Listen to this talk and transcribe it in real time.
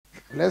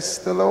Bless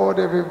the Lord,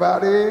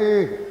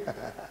 everybody.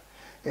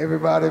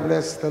 Everybody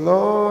bless the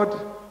Lord.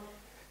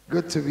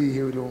 Good to be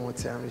here one more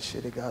time to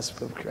share the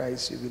gospel of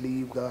Christ. We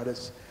believe God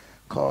has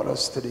called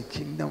us to the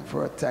kingdom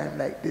for a time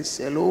like this.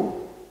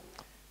 Hello.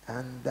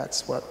 And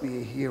that's what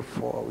we're here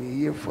for. We're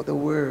here for the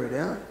word.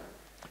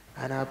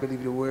 And I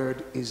believe the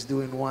word is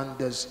doing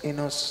wonders in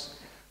us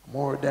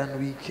more than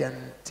we can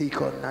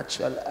take our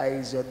natural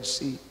eyes and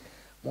see,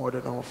 more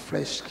than our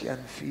flesh can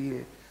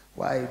feel.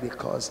 Why?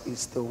 Because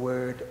it's the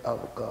word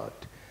of God.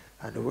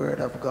 And the word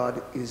of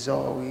God is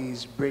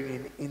always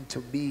bringing into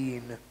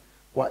being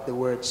what the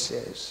word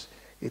says.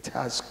 It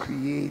has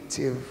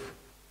creative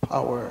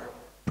power.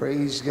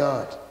 Praise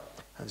God.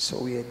 And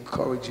so we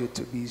encourage you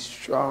to be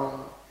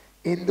strong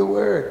in the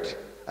word.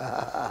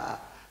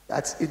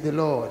 That's in the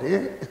Lord,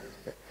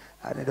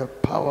 and in the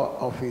power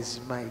of his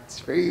might.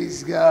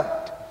 Praise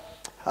God.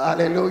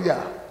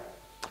 Hallelujah.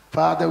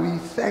 Father, we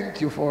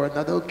thank you for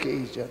another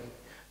occasion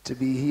to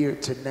be here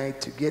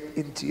tonight, to get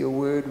into your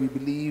word. We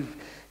believe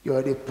you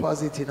are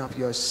depositing of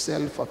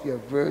yourself, of your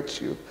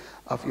virtue,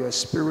 of your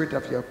spirit,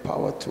 of your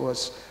power to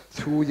us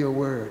through your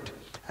word.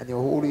 And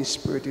your Holy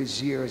Spirit is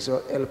here as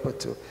our helper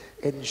to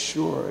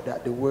ensure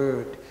that the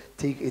word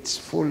take its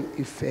full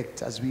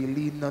effect. As we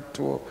lean not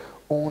to our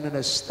own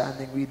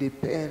understanding, we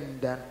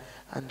depend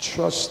and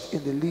trust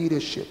in the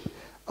leadership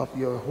of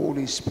your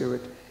Holy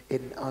Spirit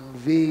in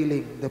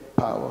unveiling the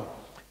power,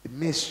 the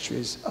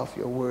mysteries of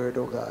your word,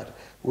 oh God,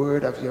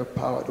 word of your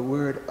power, the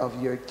word of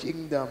your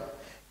kingdom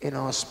in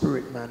our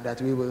spirit, man,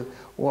 that we will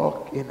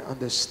walk in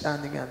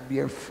understanding and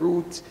bear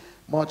fruit,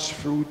 much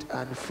fruit,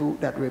 and fruit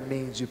that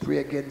remains. We pray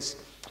against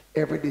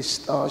every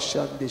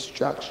distortion,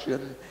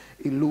 distraction,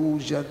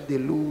 illusion,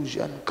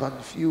 delusion,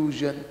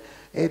 confusion,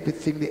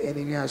 everything the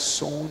enemy has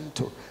sown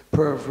to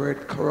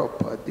pervert,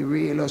 corrupt,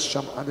 derail us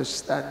from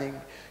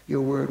understanding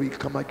your word. We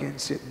come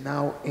against it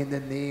now in the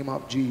name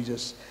of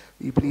Jesus.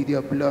 We plead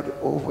your blood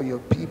over your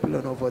people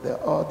and over the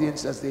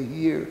audience as they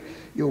hear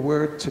your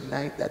word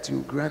tonight, that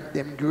you grant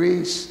them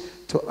grace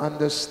to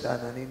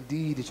understand, and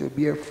indeed it will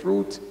bear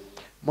fruit,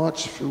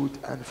 much fruit,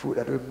 and fruit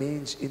that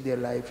remains in their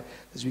life,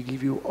 as we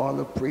give you all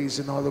the praise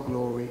and all the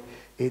glory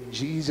in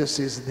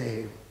Jesus'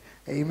 name.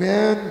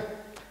 Amen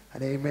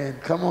and amen.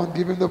 Come on,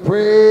 give him the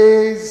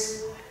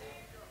praise.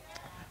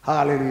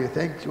 Hallelujah.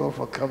 Thank you all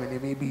for coming. You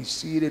may be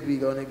seated.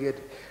 We're going to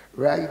get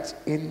right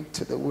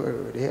into the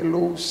word.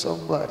 Hello,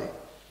 somebody.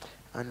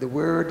 And the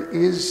word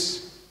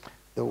is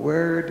the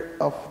word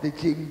of the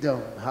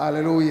kingdom.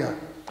 Hallelujah.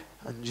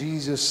 And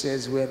Jesus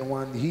says, when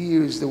one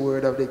hears the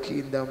word of the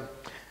kingdom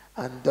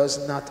and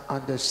does not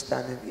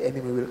understand it, the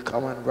enemy will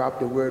come and rob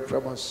the word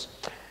from us.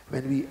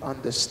 When we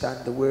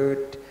understand the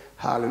word,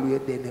 hallelujah,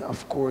 then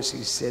of course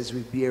he says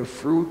we bear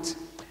fruit,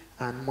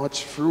 and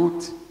much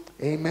fruit.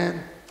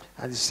 Amen.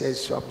 And he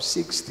says from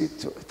 60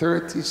 to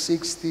 30,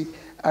 60,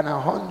 and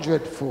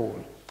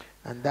 100-fold.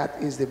 And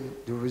that is the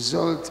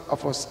result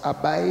of us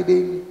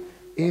abiding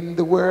in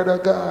the word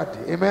of God.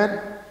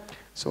 Amen.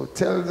 So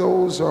tell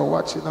those who are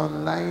watching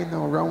online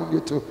or around you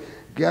to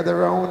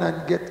gather around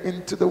and get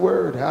into the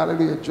word.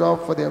 Hallelujah. Draw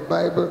for their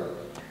Bible,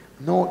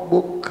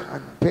 notebook,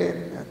 and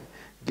pen, and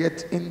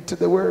get into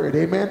the word.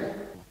 Amen.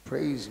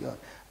 Praise God.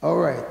 All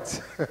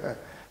right.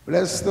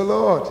 Bless the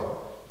Lord.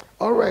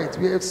 All right.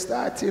 We are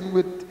starting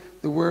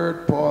with the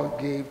word Paul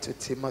gave to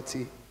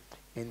Timothy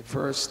in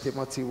 1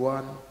 Timothy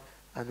 1.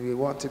 And we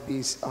want to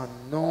base on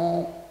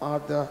no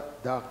other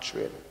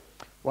doctrine.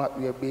 What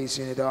we are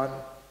basing it on?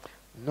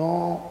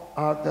 No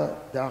other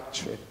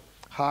doctrine.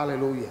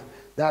 Hallelujah.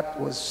 That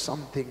was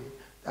something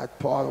that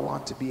Paul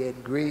wanted to be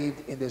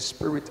engraved in the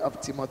spirit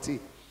of Timothy,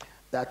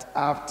 that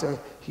after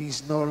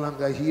he's no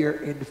longer here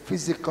in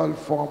physical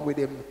form with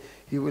him,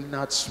 he will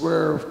not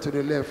swerve to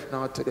the left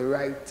nor to the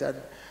right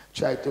and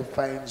try to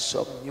find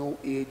some new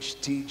age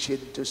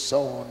teaching to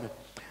sound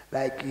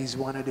like he's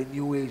one of the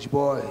new age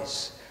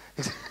boys.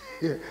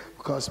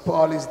 Because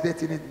Paul is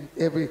letting in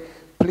every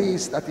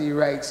place that he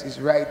writes, his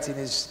writing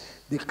is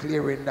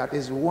declaring that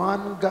there's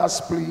one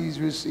gospel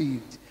he's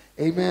received.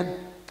 Amen.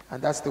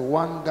 And that's the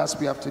one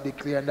gospel you have to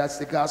declare, and that's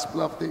the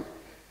gospel of the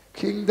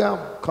kingdom.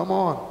 Come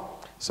on.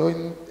 So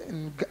in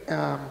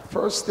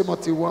 1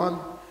 Timothy 1,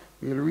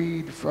 we'll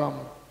read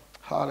from,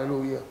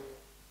 hallelujah.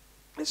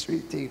 Let's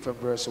read from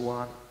verse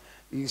 1.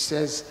 He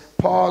says,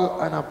 Paul,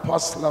 an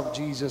apostle of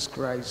Jesus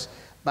Christ,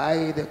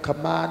 by the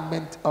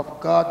commandment of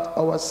God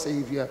our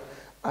Savior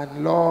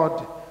and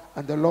Lord,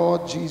 and the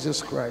Lord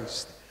Jesus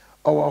Christ,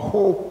 our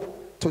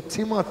hope, to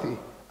Timothy,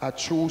 a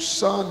true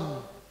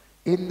son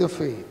in the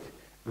faith,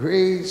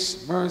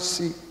 grace,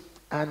 mercy,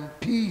 and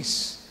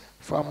peace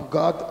from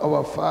God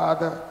our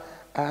Father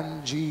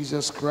and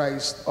Jesus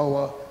Christ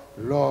our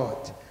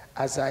Lord.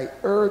 As I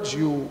urge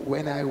you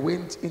when I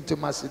went into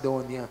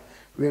Macedonia,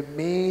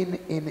 remain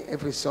in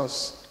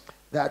Ephesus,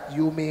 that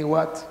you may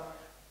what?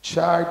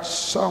 Charge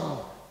some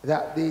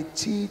that they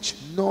teach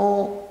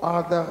no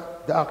other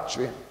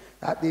doctrine.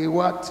 That they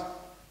what?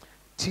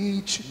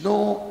 Teach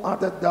no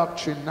other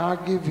doctrine, nor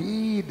give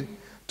heed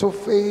to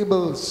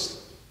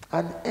fables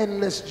and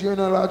endless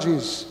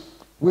genealogies,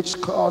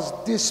 which cause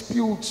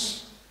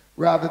disputes,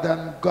 rather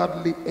than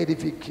godly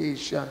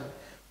edification,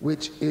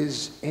 which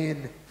is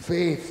in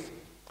faith.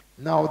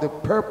 Now the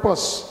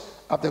purpose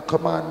of the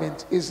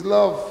commandment is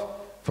love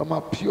from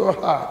a pure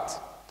heart,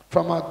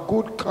 from a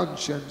good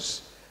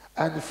conscience,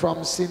 and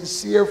from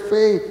sincere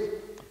faith,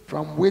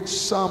 from which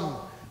some,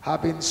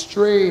 having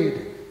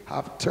strayed,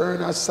 have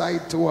turned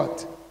aside to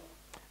what?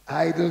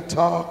 Idle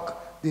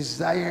talk,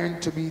 desiring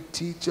to be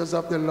teachers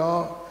of the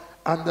law,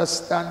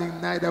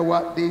 understanding neither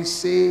what they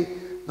say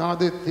nor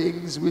the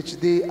things which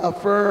they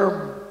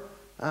affirm.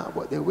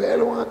 But they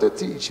well want to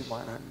teach,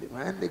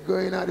 man, they're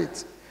going at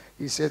it.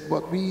 He said,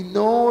 but we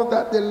know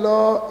that the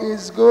law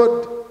is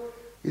good.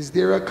 Is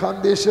there a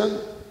condition?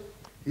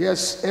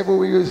 Yes,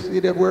 everywhere you see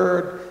the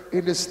word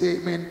in the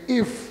statement,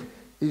 if,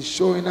 is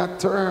showing a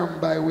term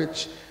by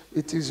which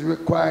it is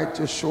required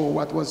to show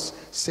what was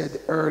said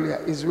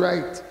earlier is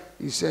right.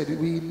 He said,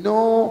 we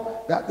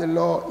know that the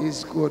law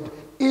is good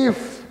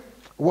if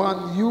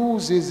one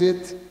uses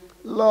it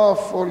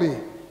lawfully.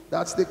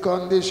 That's the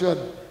condition.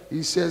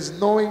 He says,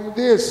 knowing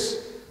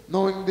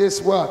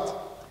this what?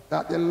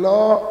 That the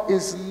law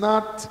is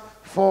not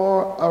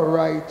for a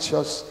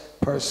righteous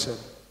person.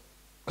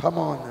 Come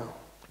on now.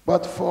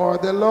 But for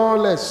the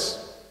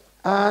lawless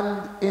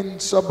and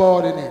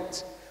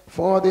insubordinate,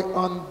 for the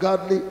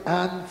ungodly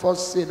and for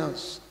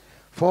sinners,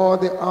 for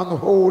the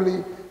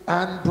unholy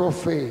and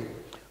profane,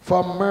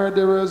 for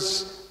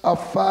murderers of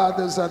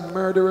fathers and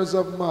murderers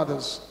of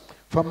mothers,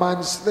 for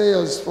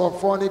manslayers, for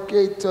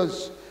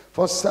fornicators,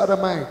 for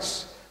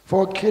sodomites,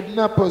 for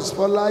kidnappers,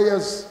 for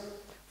liars,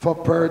 for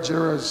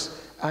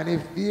perjurers, and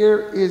if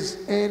there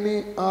is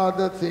any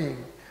other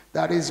thing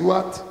that is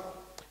what?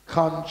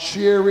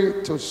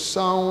 Contrary to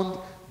sound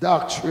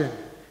doctrine.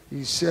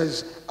 He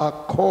says,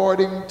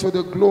 according to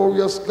the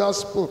glorious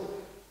gospel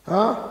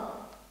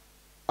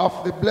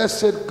of the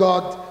blessed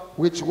God,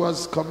 which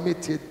was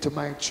committed to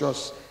my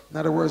trust. In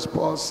other words,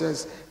 Paul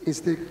says, it's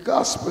the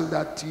gospel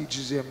that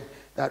teaches him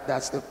that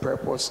that's the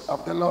purpose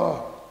of the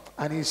law.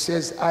 And he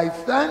says, I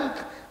thank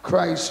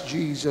Christ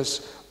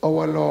Jesus,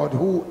 our Lord,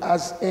 who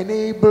has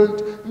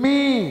enabled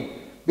me,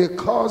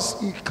 because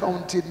he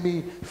counted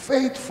me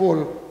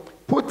faithful,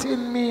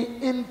 putting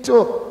me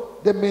into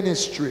the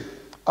ministry.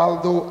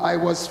 Although I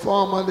was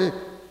formerly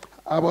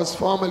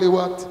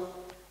what?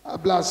 A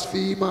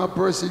blasphemer,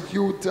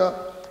 persecutor,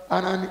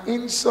 and an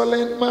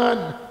insolent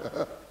man.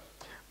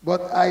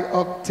 But I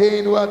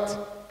obtained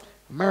what?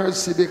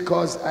 Mercy,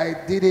 because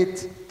I did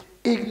it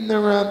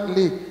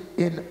ignorantly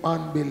in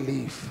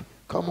unbelief.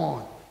 Come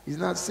on. He's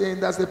not saying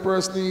that's the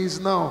person he is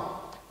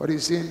now, but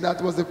he's saying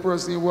that was the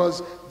person he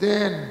was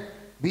then,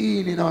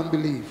 being in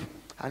unbelief.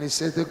 And he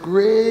says, the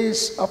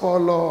grace of our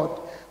Lord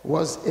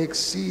was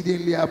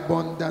exceedingly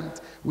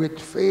abundant with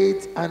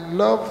faith and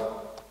love,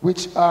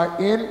 which are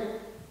in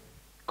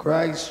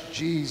Christ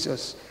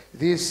Jesus.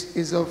 This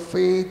is a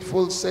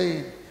faithful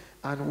saying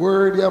and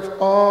worthy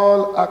of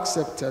all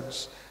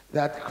acceptance,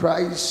 that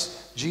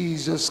Christ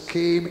Jesus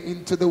came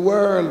into the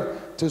world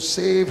to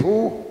save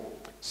who?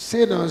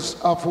 Sinners,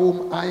 of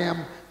whom I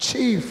am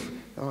chief.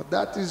 Now,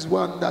 that is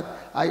one that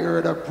I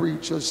heard a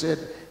preacher said,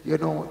 you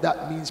know,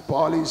 that means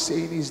Paul is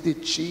saying he's the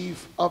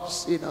chief of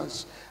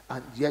sinners,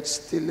 and yet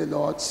still the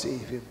Lord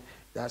saved him.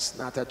 That's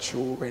not a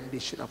true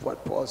rendition of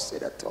what Paul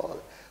said at all.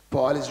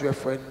 Paul is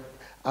referring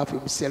of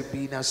himself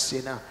being a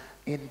sinner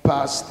in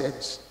past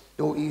tense.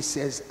 Though he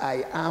says,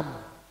 I am,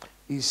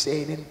 he's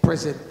saying in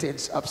present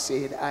tense of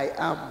saying, I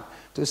am,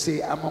 to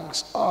say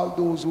amongst all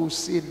those who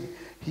sin,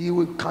 he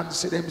would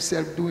consider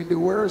himself doing the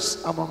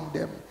worst among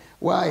them.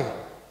 Why?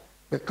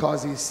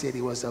 Because he said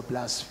he was a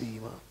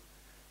blasphemer.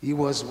 He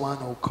was one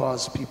who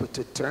caused people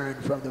to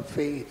turn from the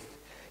faith.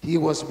 He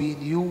was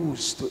being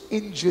used to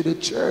injure the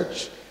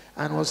church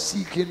and was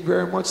seeking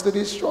very much to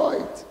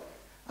destroy it.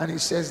 And he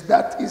says,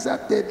 that is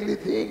a deadly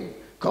thing.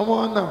 Come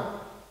on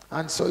now.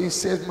 And so he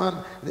says, man,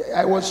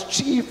 I was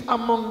chief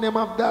among them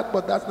of that,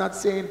 but that's not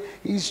saying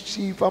he's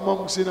chief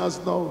among sinners,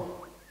 no.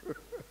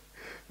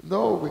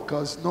 No,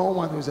 because no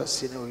one who's a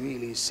sinner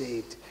really is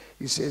saved.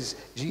 He says,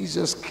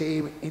 Jesus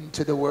came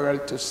into the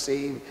world to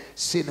save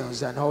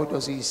sinners. And how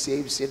does he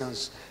save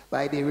sinners?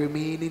 By the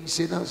remaining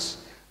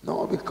sinners?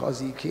 No, because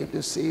he came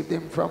to save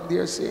them from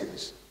their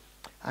sins.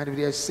 And if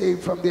they are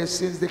saved from their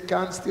sins, they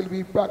can't still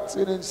be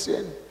practicing in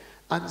sin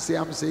and say,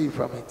 I'm saved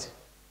from it.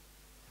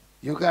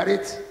 You got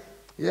it?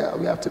 Yeah,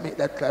 we have to make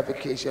that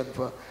clarification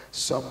for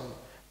some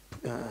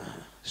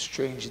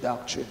strange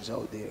doctrines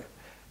out there.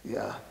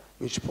 Yeah,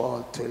 which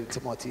Paul told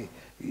Timothy,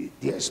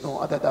 there's no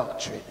other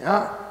doctrine.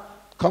 Huh?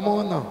 Come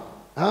on now.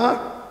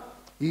 Huh?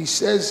 He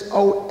says,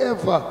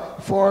 however,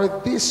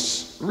 for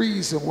this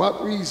reason,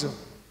 what reason?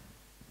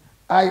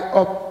 I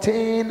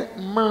obtain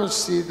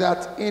mercy,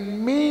 that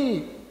in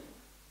me,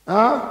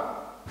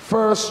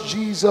 first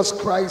Jesus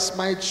Christ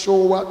might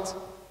show what?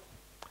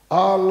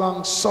 All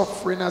long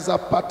suffering as a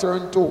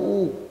pattern to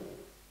who?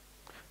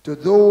 To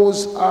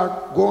those who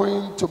are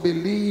going to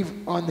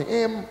believe on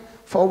him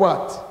for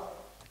what?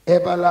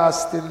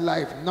 Everlasting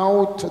life.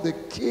 Now to the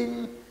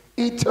King,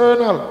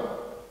 eternal,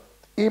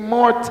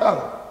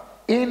 immortal,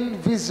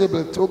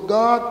 invisible, to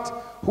God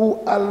who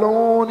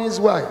alone is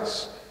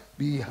wise,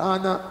 be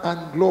honor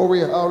and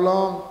glory, how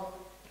long?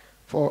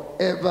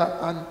 Forever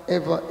and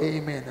ever,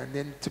 amen. And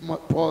then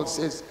Paul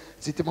says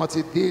to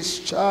Timothy, this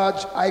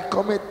charge I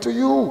commit to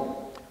you,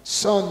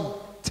 son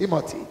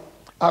Timothy,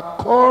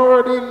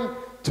 according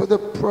to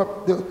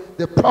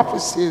the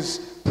prophecies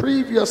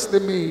previously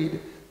made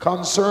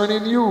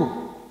concerning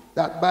you,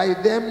 that by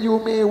them you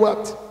may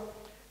what?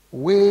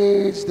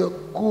 Wage the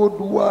good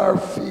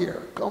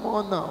warfare. Come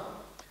on now.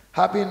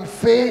 Having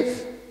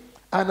faith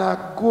and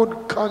a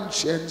good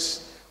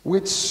conscience,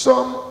 which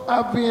some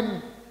have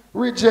been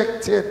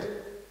rejected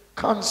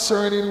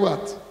concerning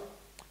what?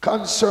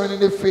 Concerning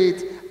the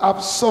faith,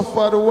 have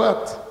suffered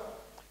what?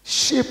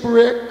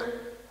 Shipwreck,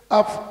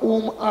 of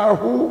whom are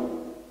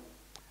who?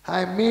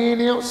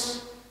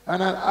 Hymenaeus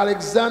and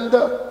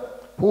Alexander,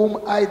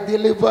 whom I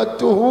delivered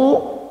to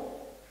who?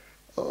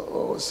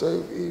 Oh,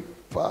 so if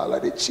Paul are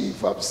the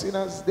chief of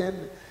sinners,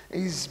 then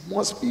he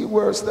must be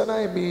worse than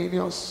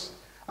Hymenaeus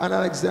and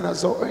Alexander.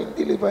 So I'm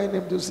delivering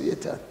them to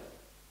Satan.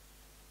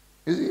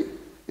 You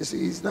see,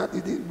 he's not,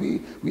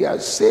 we are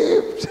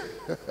saved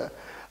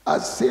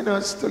as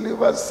sinners to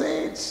live as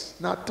saints,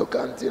 not to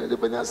continue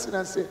living as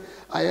sinners and say,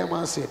 I am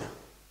a sinner.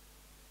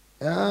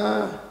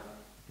 Yeah.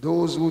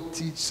 Those who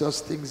teach such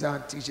things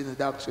aren't teaching the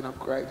doctrine of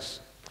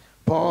Christ.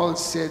 Paul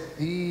said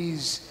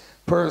these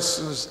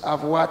persons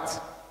have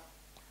what?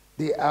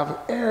 They have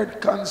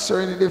erred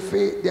concerning the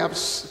faith.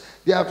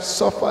 They have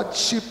suffered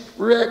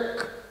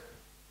shipwreck.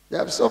 They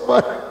have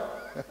suffered.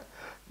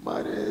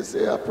 Man, you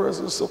say a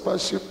person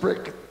suffers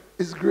shipwreck,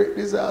 it's great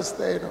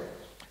disaster, you know.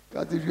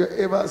 Because if you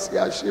ever see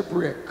a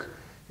shipwreck,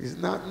 it's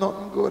not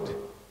nothing good.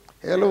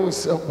 Hello,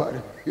 somebody.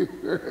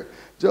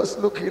 Just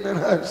looking at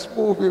a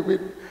movie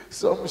with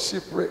some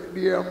shipwreck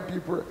there and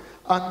people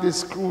on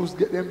this cruise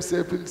get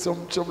themselves in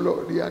some trouble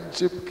out there and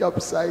ship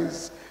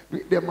capsize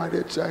with them and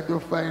they're trying to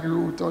find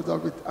route out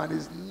of it, and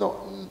it's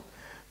nothing,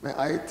 man,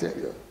 I tell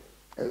you,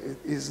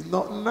 it's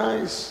not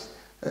nice.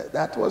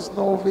 That was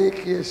no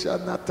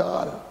vacation at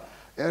all.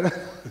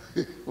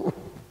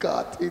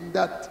 Caught in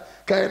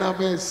that kind of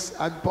mess.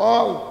 And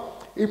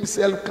Paul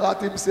himself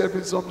caught himself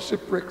in some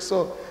shipwreck.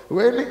 So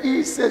when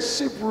he says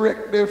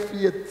shipwreck their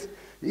faith,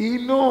 he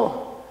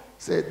know,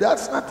 say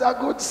that's not a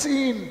good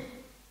scene.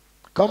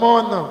 Come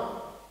on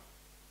now.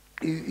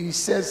 He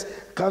says,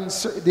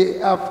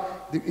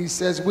 he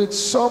says, which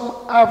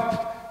some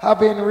have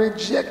been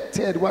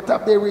rejected. What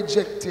have they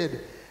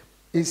rejected?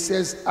 He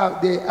says,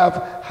 they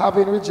have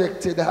been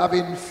rejected,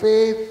 having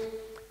faith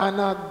and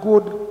a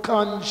good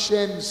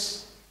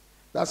conscience.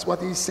 That's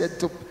what he said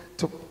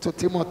to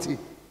Timothy.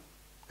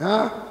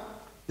 Huh?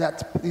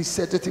 That he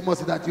said to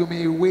Timothy that you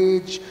may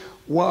wage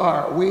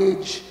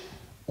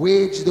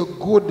the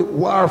good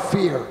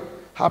warfare.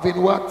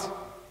 Having what?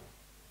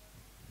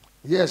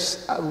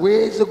 Yes,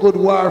 wage the good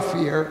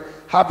warfare,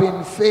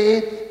 having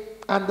faith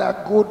and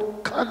a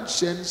good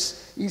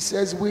conscience. He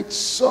says, which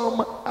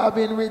some have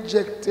been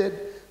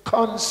rejected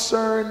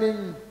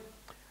concerning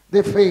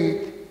the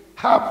faith,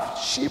 have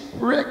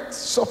shipwrecked,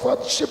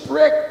 suffered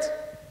shipwrecked.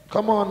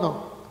 Come on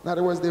now. In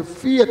other words, the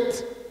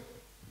faith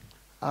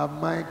of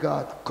my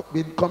God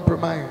been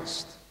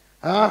compromised.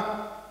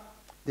 Huh?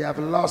 They have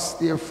lost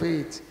their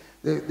faith.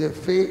 The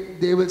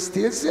faith, they will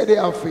still say they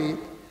have faith.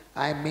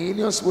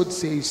 Hymenaeus would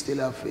say he still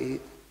have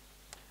faith.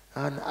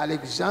 And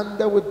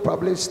Alexander would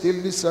probably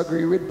still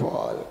disagree with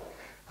Paul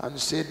and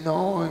said,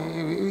 no,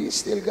 we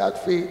still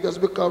got faith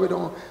just because we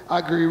don't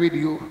agree with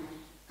you.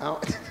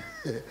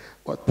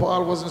 But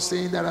Paul wasn't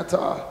saying that at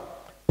all.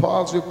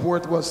 Paul's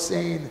report was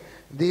saying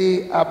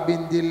they have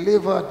been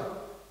delivered.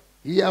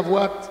 He have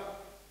what?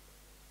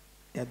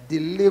 He have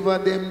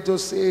delivered them to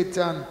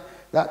Satan,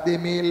 that they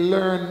may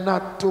learn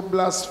not to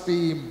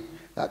blaspheme.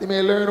 That they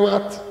may learn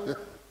what?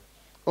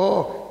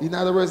 Oh, in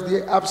other words,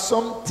 they have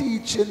some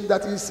teaching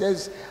that he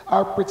says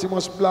are pretty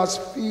much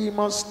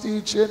blasphemous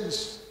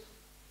teachings.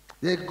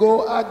 They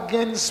go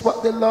against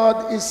what the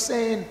Lord is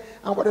saying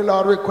and what the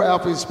Lord requires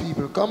of his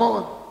people. Come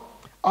on.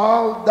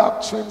 All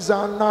doctrines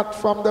are not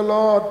from the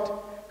Lord.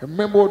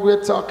 Remember what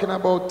we're talking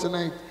about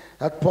tonight,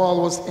 that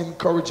Paul was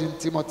encouraging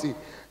Timothy,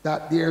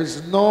 that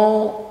there's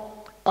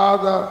no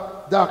other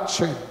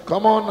doctrine.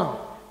 Come on now.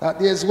 That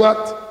there's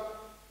what?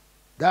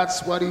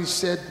 That's what he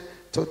said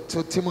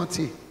to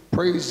Timothy.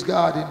 Praise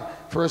God in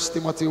 1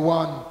 Timothy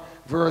 1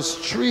 verse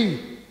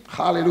 3.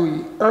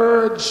 Hallelujah.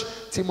 Urge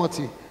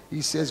Timothy.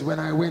 He says, when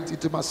I went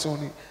into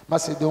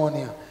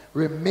Macedonia,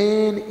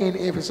 remain in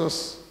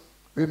Ephesus.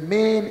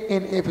 Remain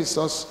in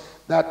Ephesus,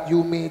 that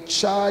you may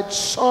charge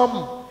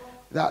some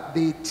that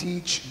they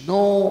teach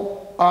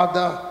no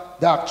other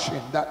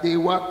doctrine. That they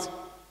what?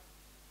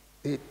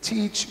 They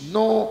teach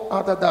no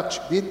other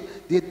doctrine.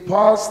 Did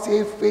Paul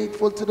stay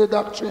faithful to the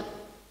doctrine?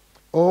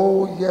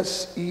 Oh,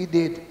 yes, he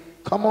did.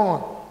 Come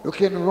on.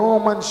 Look in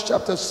Romans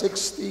chapter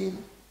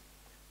 16.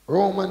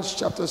 Romans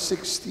chapter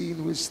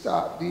 16, we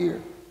start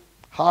there.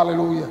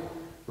 Hallelujah.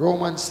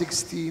 Romans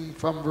 16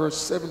 from verse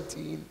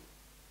 17.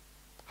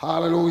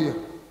 Hallelujah.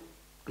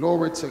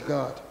 Glory to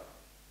God.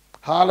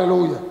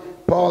 Hallelujah.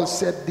 Paul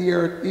said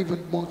there, even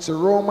amongst the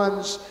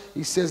Romans,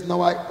 he says,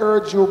 now I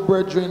urge you,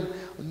 brethren,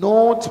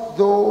 note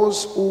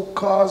those who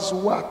cause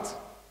what?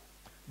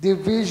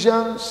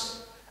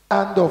 Divisions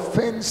and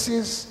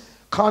offenses,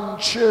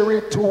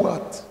 contrary to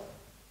what?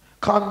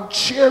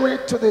 Contrary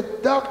to the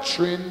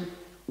doctrine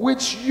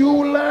which you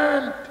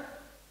learned,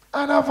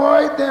 and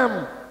avoid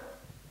them.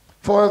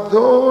 For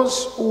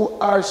those who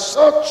are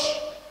such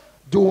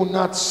do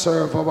not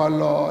serve our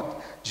Lord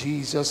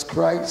Jesus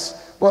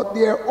Christ, but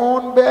their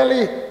own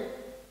belly.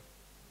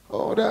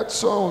 Oh, that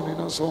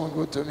sound, sound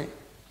good to me.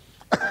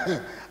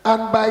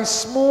 And by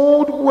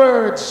smooth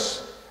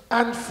words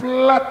and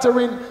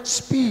flattering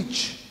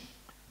speech,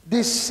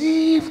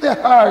 deceive the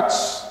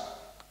hearts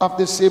of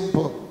the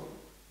simple.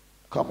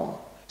 Come on.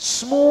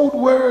 Smooth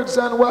words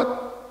and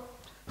what?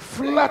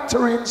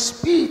 Flattering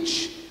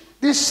speech.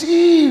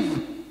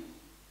 Deceive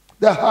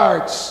the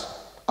hearts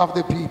of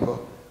the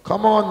people.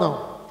 Come on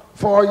now.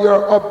 For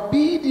your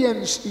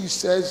obedience, he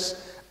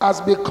says,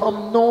 has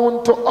become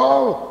known to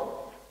all.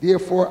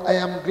 Therefore, I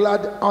am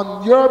glad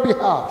on your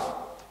behalf.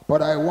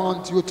 But I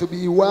want you to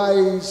be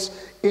wise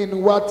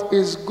in what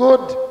is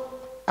good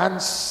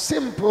and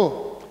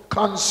simple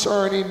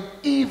concerning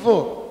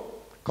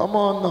evil. Come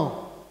on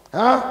now.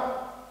 Huh?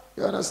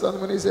 You understand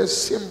when he says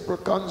simple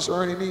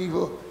concerning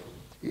evil?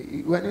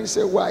 When he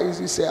says wise,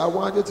 he says, I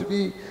want you to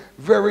be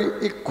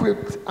very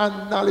equipped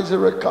and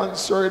knowledgeable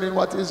concerning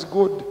what is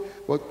good.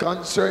 But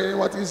concerning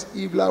what is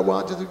evil, I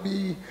want you to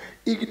be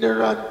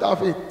ignorant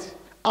of it,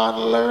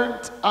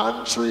 unlearned,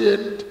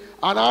 untrained,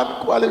 and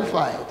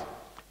unqualified.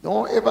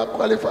 Don't ever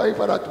qualify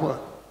for that one.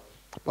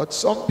 But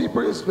some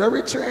people is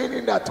very trained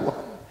in that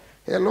one.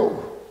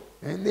 Hello.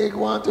 And they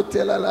want to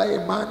tell a lie,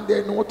 man,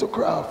 they know to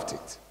craft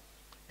it.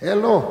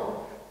 Hello.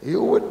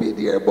 You would be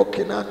there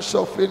bucking and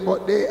shuffling,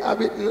 but they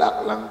have it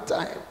long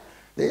time.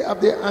 They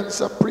have their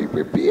answer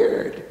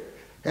pre-prepared.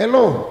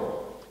 Hello.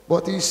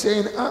 But he's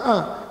saying,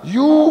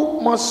 you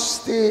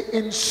must stay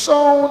in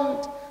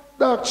sound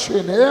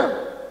doctrine.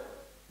 Yeah?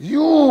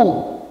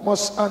 You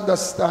must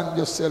understand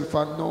yourself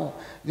and know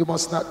you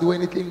must not do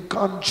anything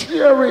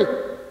contrary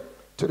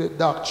to the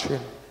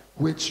doctrine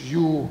which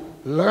you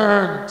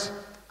learned,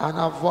 and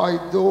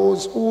avoid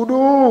those who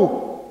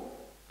do.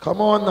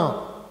 Come on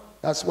now.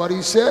 That's what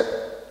he said.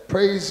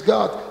 Praise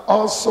God.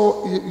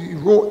 Also, he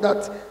wrote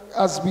that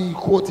as we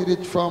quoted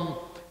it from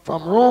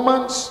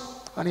Romans,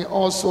 and he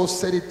also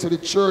said it to the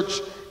church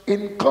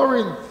in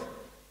Corinth.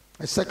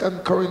 2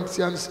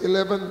 Corinthians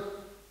 11.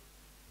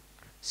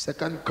 2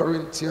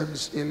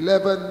 Corinthians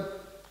 11,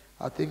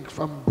 I think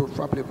from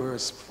probably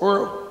verse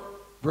 4.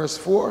 Verse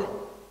 4.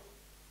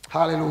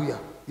 Hallelujah.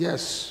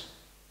 Yes.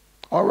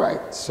 All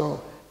right.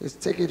 So let's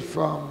take it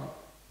from,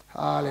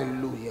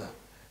 hallelujah.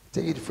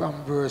 Take it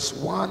from verse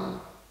 1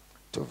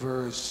 to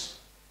verse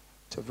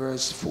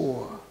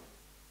 4.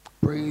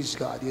 Praise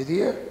God. You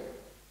there?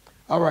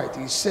 All right.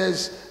 He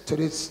says to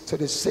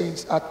the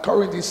saints at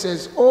Corinth, he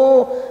says,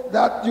 oh,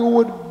 that you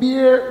would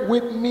bear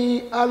with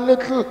me a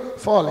little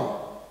folly.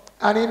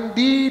 And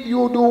indeed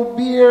you do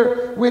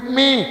bear with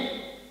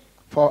me.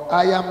 For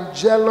I am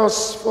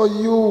jealous for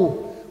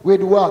you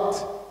with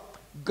what?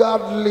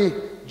 Godly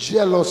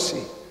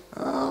jealousy.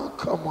 Oh,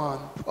 come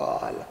on,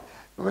 Paul.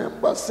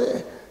 Remember,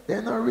 say,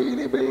 they don't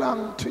really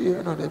belong to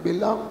you, they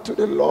belong to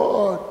the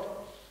Lord.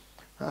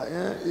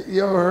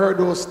 You ever heard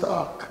those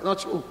talk?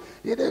 Not you.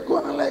 Yeah, they go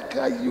on like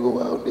you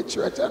are in the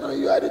church. I know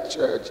you are the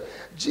church.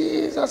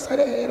 Jesus had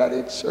the head of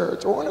the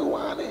church. Only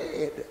one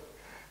head.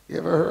 You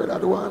ever heard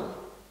that one?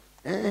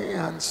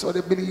 And so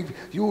they believe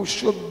you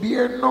should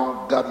bear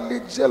no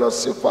godly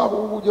jealousy for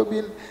who you've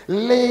been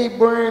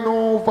laboring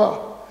over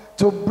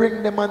to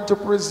bring them and to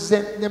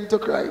present them to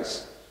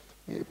Christ.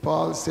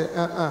 Paul said,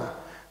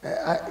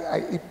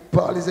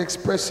 Paul is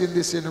expressing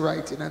this in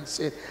writing and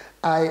said,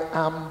 I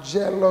am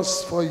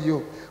jealous for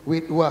you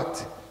with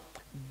what?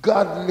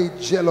 Godly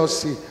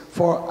jealousy,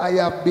 for I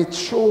have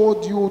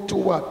betrothed you to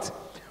what?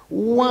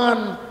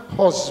 One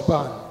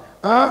husband,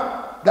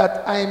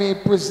 that I may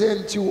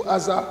present you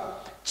as a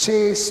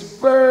chaste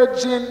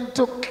virgin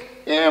to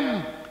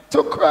him,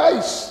 to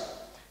Christ.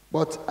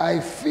 But I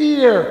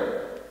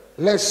fear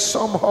lest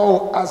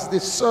somehow, as the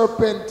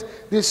serpent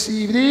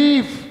deceived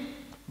Eve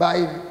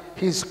by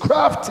his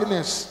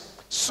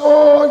craftiness,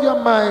 so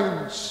your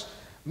minds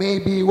may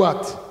be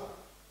what?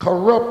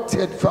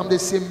 Corrupted from the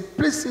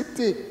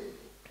simplicity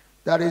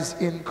that is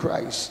in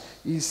Christ.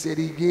 He said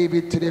he gave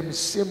it to them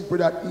simple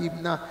that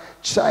even a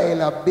child,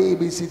 a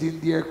baby sitting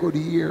there could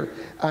hear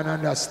and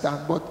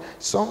understand. But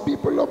some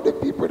people love the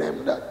people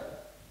them that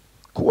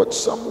quote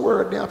some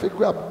word, they have to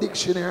grab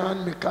dictionary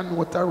and make a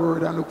note a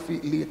word and look for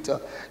it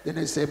later. Then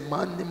they say,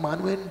 man, the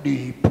man went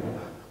deep.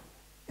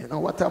 You know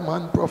what a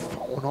man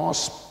profound or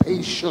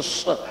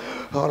spacious or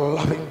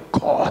loving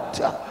God.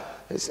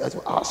 He says,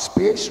 our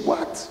space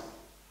what?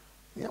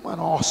 Yeah, man,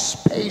 all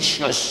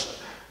spacious.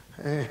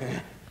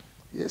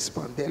 Yes,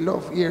 man, they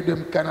love hear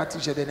them kind of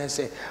teacher. Then they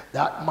say,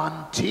 that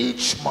man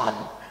teach, man.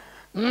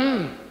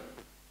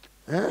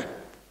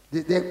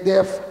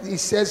 He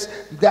says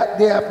that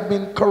they have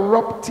been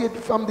corrupted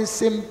from the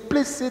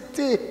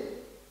simplicity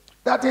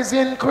that is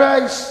in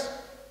Christ.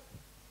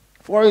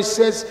 For it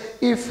says,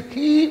 if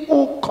he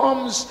who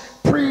comes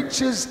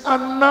preaches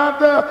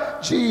another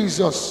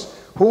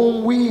Jesus,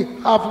 whom we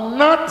have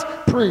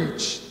not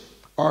preached,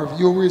 or if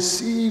you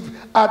receive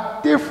a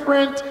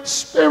different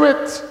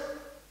spirit,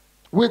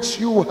 which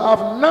you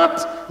have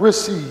not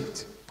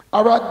received,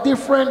 or a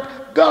different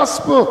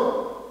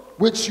gospel,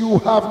 which you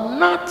have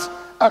not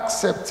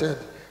accepted,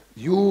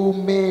 you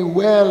may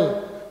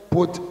well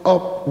put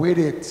up with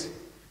it.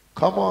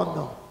 Come on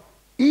now.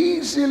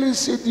 Easily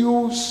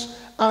seduced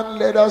and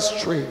led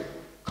astray.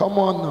 Come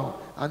on now.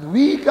 And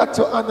we got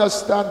to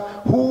understand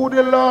who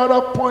the Lord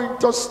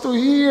appoint us to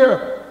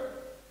hear.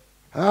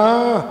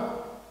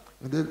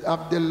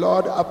 The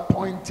Lord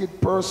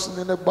appointed person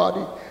in the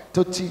body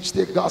to teach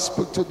the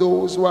gospel to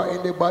those who are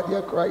in the body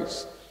of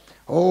Christ.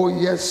 Oh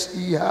yes,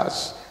 he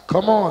has.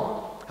 Come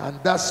on. And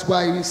that's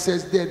why he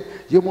says then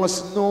you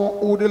must know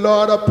who the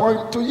Lord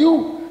appoint to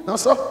you. Now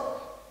so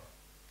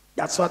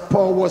that's what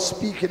Paul was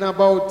speaking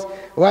about.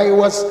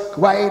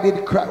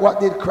 What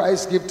did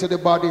Christ give to the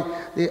body?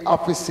 The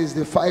offices,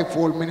 the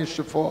fivefold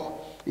ministry for.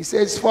 He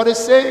says for the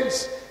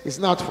saints, it's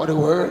not for the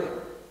world.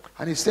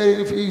 And he said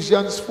in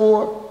Ephesians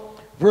 4,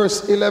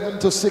 verse 11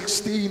 to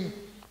 16,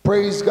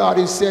 praise God,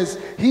 he says,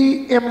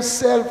 he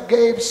himself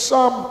gave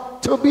some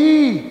to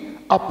be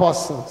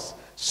apostles,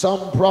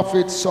 some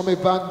prophets, some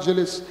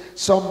evangelists,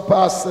 some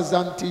pastors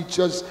and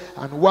teachers.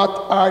 And what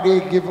are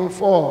they given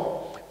for?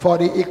 For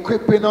the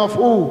equipping of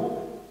who?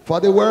 For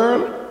the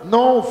world?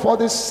 No, for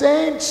the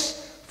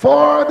saints,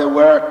 for the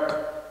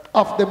work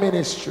of the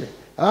ministry.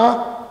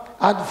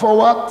 And for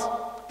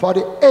what? For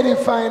the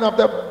edifying of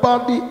the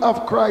body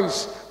of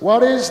Christ.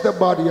 What is the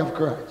body of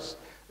Christ?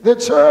 The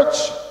church.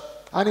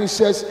 And he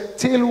says,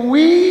 till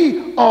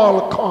we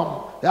all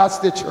come, that's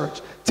the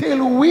church,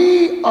 till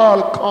we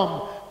all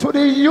come to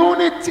the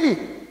unity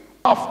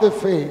of the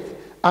faith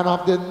and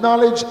of the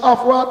knowledge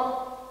of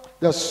what?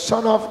 The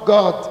Son of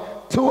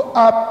God, to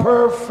a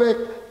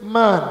perfect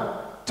man,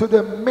 to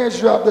the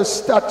measure of the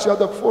stature of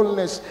the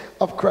fullness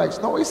of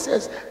Christ. Now he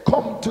says,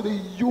 come to the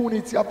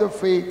unity of the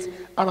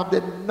faith and of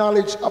the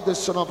knowledge of the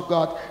Son of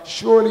God.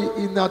 Surely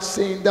he's not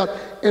saying that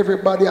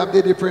everybody have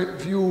the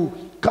different view,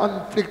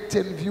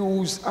 conflicting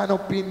views and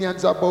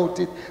opinions about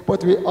it,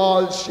 but we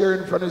all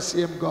sharing from the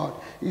same God.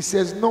 He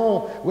says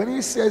no. When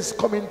he says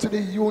come into the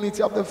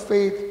unity of the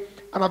faith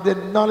and of the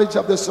knowledge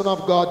of the Son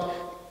of God,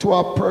 to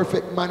a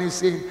perfect man, he's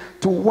saying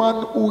to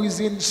one who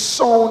is in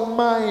sound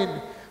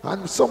mind.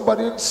 And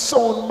somebody in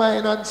sound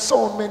mind and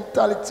sound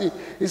mentality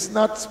is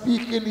not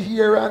speaking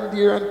here and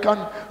there and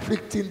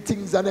conflicting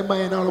things in the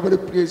mind all over the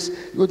place.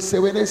 You would say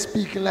when they're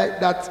speaking like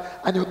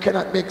that and you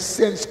cannot make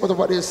sense out of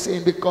what they're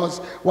saying because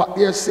what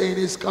they're saying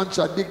is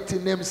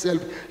contradicting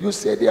themselves, you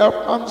say they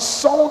are on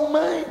sound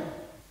mind.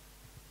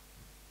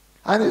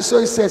 And so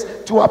he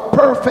says, to a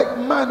perfect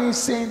man, he's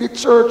saying the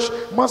church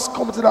must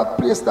come to that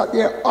place that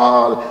they're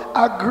all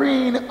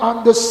agreeing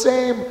on the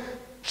same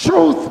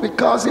truth,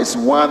 because it's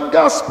one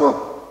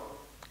gospel.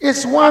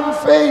 It's one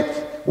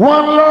faith,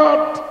 one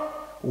Lord,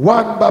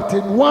 one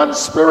baptism, one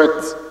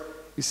Spirit.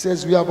 He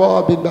says we have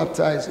all been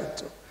baptized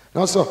into.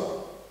 Now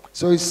so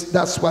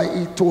that's why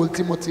he told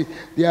Timothy,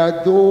 there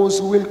are those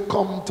who will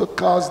come to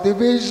cause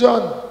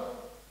division.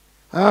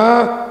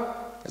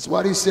 That's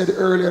what he said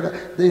earlier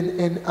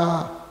in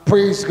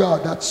praise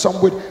God, that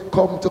some would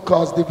come to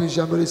cause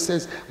division. But he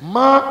says,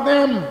 mark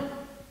them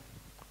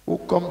who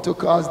come to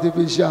cause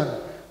division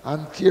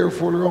and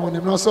careful around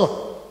them. Now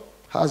so,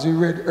 as we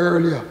read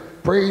earlier,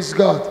 praise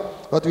God.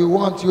 But we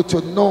want you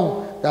to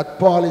know that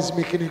Paul is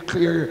making it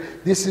clear.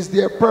 This is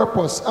their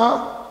purpose.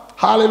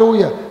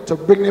 Hallelujah. To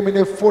bring them in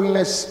the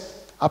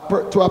fullness,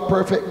 to a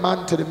perfect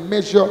man, to the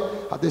measure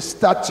of the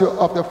stature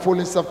of the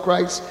fullness of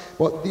Christ.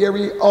 But there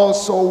we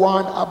also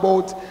warn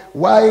about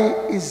why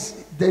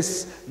is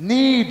this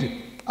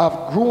need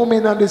of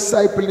grooming and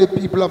discipling the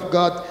people of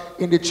God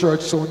in the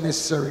church so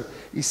necessary.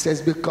 He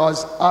says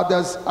because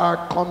others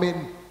are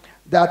coming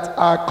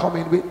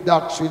with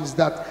doctrines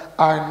that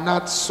are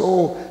not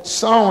so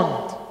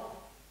sound.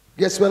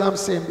 Guess what I'm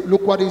saying?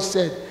 Look what he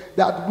said.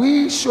 That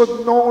we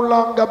should no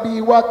longer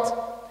be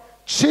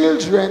what?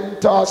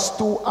 Children tossed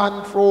to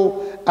and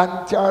fro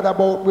and carried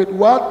about with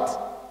what?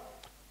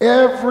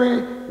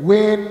 Every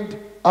wind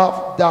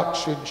of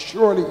doctrine.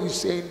 Surely he's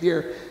saying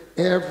there,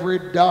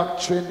 every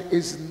doctrine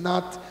is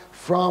not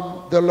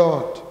from the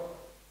Lord.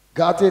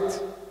 Got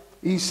it?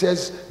 He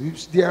says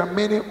there are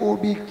many who will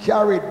be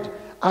carried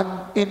and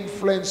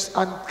influenced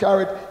and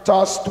carried,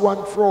 tossed to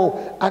and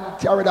fro and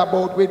carried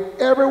about with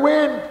every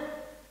wind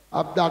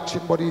of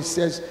doctrine. But he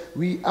says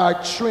we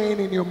are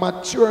training you,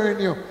 maturing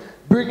you,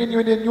 bringing you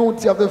in the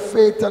unity of the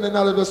faith and the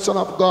knowledge of the Son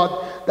of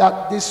God,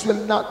 that this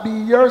will not be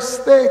your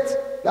state,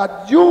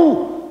 that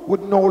you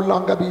would no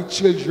longer be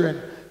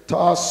children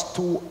tossed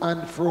to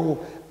and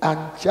fro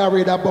and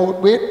carried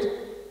about with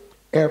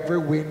every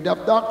wind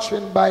of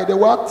doctrine by the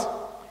what?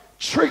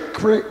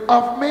 Trickery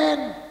of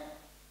men.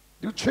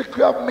 The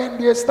trickery of men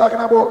there is talking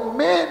about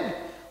men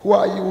who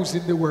are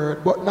using the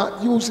word but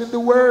not using the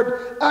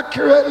word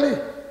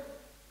accurately.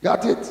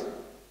 Got it?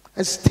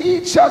 As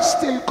teachers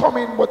still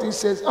coming, but he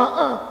says,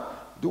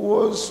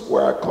 those who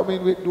are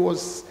coming with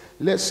those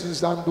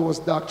lessons and those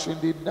doctrine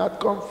did not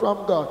come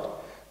from God.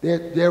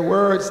 Their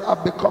words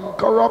have become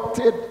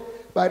corrupted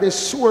by the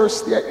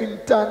source they are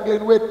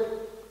entangling with.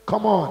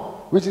 Come on,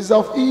 which is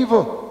of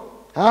evil.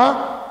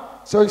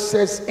 So he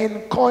says,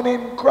 in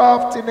cunning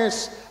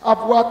craftiness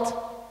of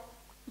what?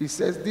 He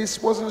says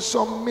this wasn't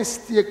some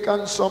mistake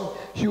and some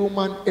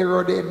human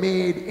error they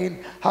made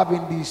in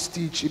having these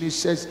teaching. He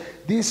says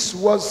this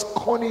was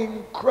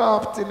cunning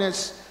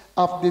craftiness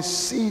of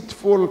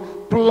deceitful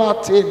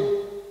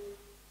plotting.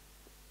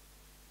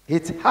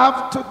 It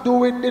have to do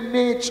with the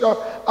nature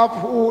of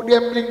who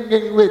they're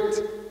mingling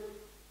with,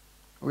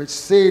 which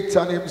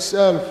Satan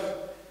himself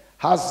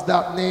has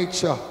that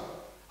nature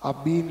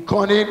of being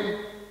cunning,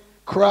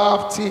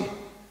 crafty,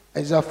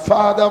 as a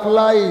father of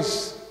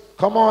lies.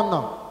 Come on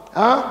now.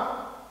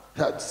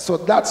 So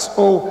that's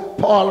how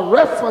Paul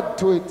referred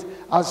to it,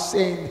 as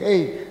saying,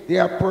 hey,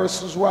 there are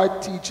persons who are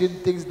teaching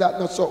things that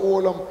not so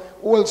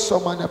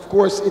wholesome, and of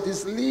course it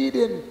is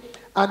leading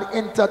and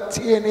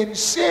entertaining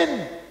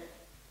sin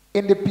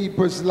in the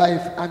people's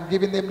life and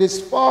giving them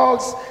this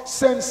false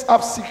sense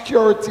of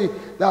security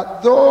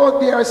that though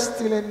they are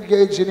still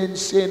engaging in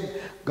sin,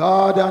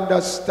 God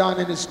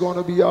understanding is going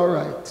to be all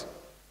right.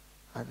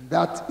 And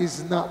that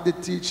is not the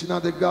teaching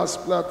of the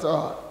gospel at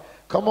all.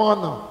 Come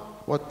on now.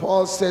 What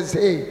Paul says,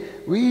 hey,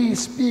 we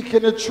speak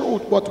in the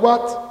truth, but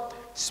what?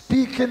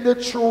 Speaking the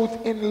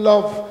truth in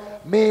love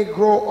may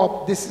grow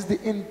up. This is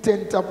the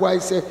intent of why I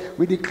say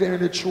we declare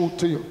the truth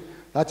to you.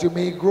 That you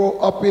may grow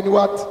up in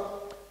what?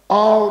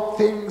 All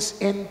things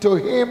into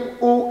him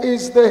who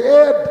is the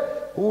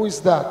head. Who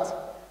is that?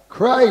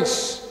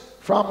 Christ,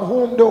 from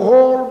whom the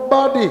whole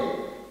body,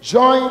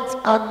 joint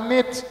and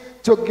knit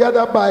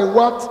together by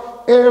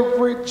what?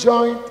 Every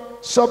joint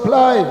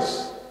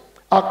supplies.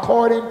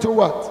 According to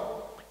what?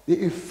 The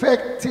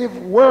effective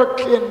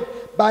working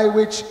by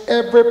which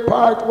every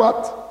part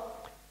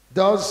what?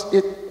 Does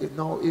it,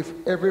 if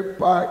every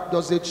part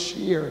does its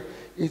share,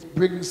 it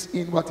brings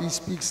in what he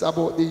speaks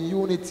about, the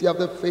unity of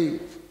the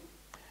faith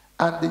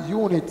and the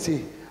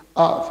unity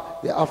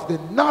of the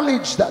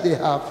knowledge that they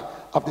have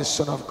of the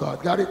Son of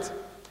God. Got it?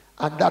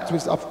 And that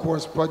will, of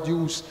course,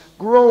 produce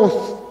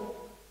growth.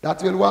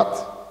 That will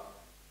what?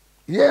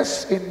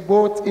 Yes, in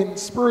both in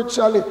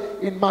spiritually,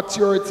 in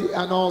maturity,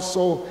 and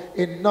also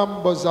in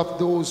numbers of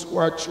those who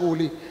are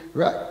truly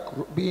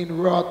being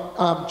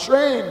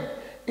trained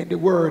in the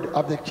word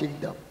of the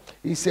kingdom.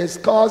 He says,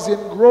 causing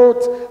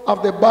growth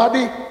of the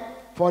body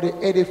for the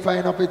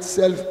edifying of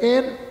itself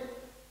in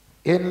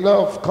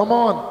love. Come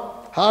on.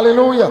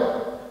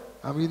 Hallelujah.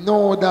 And we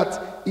know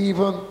that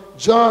even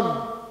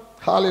John,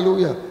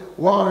 hallelujah,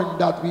 warned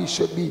that we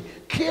should be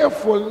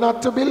careful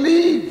not to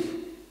believe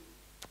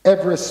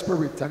every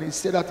spirit. And he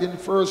said that in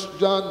 1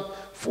 John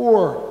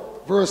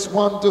 4 verse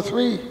 1 to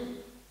 3.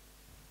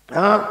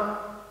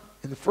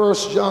 In 1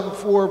 John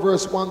 4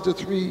 verse 1 to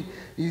 3,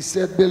 he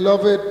said,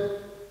 beloved,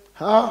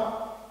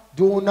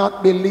 do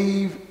not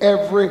believe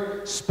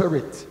every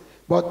spirit,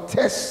 but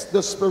test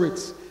the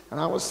spirits. And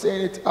I was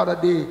saying it the other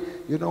day,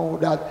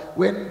 that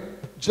when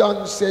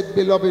John said,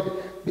 beloved,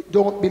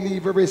 don't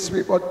believe every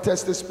spirit, but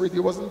test the spirit,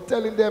 he wasn't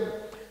telling them,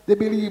 the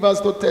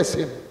believers, to test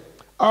him.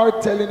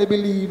 Are telling the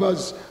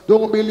believers,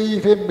 don't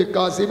believe him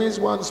because him is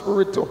one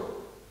spirit too.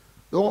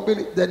 Don't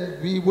believe, then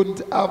we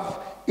wouldn't have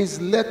his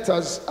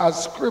letters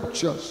as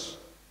scriptures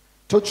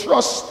to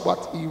trust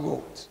what he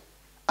wrote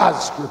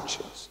as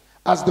scriptures,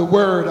 as the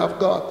word of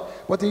God.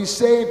 But he's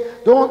saying,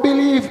 don't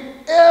believe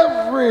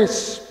every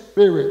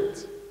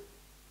spirit.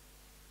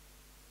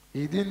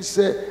 He didn't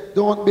say,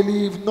 don't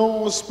believe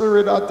no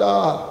spirit at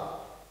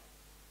all.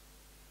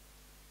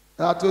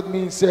 That would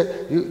mean,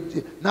 say,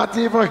 not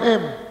even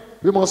him.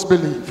 We must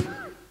believe.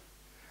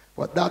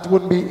 But that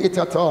wouldn't be it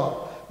at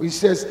all. He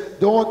says,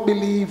 don't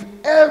believe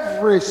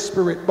every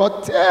spirit,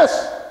 but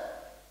test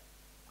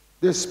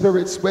the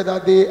spirits, whether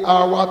they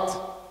are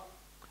what?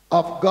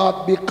 Of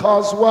God.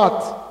 Because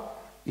what?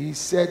 He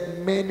said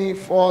many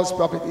false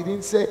prophets. He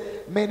didn't say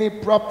many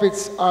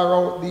prophets are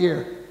out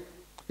there.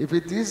 If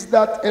it is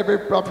that every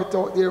prophet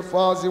out there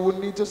false, he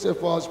wouldn't need to say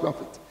false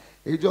prophet.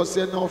 He just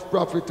said enough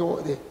prophet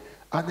out there.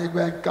 And they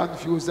went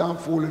confused and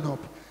fooling up.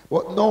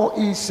 But now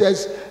he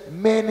says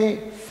many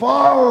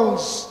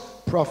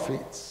false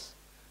prophets.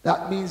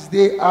 That means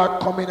they are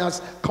coming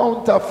as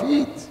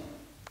counterfeit,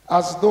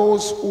 as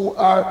those who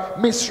are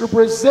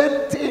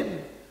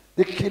misrepresenting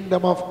the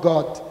kingdom of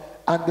God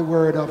and the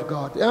word of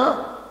God.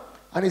 Yeah?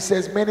 And he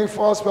says many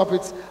false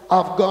prophets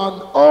have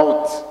gone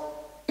out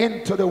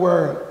into the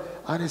world.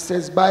 And he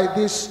says by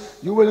this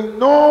you will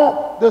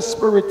know the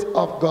Spirit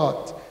of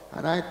God.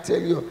 And I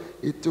tell you,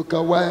 it took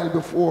a while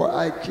before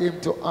I came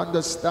to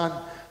understand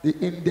the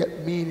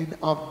in-depth meaning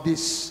of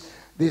this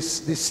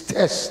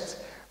test,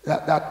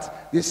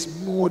 that this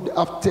mode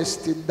of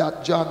testing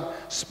that John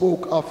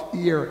spoke of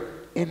here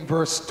in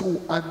verse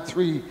 2 and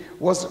 3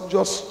 wasn't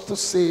just to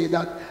say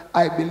that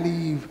I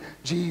believe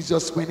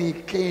Jesus, when he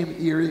came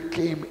here, he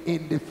came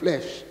in the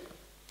flesh.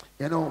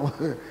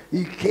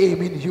 He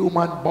came in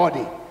human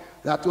body.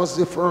 That was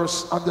the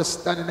first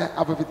understanding I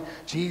have of it.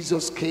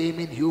 Jesus came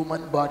in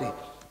human body.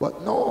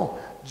 But no,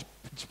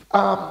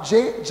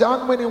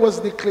 John, when he was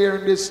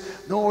declaring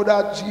this, know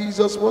that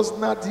Jesus was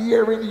not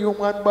here in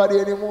human body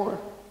anymore.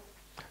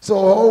 So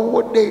how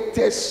would they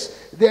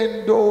test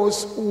then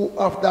those who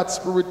have that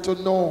spirit to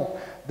know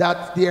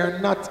that they are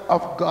not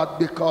of God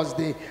because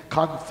they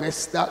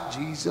confess that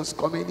Jesus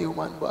come in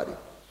human body?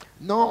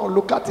 No,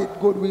 look at it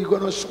good. We're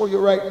going to show you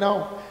right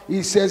now.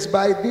 He says,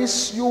 by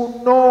this you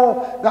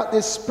know that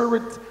the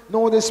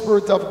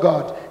Spirit of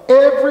God.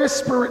 Every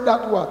spirit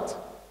that what?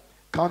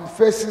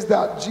 Confesses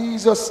that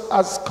Jesus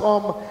has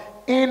come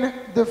in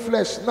the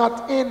flesh,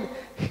 not in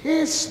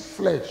his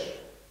flesh.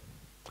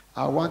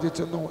 I want you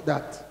to know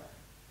that.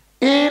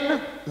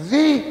 In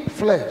the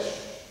flesh.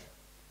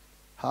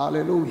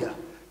 Hallelujah.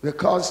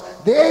 Because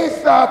they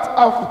thought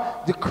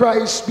of the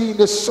Christ being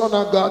the Son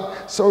of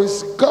God. So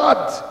it's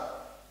God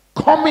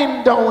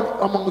coming down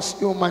amongst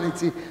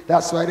humanity.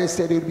 That's why they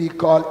said it would be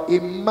called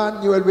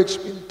Emmanuel, which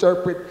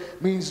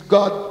interpret means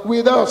God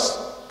with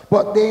us.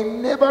 But they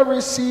never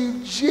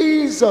received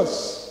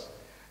Jesus.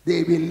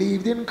 They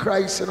believed in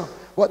Christ, you know,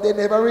 but they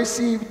never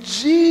received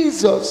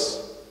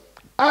Jesus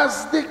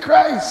as the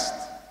Christ.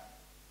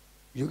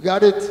 You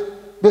got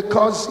it?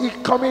 Because he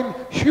come in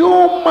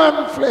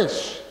human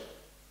flesh.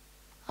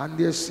 And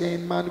they're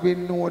saying, man, we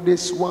know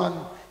this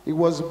one. He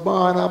was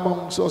born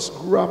amongst us,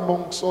 grew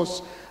amongst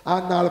us,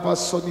 and all of a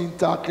sudden he's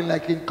talking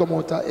like he come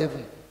out of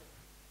heaven.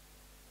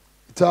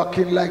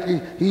 Talking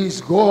like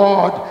he's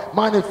God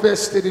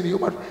manifested in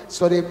human.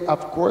 So they, of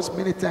course,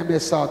 many times they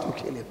sought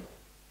to kill him.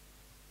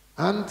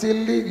 Until,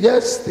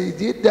 yes, they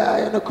did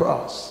die on the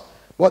cross.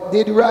 But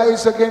did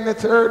rise again the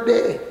third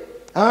day.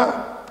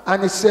 Huh?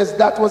 And it says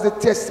that was the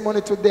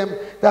testimony to them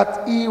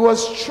that he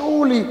was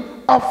truly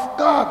of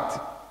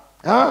God.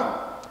 Huh?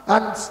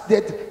 And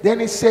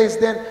then it says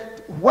then,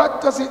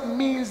 what does it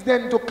mean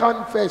then to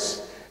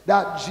confess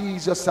that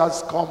Jesus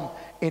has come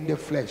in the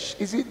flesh?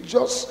 Is it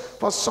just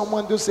for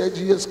someone to say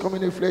Jesus come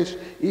in the flesh?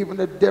 Even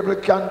the devil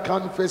can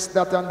confess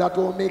that, and that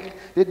will make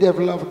the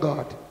devil of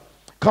God.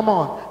 Come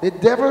on. The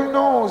devil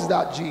knows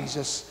that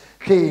Jesus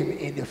came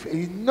in the flesh.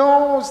 He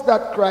knows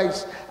that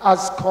Christ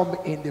has come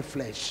in the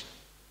flesh.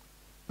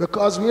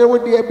 Because where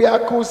would there be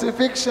a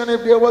crucifixion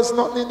if there was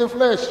nothing in the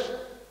flesh?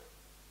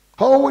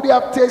 How would he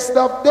have tasted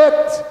of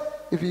death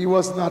if he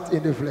was not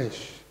in the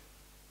flesh?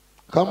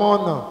 Come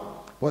on now.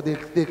 But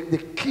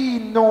the key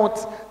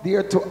note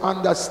there to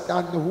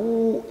understand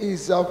who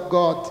is of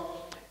God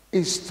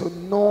is to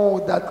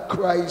know that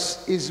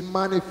Christ is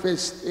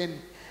manifesting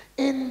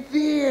in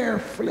their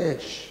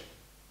flesh.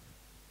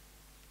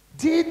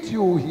 Did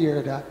you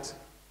hear that?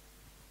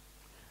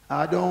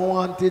 I don't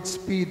want it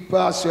speed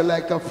past you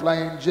like a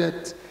flying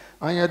jet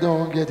and you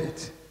don't get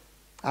it.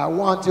 I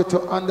want you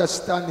to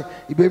understand.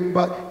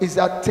 Remember, it's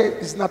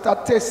not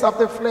a test of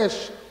the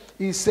flesh.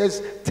 He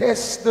says,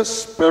 test the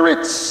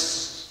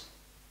spirits.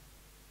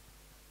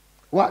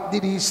 What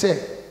did he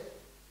say?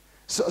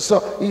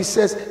 So he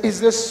says, is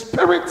the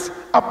spirit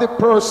of the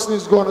person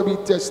is going to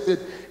be tested?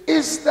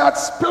 Is that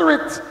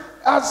spirit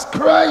as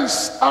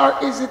Christ, or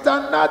is it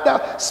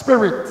another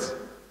spirit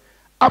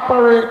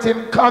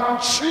operating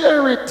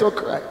contrary to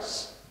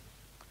Christ?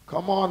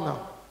 Come on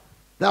now.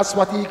 That's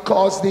what he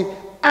calls the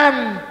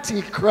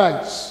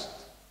Antichrist.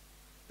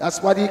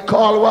 That's what he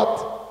called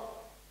what?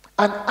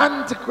 An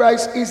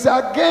Antichrist is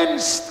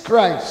against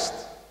Christ.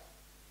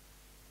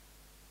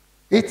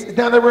 In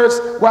other words,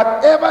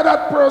 whatever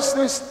that person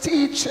is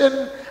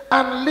teaching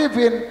and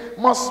living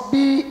must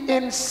be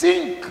in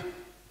sync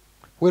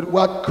with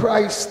what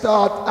Christ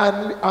taught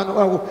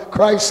and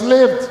Christ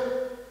lived.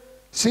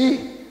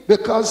 See?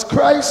 Because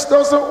Christ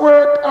doesn't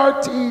work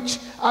or teach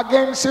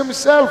against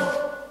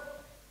himself.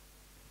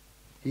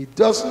 He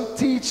doesn't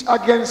teach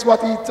against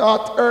what he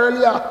taught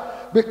earlier.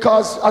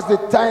 Because as the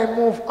time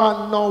moves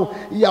on now,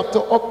 you have to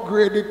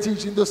upgrade the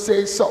teaching to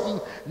say something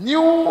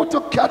new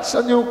to catch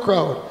a new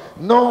crowd.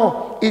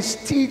 No, his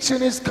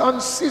teaching is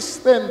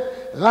consistent,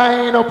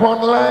 line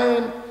upon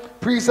line,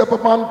 precept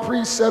upon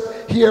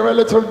precept, here a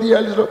little, there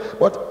a little,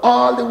 but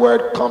all the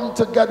word come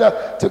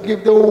together to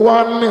give the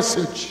one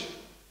message.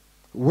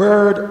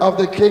 Word of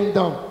the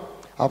kingdom,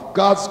 of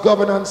God's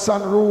governance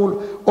and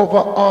rule over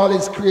all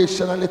his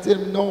creation, and let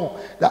him know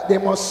that they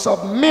must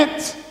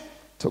submit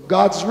to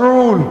God's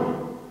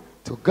rule,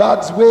 to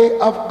God's way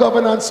of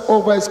governance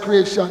over his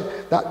creation,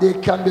 that they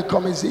can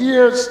become his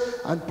heirs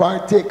and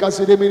partakers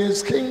with him in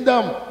his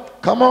kingdom.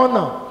 Come on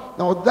now.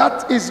 Now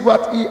that is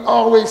what he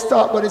always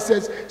taught, but he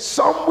says,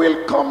 some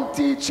will come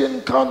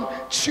teaching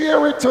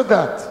contrary to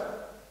that.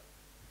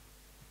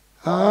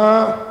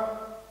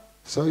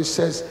 So he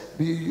says,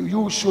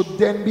 you should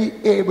then be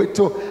able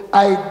to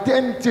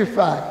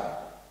identify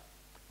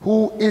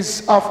who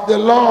is of the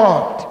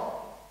Lord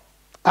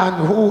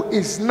and who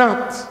is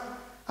not.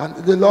 And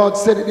the Lord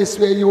said it this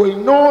way, you will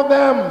know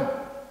them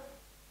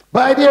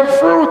by their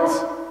fruit.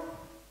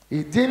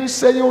 He didn't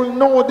say you will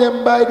know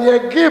them by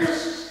their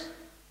gifts.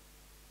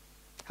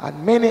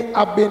 And many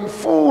have been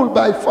fooled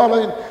by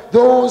following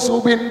those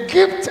who've been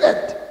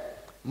gifted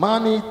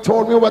Man, he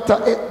told me what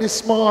I ate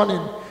this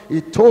morning.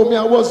 He told me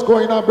I was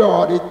going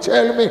abroad. He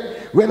told me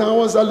when I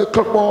was a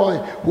little boy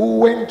who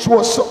went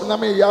through something in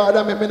my yard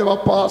and me never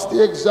passed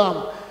the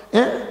exam.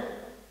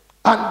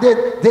 And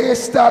then they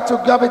start to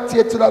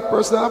gravitate to that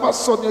person. All of a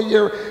sudden you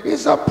hear,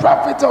 he's a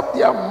prophet up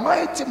there, a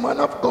mighty man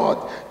of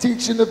God,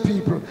 teaching the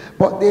people.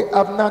 But they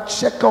have not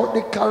checked out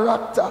the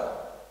character.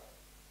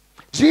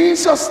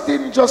 Jesus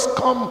didn't just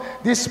come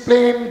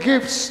displaying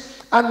gifts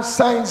and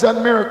signs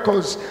and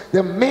miracles.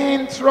 The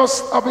main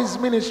thrust of his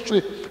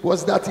ministry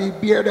was that he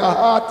bare the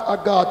heart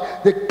of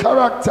God. The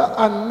character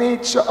and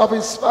nature of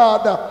his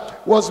Father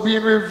was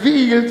being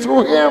revealed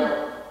through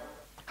him.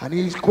 And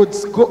he could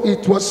go,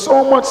 it was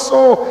so much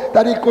so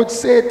that he could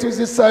say to his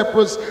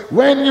disciples,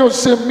 when you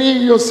see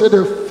me, you see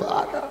the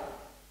Father.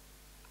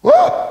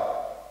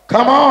 Whoa,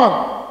 come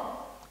on.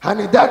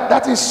 And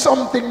that is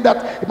something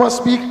that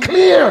must be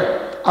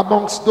clear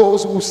amongst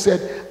those who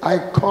said, I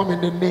come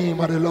in the name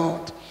of the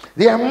Lord.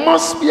 There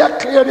must be a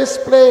clear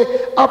display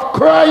of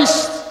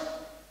Christ.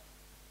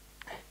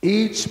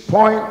 Each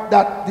point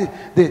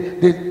that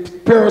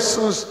the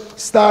persons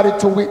started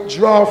to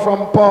withdraw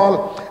from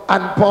Paul,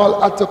 and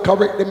Paul had to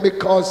correct them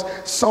because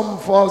some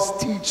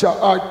false teacher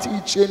or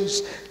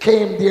teachings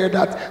came there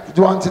that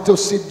wanted to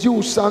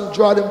seduce and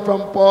draw them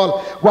from Paul.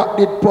 What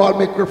did Paul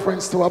make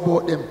reference to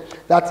about them?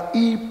 That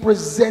he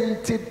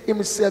presented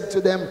himself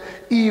to them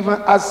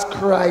even as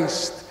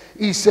Christ.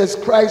 He says,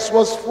 Christ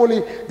was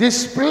fully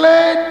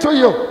displayed to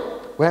you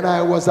when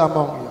I was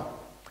among you.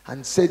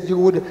 And said you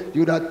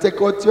would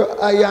take out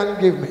your eye and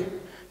give me.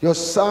 You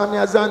saw me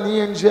as an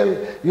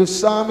angel. You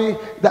saw me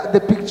that the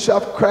picture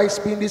of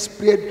Christ being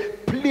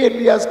displayed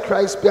plainly as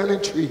Christ behind a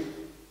tree.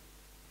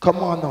 Come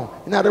on now.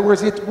 In other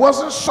words, it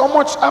wasn't so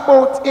much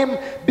about him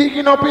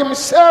bigging up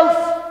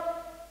himself.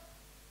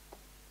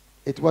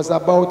 It was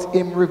about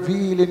him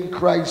revealing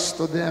Christ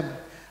to them.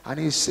 And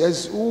he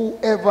says,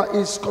 whoever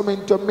is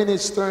coming to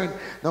minister,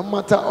 no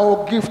matter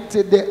how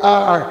gifted they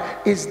are,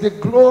 is the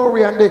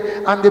glory and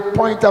the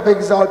point of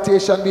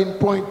exaltation being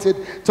pointed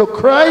to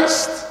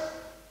Christ?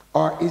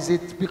 Or is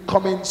it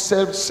becoming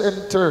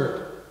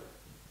self-centered?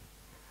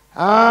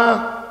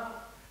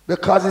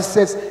 Because it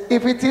says,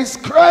 if it is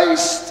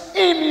Christ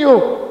in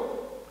you,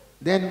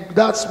 then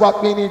that's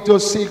what we need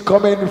to see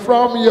coming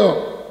from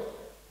you.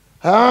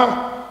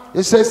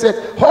 It says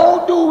that,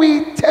 how do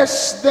we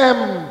test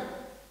them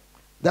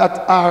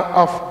that are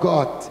of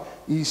God?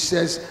 He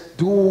says,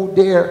 do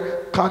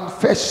their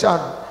confession,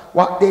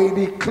 what they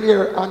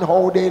declare and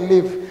how they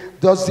live,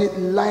 does it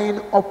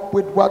line up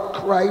with what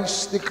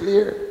Christ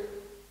declared?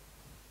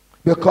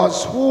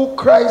 Because who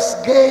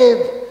Christ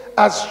gave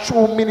as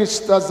true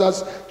ministers,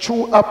 as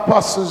true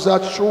apostles,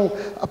 as true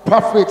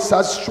prophets,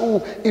 as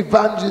true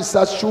evangelists,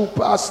 as true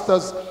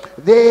pastors,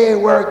 they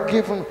were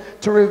given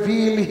to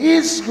reveal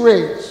his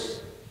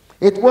grace.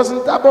 It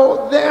wasn't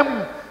about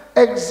them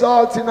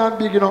exalting and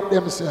bigging up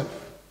themselves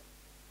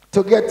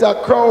to get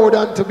a crowd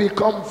and to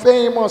become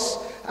famous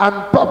and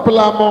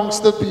popular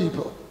amongst the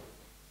people.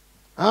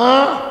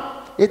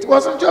 It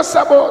wasn't just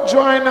about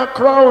joining a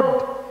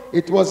crowd.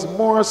 It was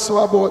more so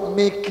about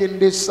making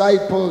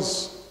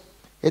disciples.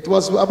 It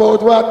was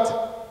about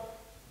what?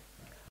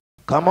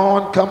 Come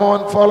on,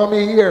 follow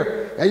me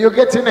here. Are you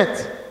getting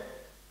it?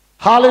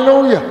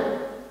 Hallelujah.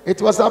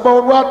 It was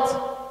about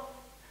what?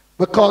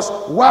 Because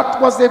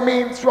what was the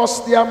main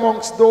thrust there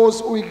amongst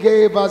those who he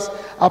gave as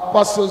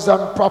apostles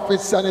and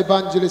prophets and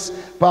evangelists,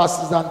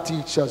 pastors and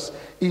teachers?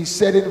 He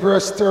said in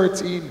verse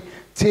 13,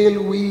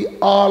 till we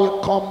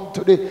all come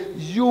to the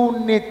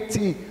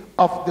unity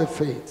of the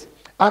faith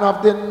and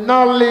of the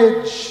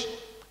knowledge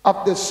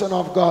of the Son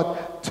of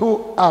God,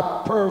 to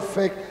a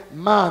perfect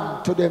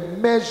man, to the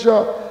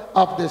measure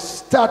of the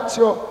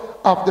stature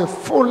of the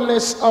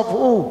fullness of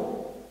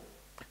who?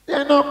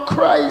 They're not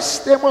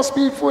Christ. They must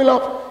be full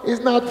of,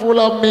 is not full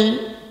of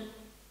me.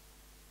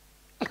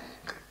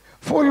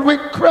 Full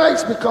with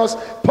Christ, because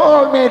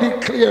Paul made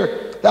it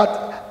clear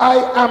that I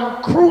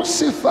am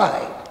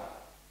crucified.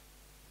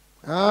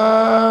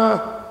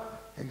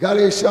 In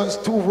Galatians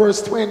 2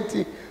 verse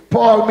 20,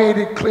 Paul made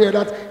it clear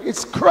that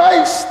it's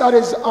Christ that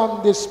is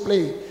on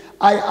display.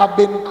 I have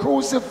been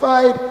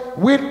crucified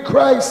with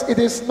Christ. It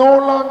is no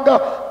longer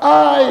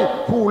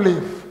I who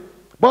live,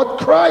 but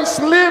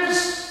Christ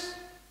lives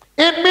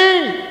in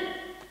me.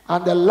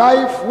 And the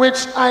life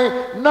which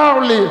I now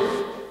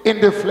live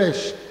in the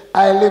flesh,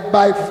 I live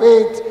by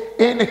faith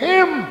in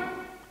him,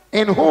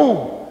 in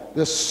whom?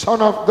 The Son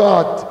of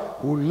God,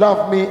 who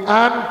loved me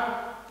and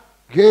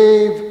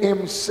gave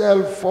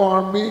himself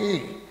for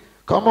me.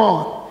 Come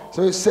on.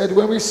 So he said,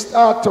 when we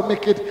start to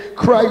make it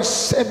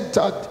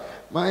Christ-centered,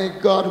 my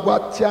God,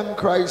 what can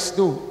Christ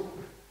do?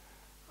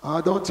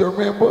 Don't you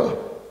remember?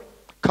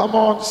 Come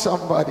on,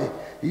 somebody.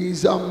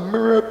 He's a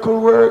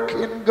miracle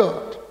working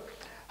God.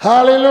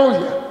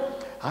 Hallelujah.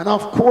 And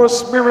of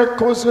course,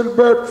 miracles will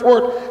birth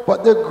forth,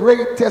 but the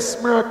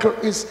greatest miracle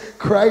is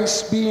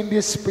Christ being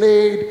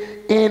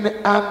displayed in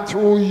and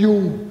through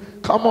you.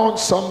 Come on,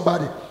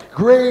 somebody.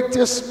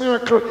 Greatest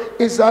miracle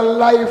is a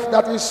life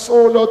that is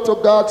sold out to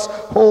God's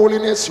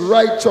holiness,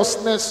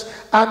 righteousness,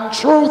 and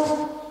truth.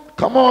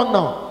 Come on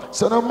now.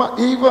 So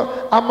even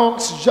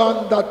amongst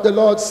John, that the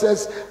Lord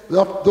says,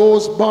 of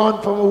those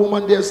born from a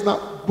woman, there's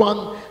not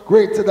one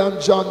greater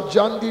than John.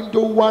 John didn't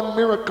do one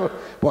miracle,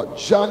 but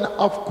John,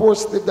 of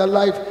course, lived a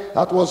life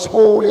that was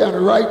holy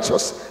and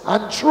righteous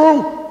and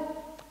true.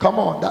 Come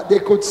on, that they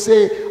could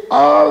say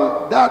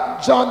all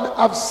that John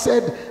have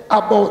said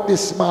about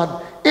this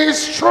man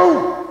is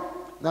true.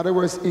 In other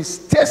words,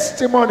 his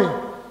testimony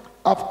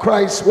of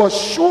Christ was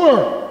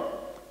sure.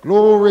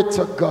 Glory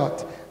to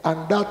God.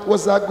 And that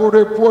was a good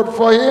report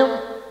for him.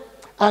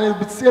 And it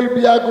will still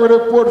be a good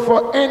report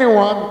for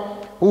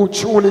anyone who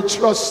truly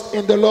trusts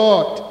in the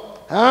Lord.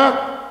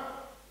 Huh?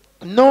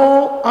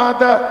 No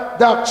other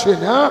doctrine.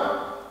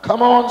 Huh?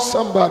 Come on,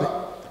 somebody.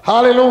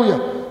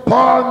 Hallelujah.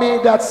 Paul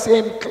made that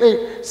same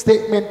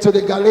statement to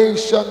the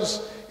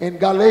Galatians in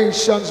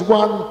Galatians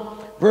 1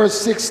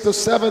 verse 6 to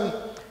 7.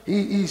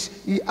 He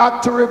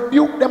had to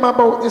rebuke them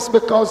about this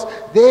because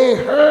they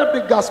heard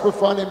the gospel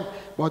from him.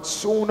 But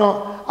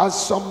sooner,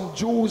 as some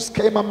Jews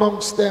came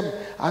amongst them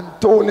and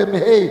told him,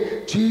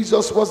 hey,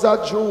 Jesus was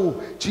a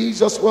Jew,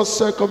 Jesus was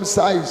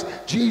circumcised,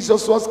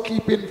 Jesus was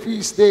keeping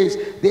feast days,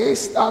 they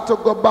start to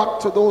go back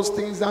to those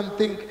things and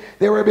think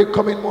they were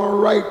becoming more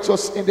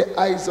righteous in the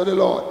eyes of the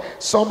Lord.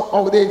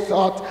 Somehow they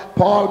thought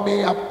Paul may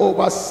have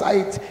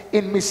oversight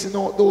in missing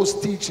out those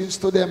teachings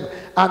to them,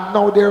 and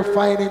now they're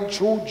finding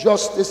true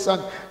justice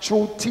and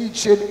true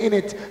teaching in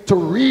it to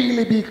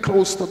really be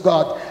close to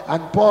God.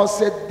 And Paul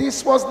said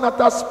this was not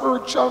a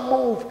spiritual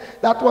move,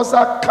 that was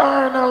a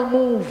carnal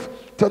move,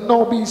 to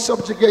now be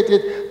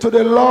subjugated to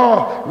the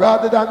law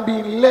rather than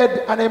being led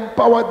and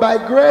empowered by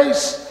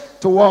grace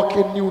to walk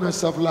in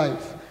newness of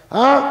life.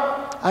 Huh?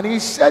 And he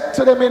said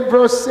to them in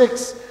verse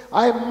 6,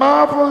 I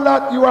marvel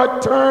that you are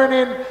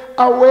turning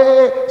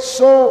away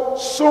so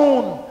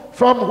soon.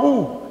 From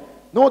who?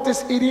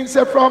 Notice he didn't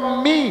say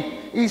from me.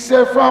 He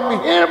said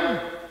from him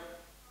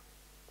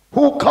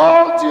who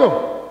called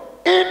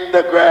you in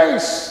the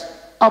grace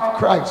of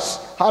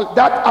Christ.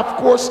 That of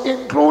course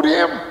include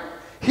him.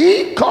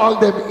 He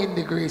called them in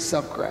the grace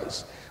of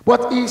Christ.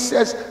 But he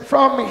says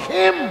from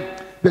him,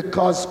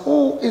 because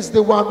who is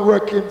the one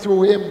working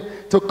through him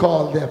to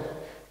call them?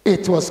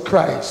 It was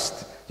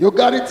Christ. You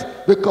got it?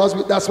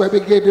 Because that's why we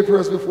gave the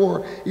verse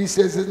before. He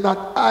says it's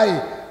not I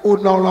who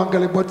no longer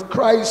live, but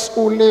Christ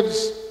who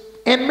lives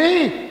in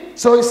me.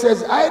 So he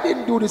says I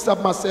didn't do this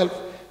of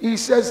myself. He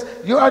says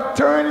you are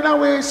turning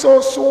away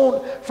so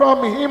soon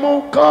from him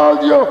who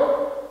called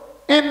you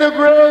in the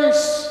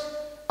grace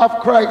of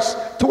Christ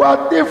to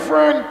a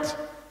different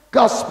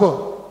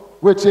gospel,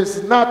 which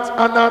is not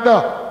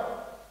another.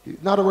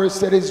 In other words,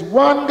 there is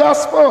one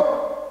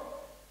gospel.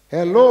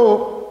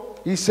 Hello.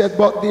 He said,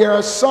 but there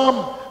are some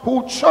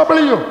who trouble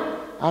you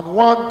and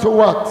want to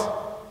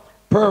what?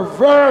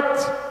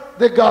 Pervert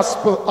the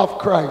gospel of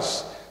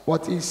Christ.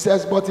 But he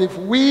says, but if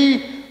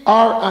we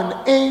are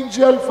an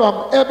angel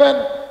from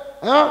heaven,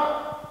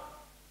 huh?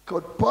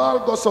 Could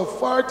Paul go so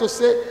far to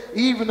say,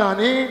 even an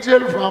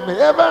angel from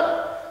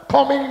heaven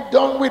coming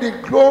down with the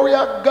glory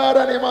of God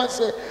and him and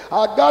say,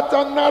 I got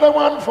another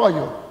one for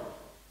you.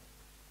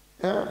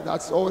 Yeah,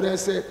 that's how they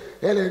say,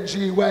 Ellen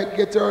G. White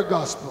get her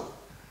gospel.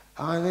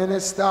 And then they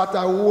start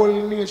a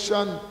whole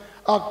nation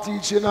of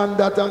teaching on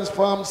that and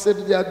form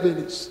Seventh-day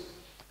Adventists.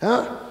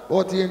 Huh?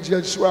 But the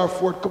angel show our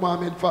fourth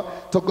commandment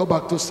to go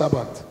back to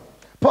Sabbath.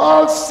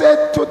 Paul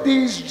said to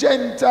these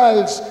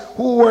Gentiles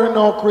who were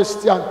no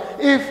Christian,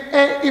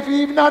 if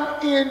even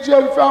an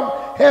angel from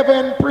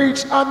heaven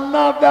preach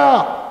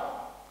another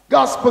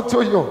gospel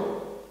to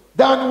you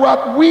than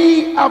what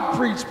we have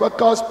preached,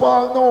 because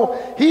Paul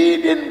know he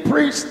didn't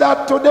preach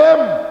that to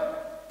them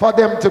for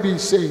them to be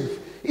saved.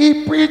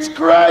 He preached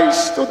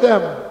Christ to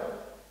them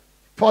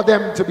for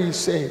them to be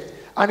saved.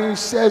 And he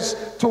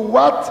says, to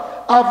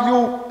what have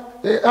you,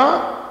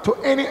 to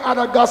any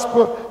other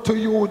gospel to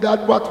you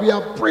than what we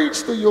have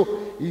preached to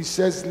you? He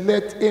says,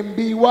 let him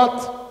be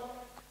what?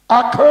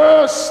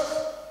 Accursed.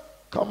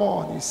 Come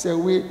on, he said,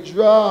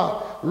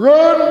 withdraw,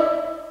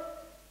 run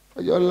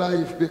for your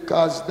life,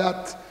 because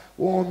that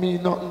won't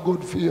mean nothing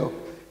good for you.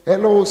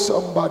 Hello,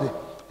 somebody.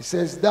 He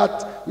says,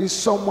 that is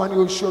someone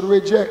you should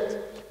reject.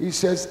 He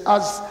says,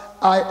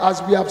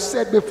 as we have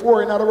said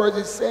before, in other words,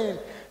 he's saying,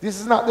 this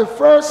is not the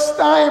first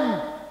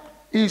time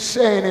he's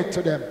saying it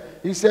to them.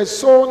 He says,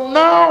 so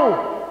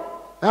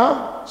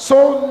now,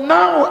 so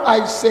now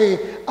I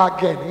say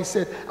again. He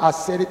said, I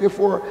said it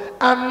before,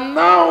 and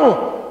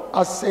now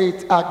I say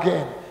it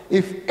again.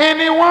 If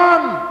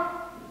anyone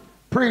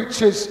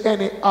preaches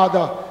any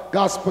other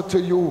gospel to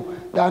you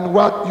than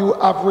what you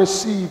have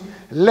received,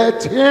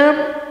 let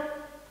him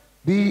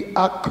be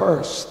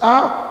accursed.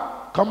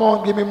 Come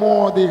on, give me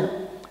more there.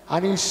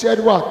 And he said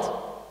what?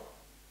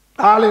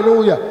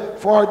 Hallelujah.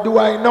 For do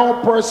I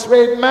now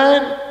persuade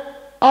man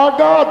or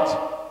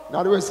God? In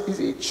other words, is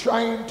he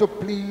trying to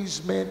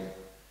please men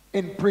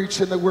in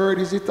preaching the word?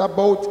 Is it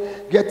about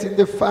getting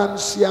the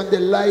fancy and the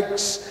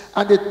likes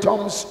and the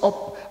thumbs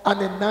up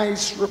and the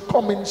nice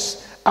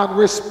comments and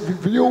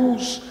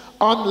reviews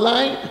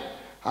online,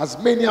 as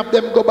many of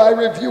them go by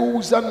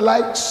reviews and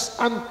likes,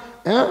 and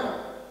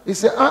he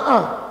said,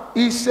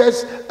 he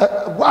says,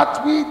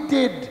 what we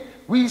did,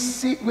 we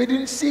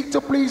didn't seek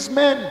to please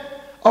men.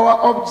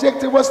 Our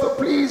objective was to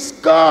please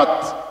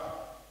God.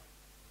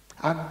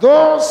 And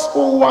those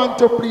who want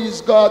to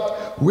please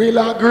God will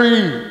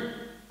agree.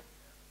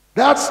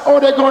 That's how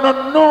they're going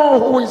to know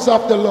who is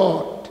of the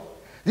Lord.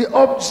 The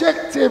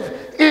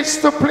objective is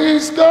to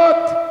please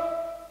God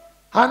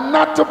and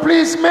not to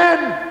please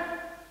men.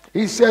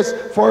 He says,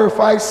 for if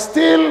I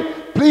still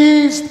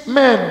pleased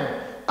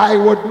men, I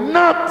would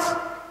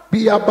not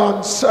be a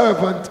bond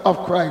servant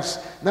of Christ.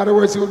 In other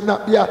words, he would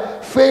not be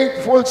a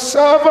faithful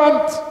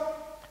servant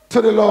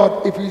to the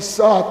Lord if he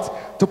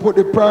sought to put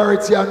the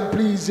priority on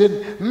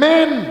pleasing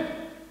men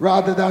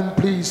rather than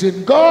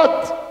pleasing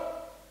God.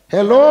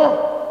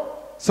 Hello?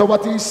 So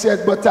what he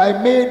said, but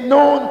I made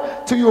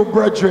known to you,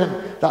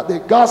 brethren, that the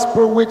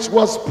gospel which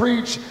was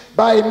preached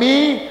by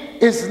me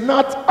is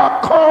not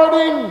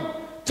according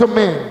to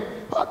men.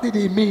 What did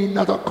he mean,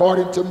 not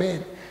according to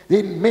men?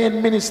 Did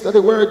men minister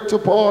the word to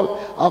Paul?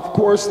 Of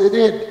course they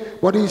did.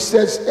 But he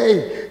says,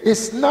 hey,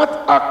 it's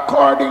not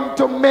according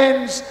to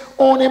men's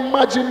own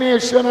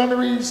imagination and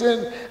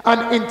reason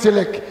and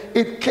intellect.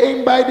 It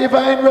came by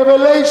divine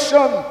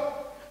revelation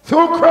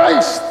through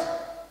Christ.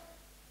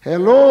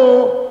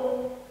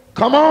 Hello?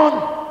 Come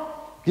on.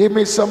 Give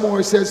me some more.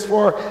 He says,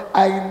 for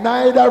I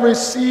neither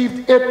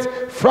received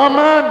it from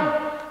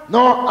man,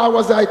 nor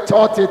was I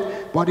taught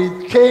it, but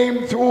it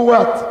came through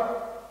what?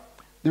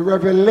 The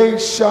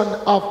revelation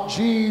of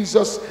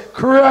Jesus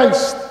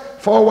Christ.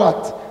 For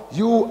what?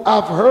 You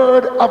have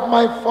heard of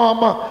my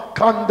former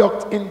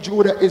conduct in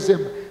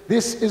Judaism.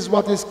 This is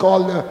what is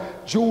called the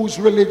Jews'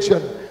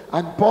 religion.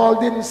 And Paul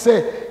didn't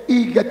say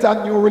he get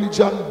a new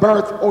religion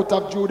birth out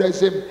of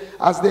Judaism,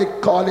 as they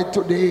call it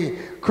today,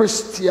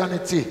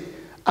 Christianity.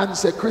 And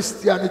say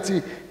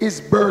Christianity is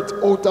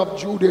birthed out of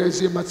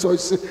Judaism. And so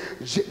it's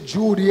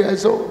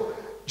Judaism,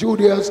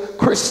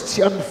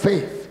 Christian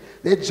faith.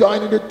 They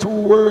join in the two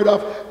words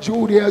of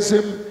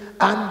Judaism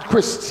and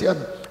Christian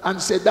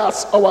and say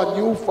that's our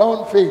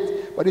newfound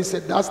faith. But he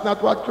said that's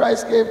not what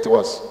Christ gave to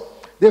us.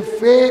 The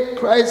faith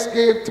Christ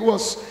gave to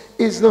us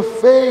is the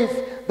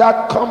faith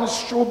that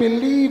comes through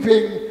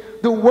believing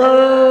the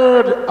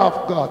word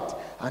of God.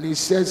 And he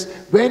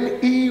says when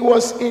he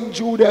was in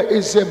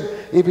Judaism,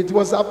 if it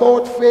was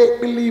about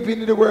faith, believing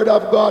in the word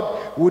of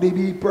God, would he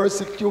be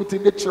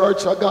persecuting the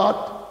church of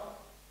God?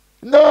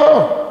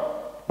 No.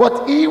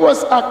 But he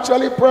was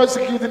actually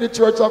persecuting the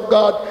church of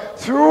God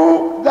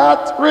through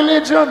that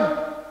religion.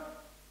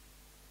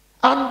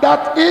 And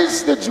that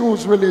is the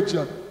Jews'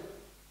 religion.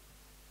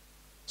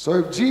 So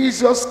if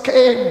Jesus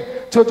came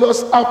to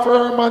just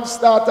affirm and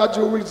start a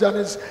Jewish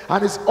religion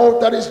and is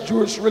out of this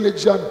Jewish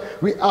religion,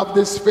 we have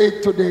this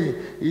faith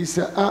today. He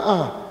said,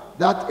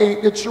 that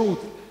ain't the truth.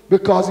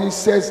 Because he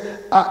says,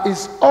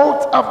 it's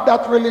out of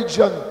that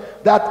religion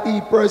that he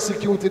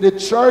persecuted the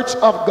church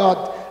of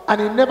God. And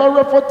he never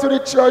referred to the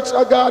church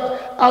of God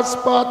as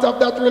part of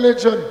that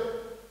religion.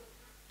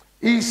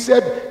 He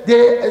said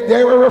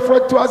they were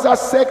referred to as a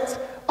sect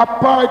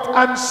apart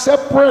and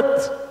separate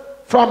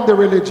from the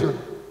religion.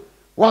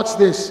 Watch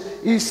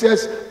this. He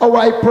says, oh,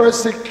 I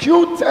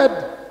persecuted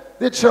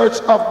the church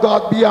of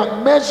God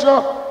beyond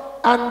measure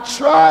and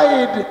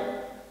tried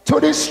to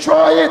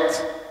destroy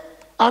it.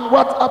 And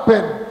what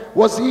happened?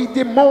 Was he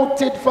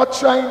demoted for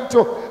trying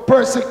to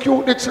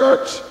persecute the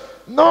church?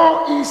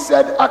 No, he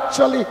said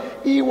actually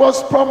he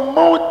was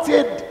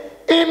promoted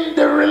in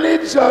the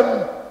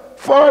religion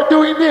for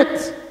doing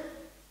it.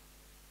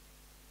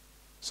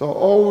 So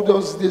how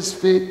does this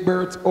faith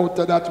birth out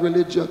of that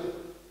religion?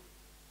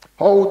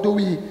 How do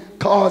we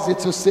cause it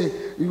to say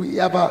we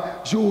have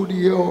a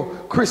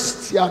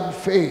Judeo-Christian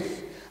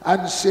faith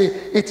and say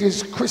it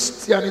is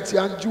Christianity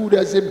and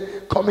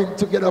Judaism coming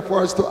together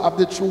for us to have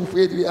the true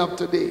faith we have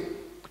today?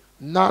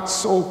 Not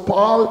so.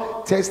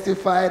 Paul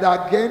testified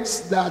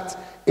against that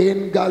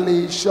in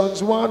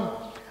Galatians 1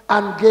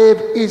 and gave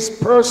his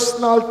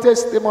personal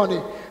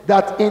testimony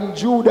that in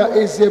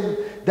Judaism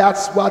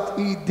that's what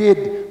he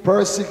did,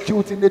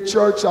 persecuting the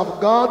church of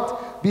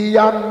God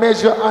beyond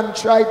measure and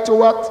tried to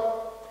what?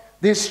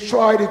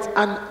 Destroyed it.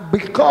 And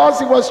because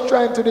he was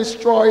trying to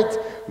destroy it,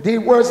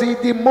 was he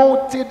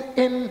demoted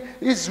in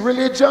his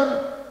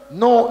religion?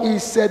 No, he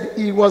said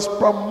he was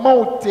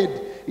promoted.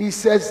 He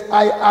says,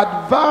 I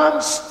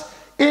advanced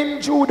in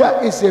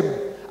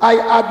Judaism. I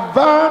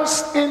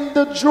advanced in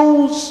the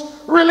Jews'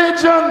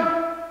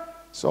 religion.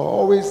 So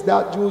how is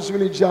that Jews'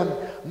 religion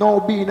now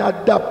being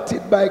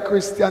adopted by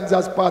Christians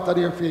as part of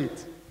their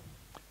faith?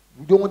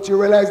 Don't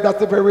you realize that's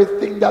the very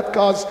thing that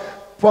caused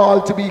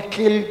Paul to be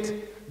killed?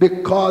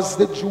 Because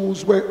the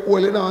Jews were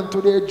holding on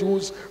to their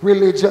Jews'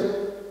 religion.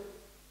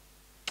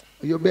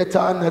 You better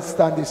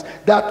understand this.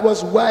 That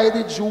was why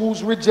the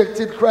Jews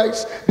rejected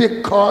Christ,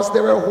 because they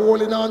were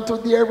holding on to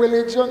their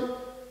religion.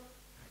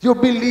 You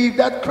believe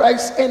that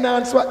Christ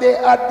enhanced what they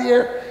had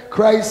there?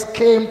 Christ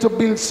came to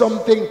build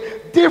something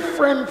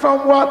different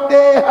from what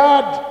they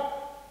had.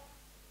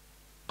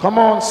 Come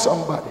on,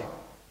 somebody.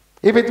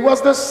 If it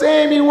was the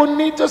same, he wouldn't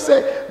need to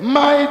say,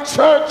 my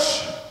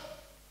church.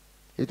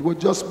 It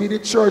would just be the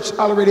church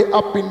already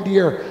up in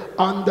there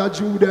under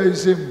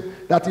Judaism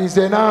that is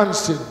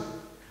enhancing.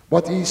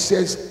 But he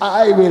says,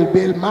 I will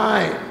build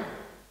mine.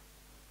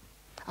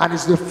 And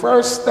it's the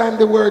first time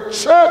the word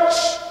church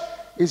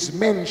is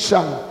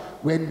mentioned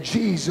when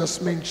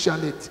Jesus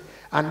mentioned it.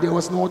 And there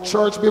was no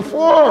church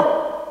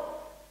before.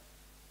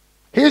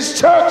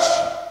 His church.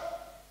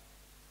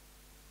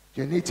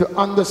 You need to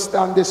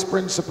understand this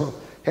principle.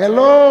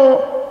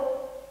 Hello?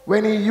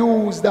 When he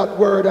used that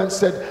word and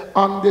said,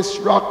 on this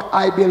rock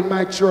I build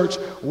my church.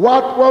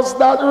 What was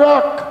that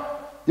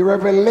rock? The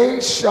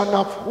revelation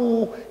of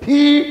who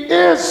he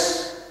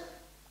is.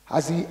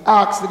 As he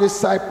asked the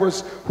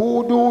disciples,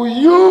 who do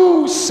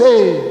you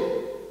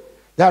say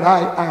that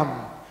I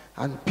am?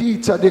 And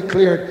Peter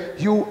declared,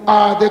 you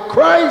are the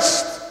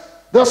Christ,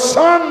 the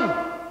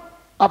Son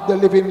of the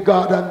living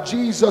God. And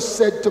Jesus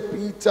said to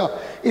Peter,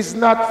 it's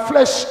not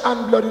flesh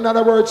and blood. In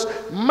other words,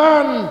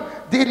 man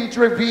didn't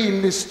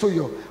reveal this to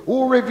you.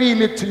 Who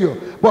revealed it to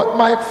you? But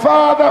my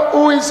Father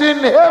who is in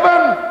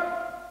heaven.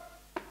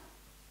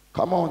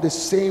 Come on, the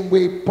same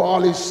way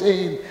Paul is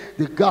saying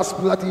the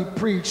gospel that he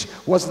preached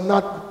was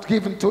not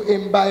given to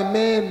him by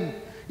men.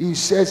 He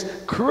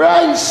says,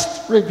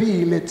 Christ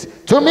revealed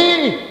it to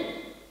me.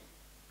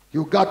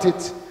 You got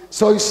it?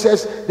 So he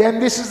says, then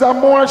this is a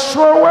more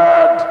sure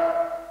word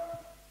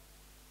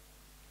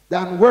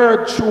than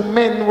word through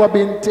men who have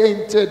been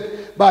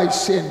tainted by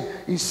sin.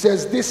 He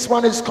says, this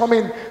one is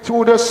coming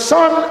through the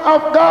Son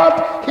of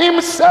God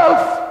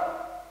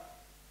himself.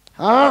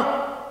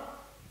 Huh?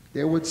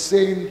 They would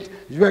say in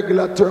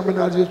regular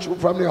terminology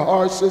from the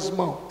horse's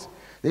mouth.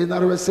 They in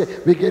other words say,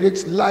 we get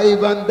it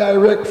live and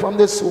direct from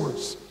the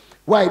source.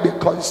 Why?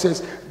 Because it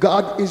says,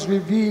 God is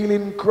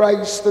revealing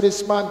Christ to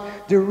this man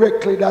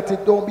directly, that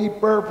it don't be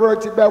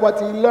perverted by what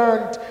he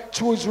learned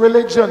through his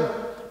religion.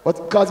 But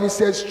because he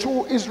says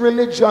through his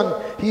religion,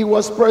 he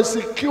was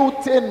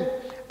persecuting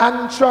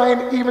and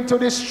trying even to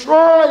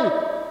destroy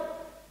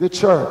the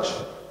church.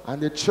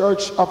 And the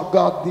church of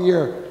God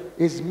there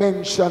is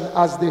mentioned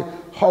as the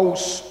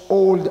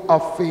household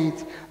of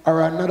faith,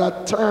 or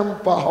another term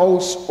for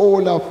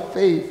household of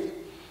faith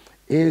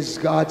is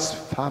God's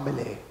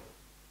family.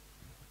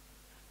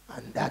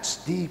 And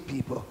that's deep,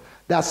 people.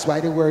 That's why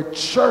the word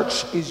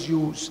church is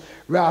used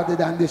rather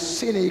than the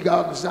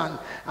synagogues and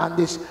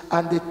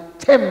the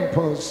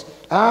temples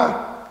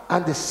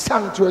and the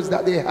sanctuaries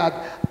that they had,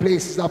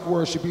 places of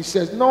worship. He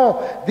says,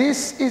 no,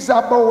 this is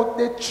about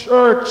the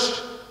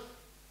church.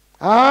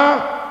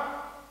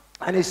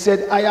 And he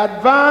said, I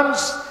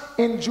advanced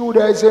in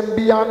Judaism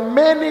beyond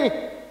many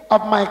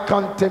of my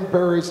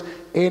contemporaries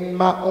in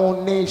my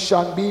own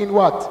nation, being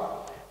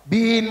what?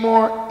 Being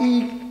more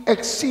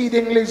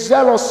exceedingly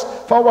zealous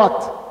for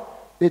what?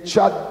 The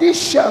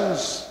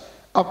traditions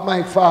of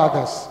my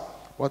fathers.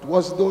 What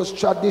was those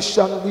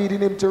traditions leading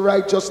him to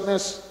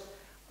righteousness?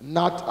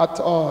 Not at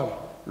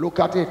all. Look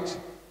at it.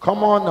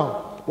 Come on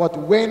now. But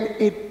when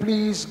it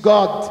pleased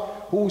God,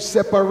 who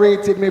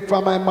separated me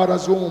from my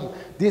mother's womb.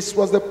 This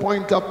was the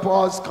point of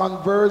Paul's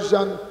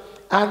conversion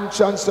and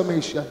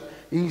transformation.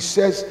 He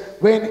says,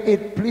 when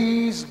it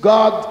pleased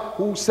God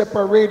who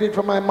separated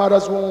from my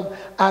mother's womb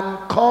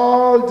and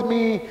called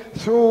me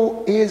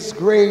through his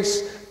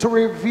grace to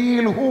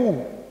reveal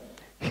who?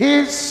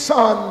 His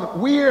Son.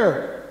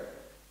 Where?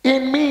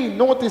 In me.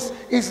 Notice,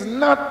 is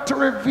not to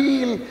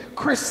reveal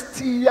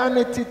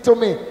Christianity to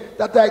me,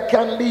 that I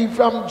can leave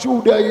from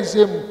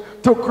Judaism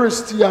to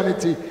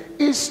Christianity.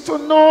 Is to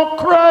know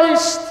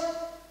Christ.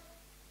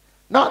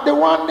 Not the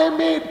one they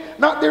made,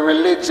 not the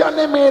religion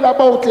they made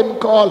about him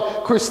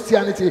called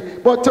Christianity,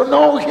 but to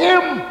know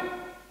him.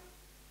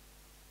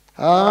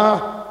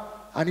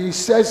 And he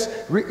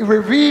says,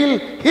 reveal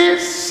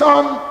his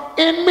Son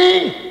in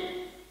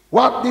me.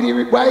 Why did he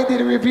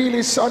reveal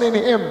his Son in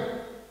him?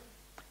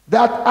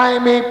 That I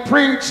may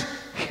preach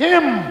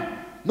him.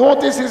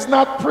 Notice it's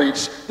not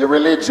preach the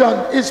religion,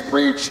 it's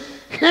preach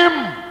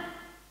him.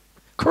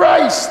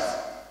 Christ.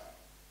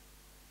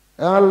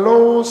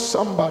 Hello,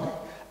 somebody.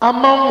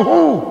 Among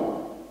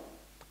who?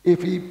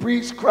 If he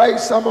preached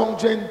Christ among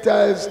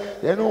Gentiles,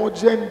 then all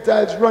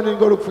Gentiles running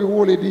go look for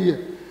holy day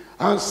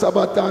and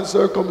Sabbath and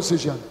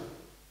circumcision.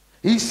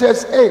 He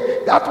says,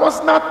 hey, that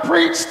was not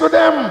preached to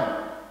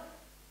them.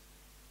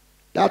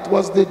 That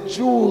was the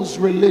Jews'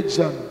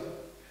 religion.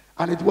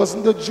 And it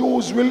wasn't the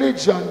Jews'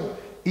 religion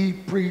he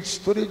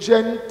preached to the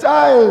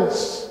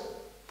Gentiles.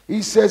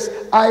 He says,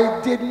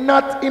 I did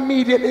not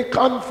immediately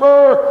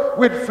confer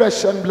with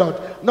flesh and blood,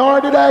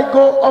 nor did I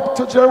go up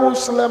to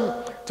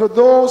Jerusalem to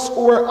those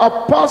who were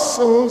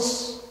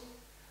apostles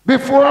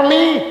before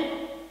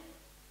me.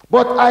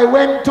 But I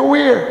went to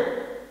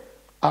where?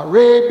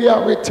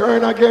 Arabia,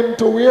 return again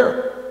to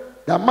where?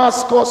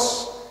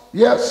 Damascus,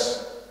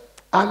 yes.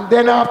 And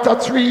then after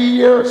 3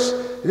 years,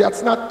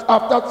 that's not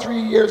after 3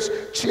 years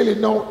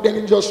chilling out, then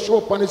he just show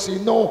up and he say,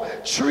 no,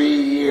 3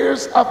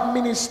 years of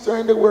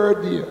ministering the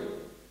word here.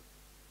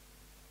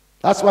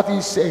 That's what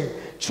he's saying.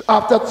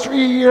 After 3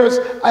 years,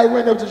 I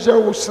went up to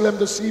Jerusalem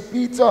to see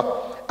Peter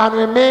and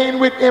remained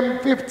with him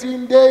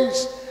 15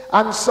 days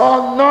and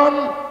saw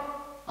none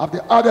of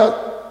the other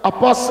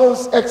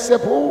apostles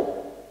except who?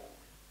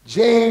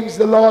 James,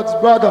 the Lord's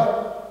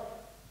brother.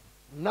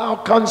 Now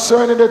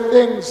concerning the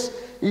things,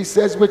 he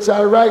says, which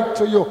I write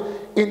to you,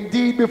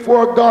 indeed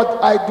before God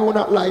I do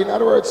not lie. In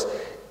other words,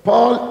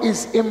 Paul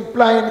is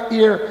implying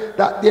here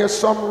that there's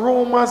some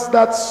rumors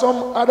that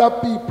some other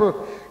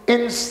people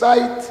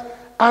incite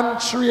and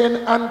train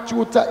and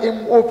tutor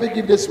him how to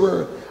give this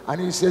word. And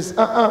he says,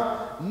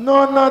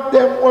 none of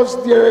them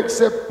was there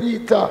except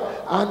Peter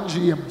and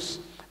James.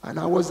 And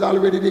I was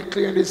already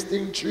declaring this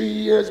thing 3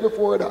 years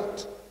before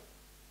that.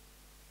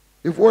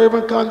 Before I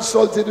even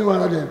consulted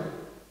one of them.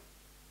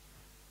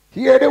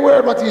 Hear the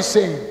word what he's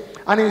saying.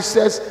 And he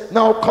says,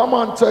 now come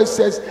on. So he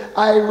says,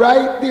 I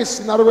write this.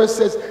 In other words,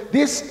 says,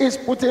 this is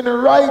put in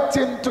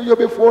writing to you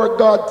before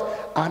God,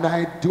 and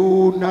I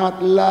do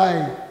not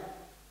lie.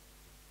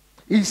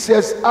 He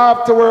says,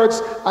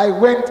 afterwards, I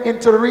went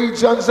into the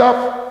regions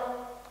of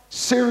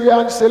Syria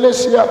and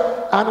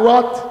Cilicia, and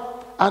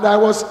what? And I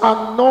was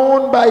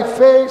unknown by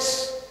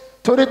face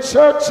to the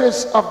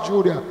churches of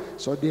Judea.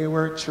 So there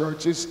were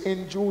churches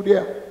in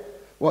Judea,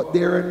 but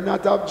they were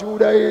not of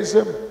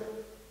Judaism.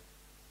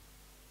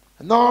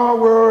 Nor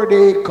were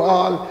they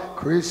called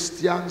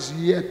Christians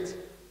yet.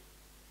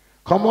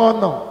 Come on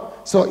now.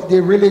 So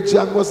the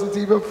religion wasn't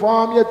even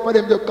formed yet for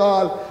them to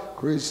call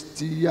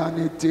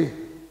Christianity.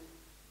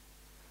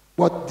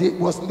 But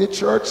wasn't the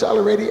church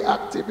already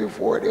active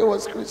before there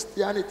was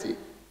Christianity?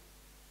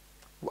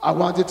 I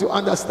want you to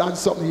understand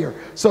something here.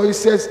 So he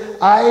says,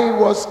 I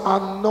was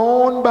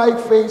unknown by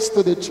face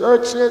to the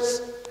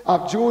churches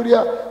of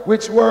Judea,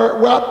 which were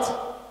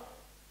what?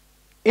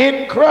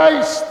 In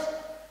Christ.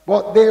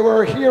 But they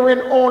were hearing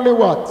only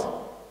what?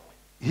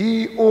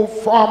 He who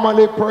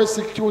formerly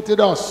persecuted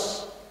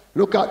us.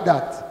 Look at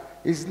that.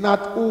 It's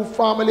not who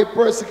formerly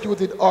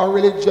persecuted our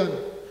religion.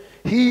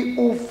 He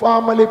who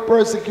formerly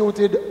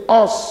persecuted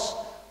us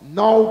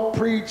now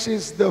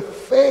preaches the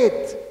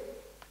faith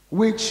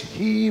which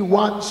he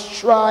once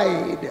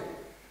tried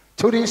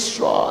to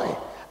destroy.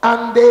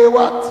 And they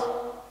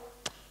what?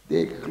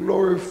 They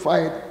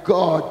glorified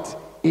God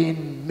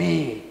in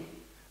me.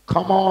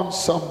 Come on,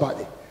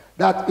 somebody.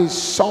 That is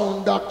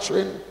sound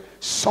doctrine,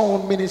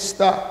 sound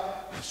minister,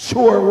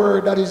 sure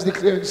word that is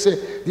declared.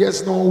 Say,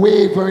 there's no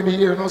wavering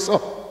here, no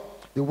so.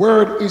 The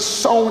word is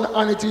sound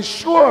and it is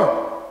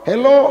sure.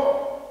 Hello?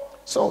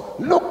 So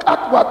look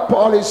at what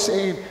Paul is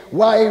saying.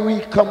 Why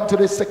we come to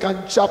the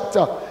second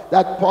chapter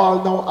that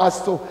Paul now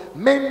has to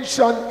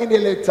mention in the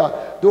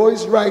letter. Though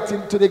he's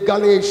writing to the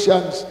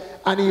Galatians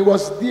and he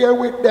was there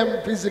with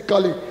them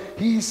physically,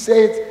 he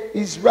said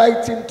he's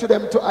writing to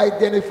them to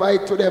identify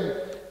to them,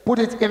 put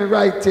it in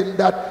writing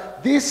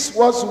that this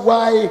was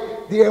why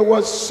there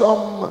was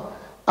some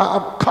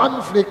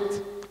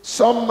conflict,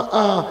 some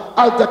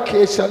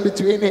altercation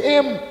between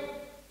him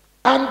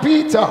and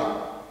Peter.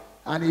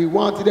 And he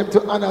wanted them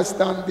to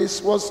understand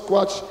this was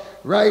squashed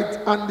right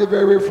on the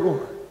very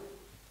floor.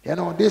 You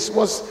know, this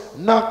was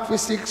not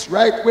physics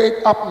right where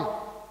it happened.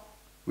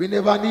 We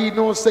never need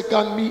no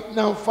second meeting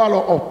and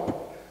follow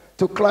up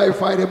to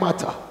clarify the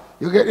matter.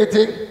 You get the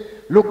thing?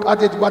 Look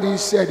at it what he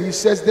said. He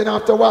says then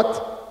after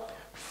what?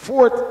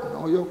 Fourth,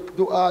 now you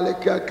do all the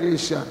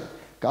calculation.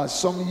 Because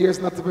some years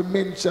not to be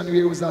mentioned where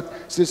he was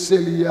at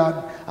Sicilian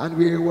and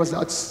where he was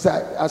at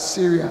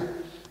Syria.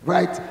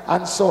 Right?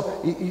 And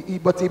so,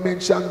 but he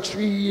mentioned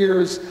 3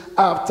 years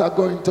after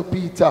going to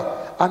Peter.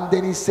 And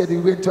then he said he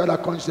went to other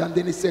countries. And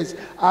then he says,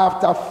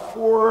 after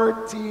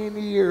 14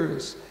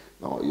 years.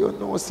 Now, you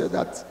know, said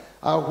that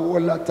a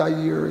whole lot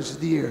of years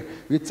there.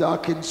 We're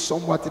talking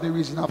somewhat in the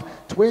region of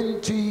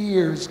 20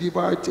 years, give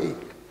or take.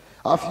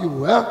 A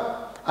few,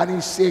 huh? And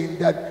he's saying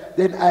that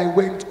then I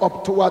went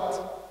up to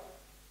what?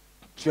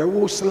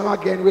 Jerusalem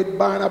again with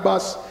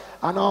Barnabas,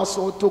 and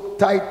also took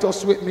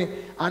Titus with me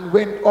and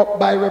went up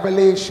by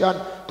revelation,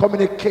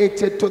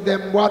 communicated to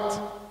them what?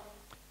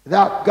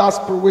 That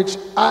gospel which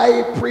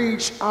I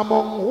preach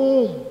among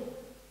whom?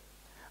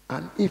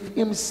 And if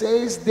him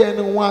says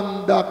then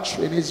one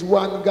doctrine is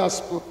one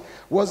gospel,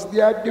 was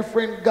there a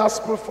different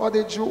gospel for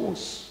the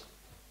Jews?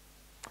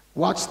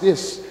 Watch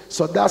this.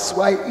 So that's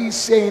why he's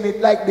saying it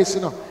like this,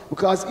 you know,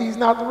 because he's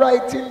not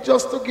writing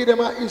just to give them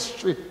a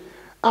history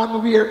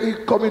and where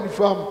he's coming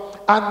from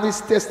and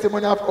his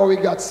testimony of how he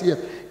got saved.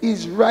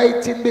 He's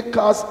writing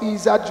because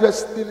he's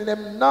addressing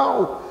them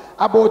now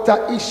about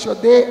an issue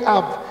they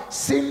have.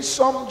 Since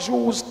some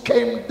Jews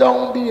came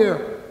down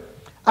there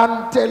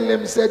and tell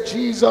them, said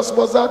Jesus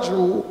was a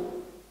Jew,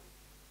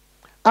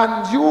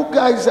 and you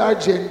guys are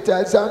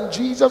Gentiles, and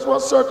Jesus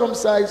was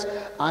circumcised,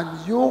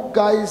 and you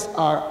guys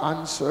are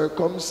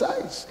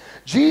uncircumcised.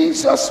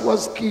 Jesus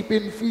was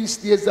keeping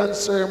feast days and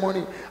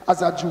ceremony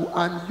as a Jew,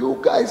 and you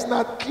guys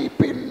not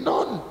keeping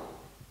none.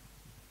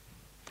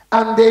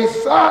 And they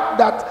thought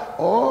that,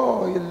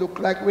 oh, it look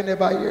like we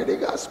never hear the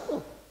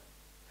gospel.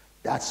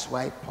 That's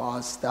why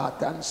Paul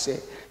started and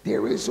said,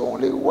 there is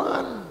only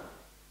one.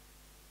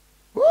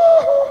 Woo!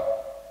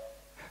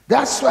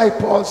 That's why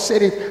Paul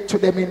said it to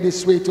them in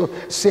this way, to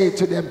say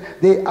to them,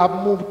 they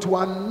have moved to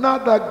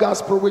another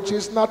gospel which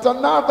is not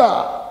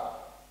another.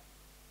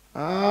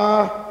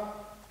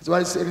 That's what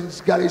he said in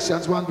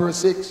Galatians 1 verse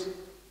 6.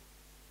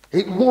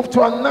 It moved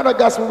to another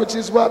gospel which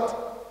is what?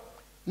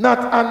 Not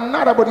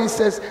another, but he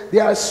says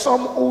there are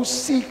some who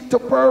seek to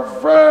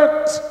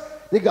pervert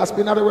the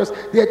gospel. In other words,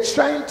 they're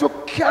trying to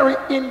carry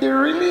in the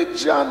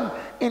religion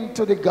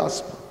into the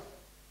gospel.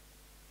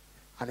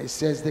 And it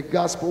says the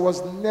gospel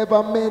was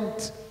never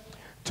meant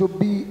to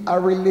be a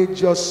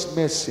religious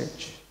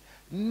message.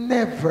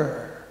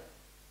 Never.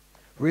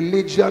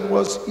 Religion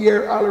was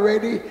here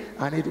already,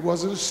 and it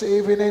wasn't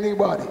saving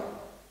anybody.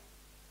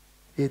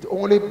 It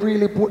only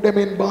really put them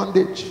in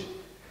bondage.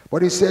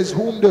 But it says,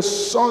 whom the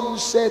Son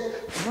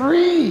set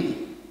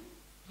free.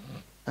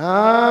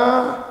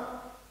 Come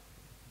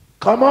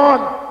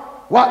on.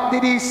 What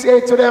did he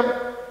say to them?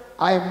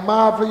 I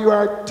marvel you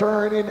are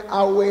turning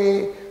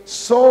away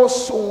so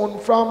soon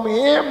from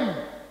him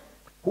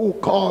who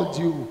called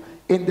you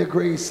in the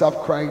grace of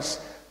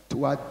Christ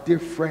to a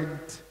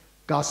different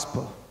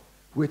gospel,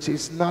 which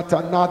is not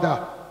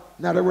another.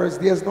 In other words,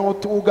 there's no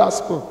two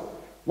gospels,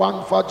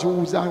 one for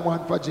Jews and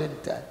one for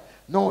Gentiles.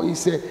 No, he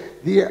said,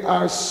 there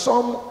are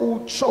some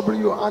who trouble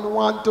you and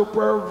want to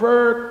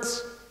pervert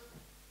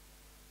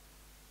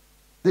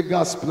the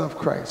gospel of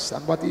Christ.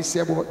 And what he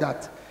said about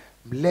that?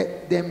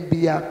 Let them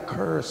be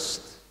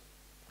accursed.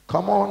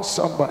 Come on,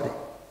 somebody.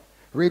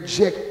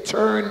 Reject,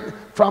 turn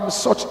from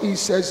such, he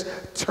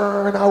says,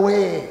 turn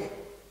away.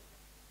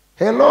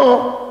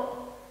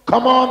 Hello?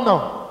 Come on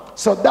now.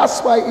 So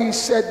that's why he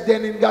said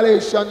then in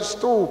Galatians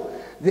 2,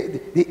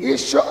 the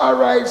issue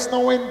arises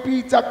now when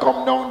Peter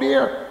come down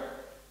there.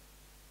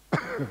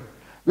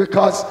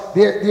 Because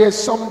there's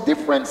some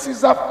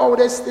differences of how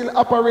they're still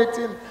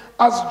operating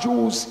as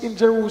Jews in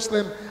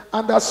Jerusalem,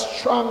 and a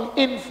strong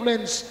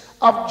influence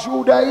of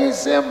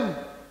Judaism,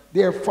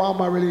 their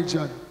former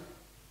religion.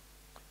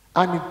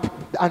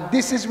 And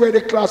this is where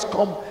the class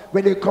come,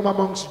 when they come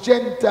amongst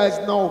Gentiles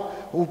now,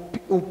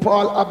 who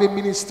Paul have been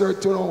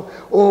ministered to now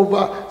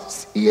over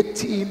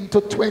 18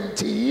 to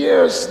 20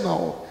 years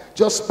now,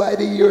 just by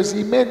the years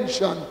he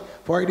mentioned,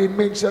 for he didn't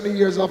mention the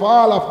years of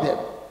all of them.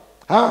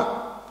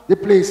 The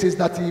places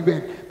that he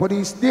went. But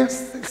he still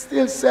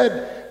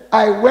said,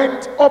 I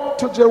went up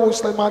to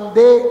Jerusalem and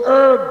they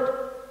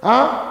heard.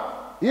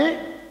 Yeah?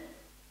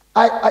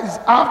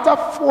 After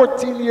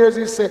 14 years,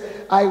 he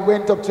said, I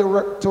went up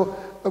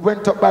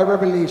went up by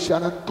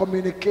revelation and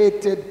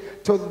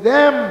communicated to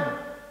them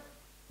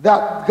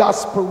that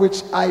gospel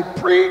which I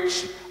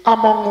preach,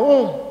 among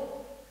whom?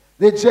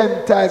 The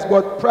Gentiles,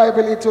 but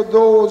privately to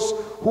those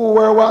who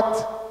were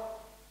what?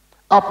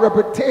 Of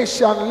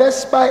reputation,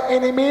 lest by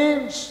any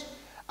means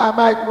I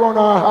might run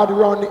or had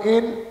run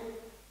in,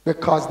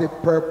 because the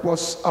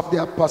purpose of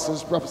the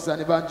apostles, prophets, and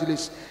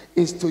evangelists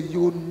is to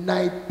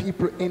unite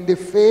people in the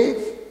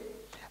faith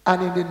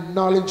and in the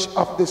knowledge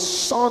of the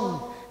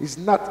Son. It's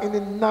not in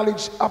the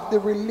knowledge of the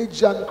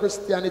religion,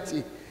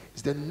 Christianity.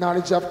 It's the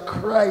knowledge of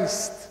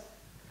Christ.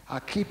 I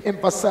keep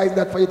emphasizing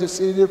that for you to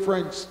see the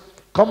difference.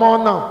 Come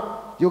on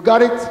now. You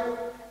got it?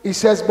 He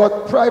says,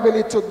 but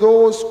privately to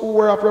those who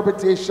were of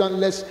reputation,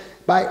 lest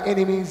by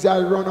any means I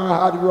run or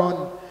had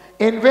run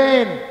in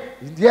vain.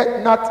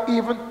 Yet not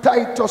even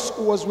Titus,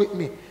 who was with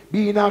me,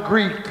 being a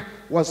Greek,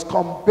 was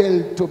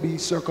compelled to be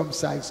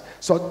circumcised.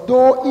 So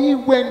though he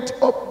went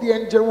up there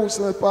in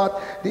Jerusalem part,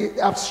 they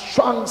have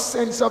strong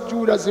sense of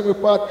Judaism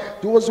part,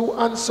 those who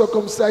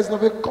uncircumcised, now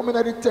they come in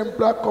at the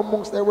temple and come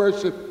amongst their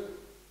worship.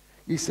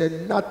 He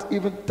said, not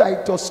even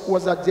Titus, who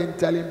was a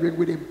Gentile, and bring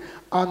with him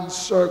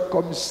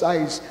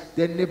uncircumcised.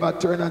 They never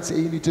turn and say,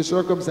 you need to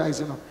circumcise,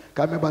 you know.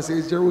 Because remember,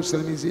 says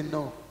Jerusalem is in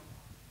now.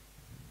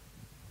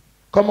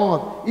 Come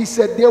on. He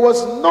said there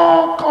was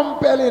no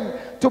compelling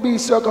to be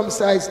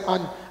circumcised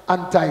on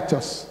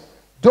Titus.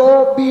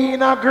 Though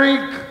being a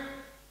Greek,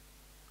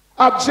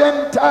 a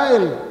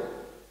Gentile.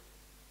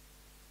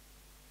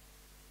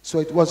 So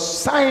it was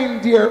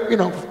signed there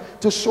enough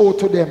to show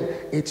to them,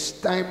 it's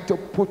time to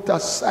put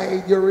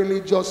aside your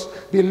religious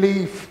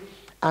belief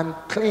and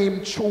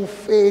claim true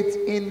faith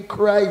in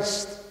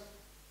Christ.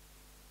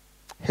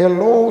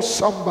 Hello,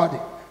 somebody.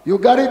 You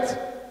got it?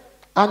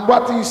 And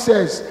what he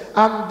says,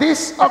 and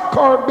this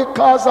occurred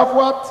because of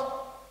what?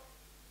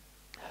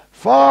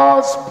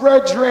 False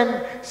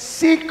brethren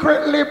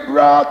secretly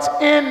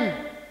brought in,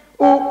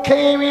 who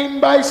came in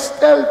by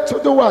stealth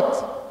to do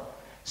what?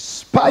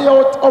 Spy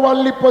out our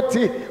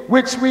liberty,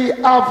 which we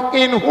have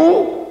in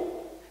who?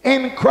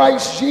 In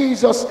Christ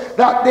Jesus,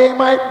 that they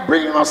might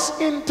bring us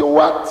into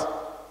what?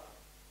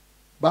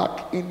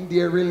 Back in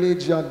their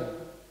religion.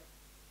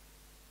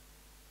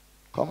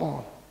 Come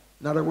on.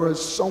 In other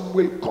words, some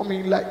will come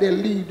in like they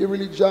leave the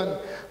religion,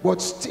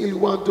 but still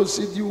want to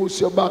seduce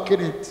you back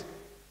in it.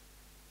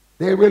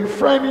 They will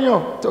friend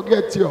you to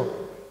get you.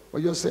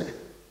 What you say?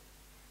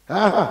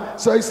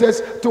 So he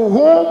says, to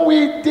whom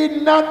we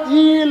did not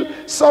yield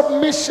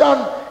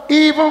submission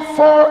even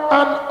for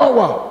an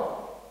hour.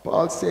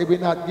 Paul said we're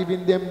not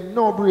giving them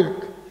no break.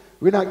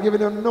 We're not giving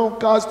them no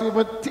cause to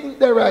even think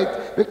they're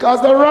right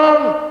because they're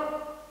wrong.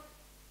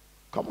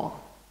 Come on.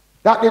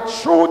 That the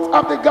truth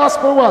of the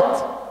gospel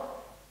what?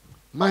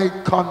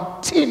 Might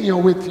continue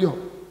with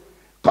you.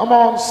 Come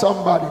on,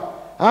 somebody.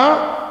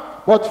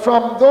 Huh? But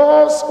from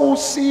those who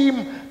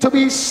seem to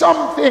be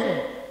something,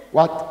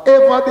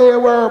 whatever they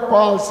were,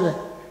 Paul said,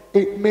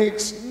 it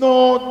makes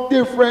no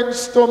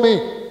difference to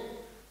me.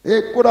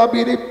 It could have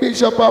been the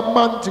bishop of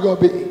Montego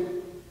Bay.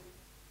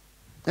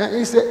 And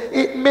he said,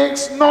 it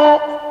makes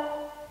no...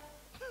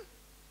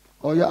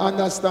 Oh, you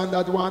understand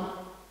that one?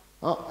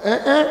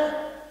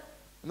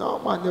 No,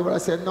 man, they would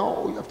have said,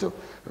 no, you have to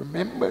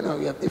remember now,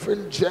 you have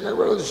different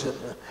generals, you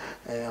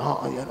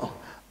know,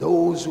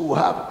 those who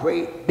have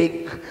great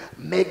big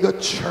mega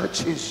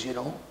churches, you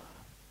know.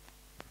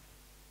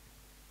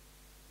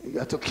 You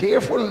got to be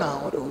careful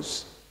now,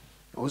 those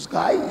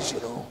guys,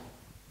 you know.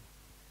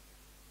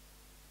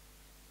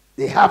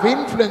 They have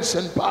influence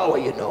and power,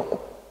 you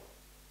know.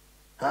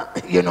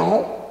 You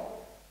know?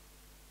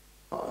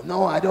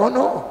 No, I don't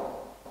know.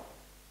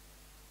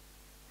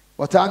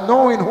 But I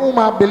know in whom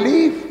I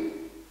believe.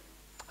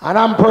 And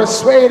I'm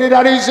persuaded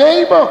that he's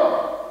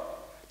able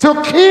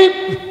to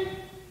keep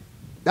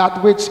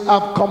that which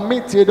I've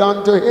committed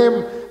unto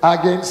him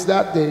against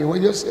that day. What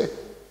do you say?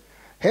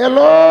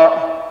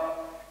 Hello?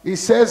 He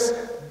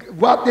says,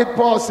 what did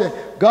Paul say?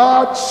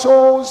 God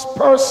shows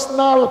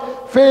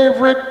personal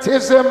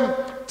favoritism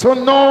to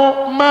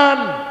no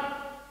man.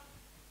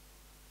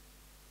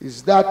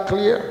 Is that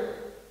clear?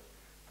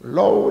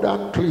 Loud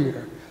and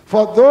clear.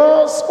 For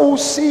those who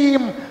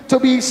seem to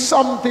be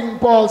something,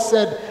 Paul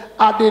said,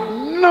 added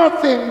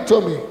nothing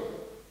to me.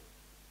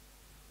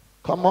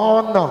 Come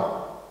on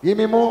now. Give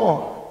me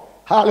more.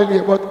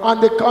 Hallelujah. But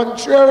on the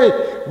contrary,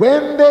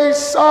 when they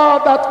saw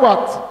that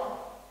what?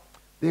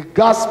 The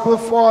gospel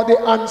for the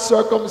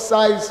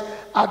uncircumcised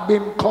had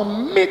been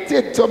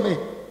committed to me,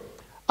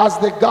 as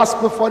the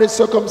gospel for the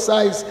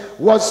circumcised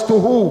was to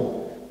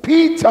who?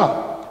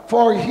 Peter.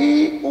 For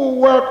he who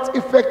worked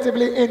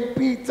effectively in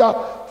Peter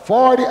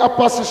for the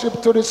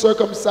apostleship to the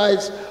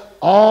circumcised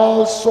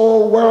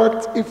also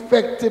worked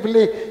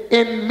effectively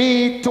in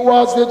me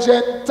towards the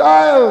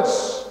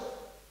Gentiles.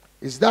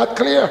 Is that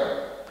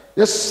clear?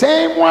 The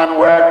same one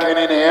working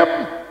in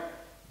him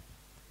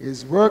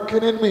is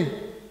working in me.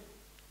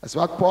 That's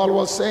what Paul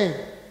was saying.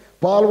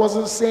 Paul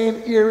wasn't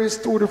saying here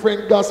is two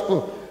different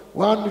gospels.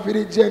 One for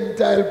the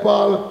Gentile,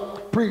 Paul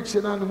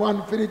preaching, and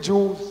one for the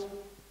Jews,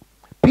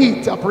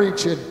 Peter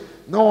preaching.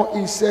 No,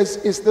 he says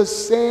it's the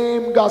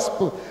same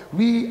gospel.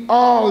 We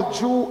all,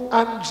 Jew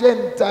and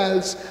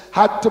Gentiles,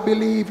 had to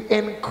believe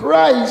in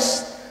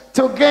Christ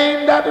to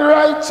gain that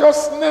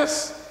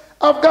righteousness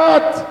of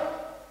God.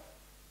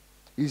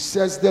 He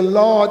says the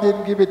law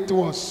didn't give it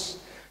to us.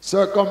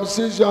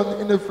 Circumcision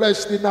in the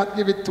flesh did not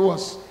give it to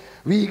us.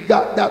 We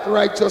got that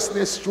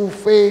righteousness through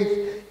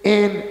faith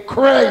in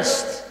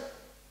Christ.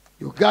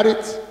 You got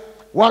it?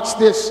 Watch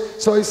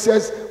this. So he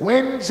says,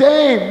 when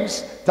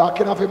James,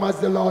 talking of him as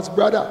the Lord's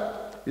brother,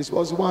 this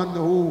was one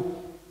who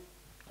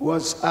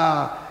was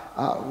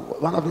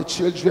one of the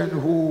children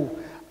who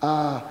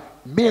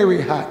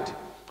Mary had,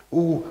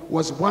 who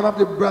was one of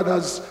the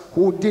brothers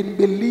who didn't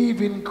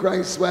believe in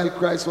Christ while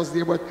Christ was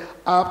there. But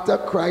after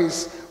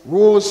Christ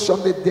rose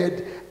from the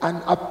dead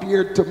and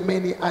appeared to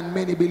many, and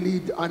many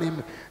believed on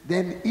him,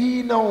 then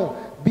he now,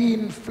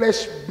 being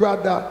flesh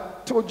brother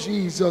to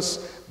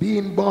Jesus,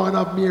 being born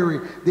of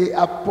Mary, they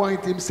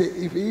appoint him, say,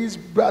 if he is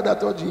brother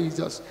to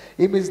Jesus,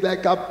 him is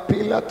like a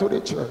pillar to the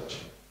church.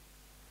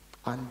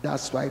 And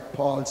that's why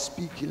Paul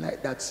speaking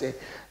like that say,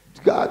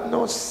 God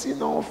no see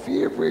no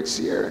favorites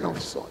here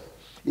enough, son.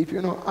 If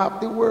you don't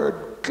have the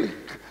word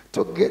click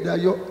together,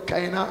 you're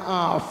kind of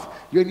off.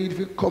 You need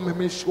to come and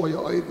make sure you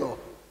how you go.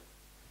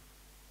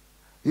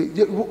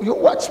 You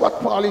watch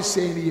what Paul is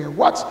saying here.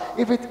 Watch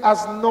if it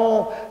has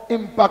no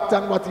impact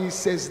on what he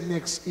says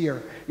next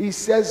here. He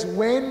says,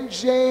 when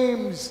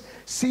James,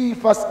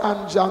 Cephas,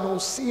 and John, who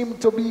seem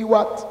to be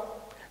what?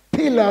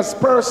 Pillars,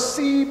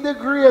 perceive the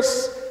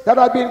grace that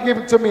had been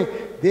given to me.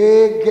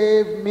 They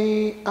gave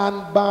me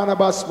and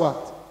Barnabas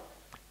what?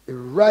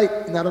 Right,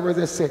 in other words,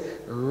 they say,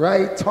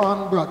 right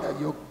on, brother,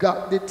 you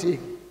got the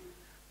thing.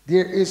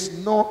 There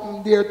is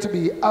nothing there to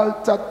be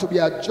altered, to be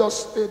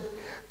adjusted,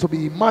 to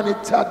be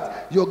monitored.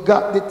 You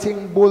got the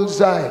thing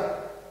bullseye.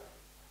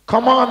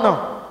 Come on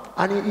now.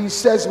 And he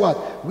says what?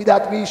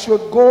 That we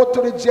should go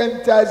to the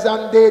Gentiles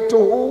and they to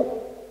who?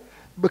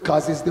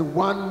 Because it's the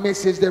one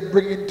message they're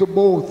bringing to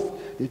both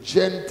the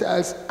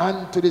Gentiles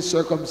and to the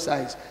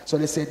circumcised. So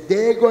they say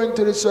they're going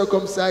to the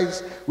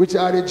circumcised, which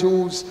are the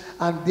Jews,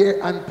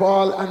 and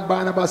Paul and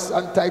Barnabas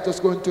and Titus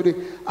going to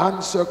the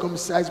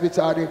uncircumcised, which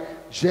are the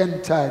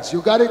Gentiles.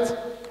 You got it?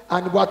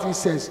 And what he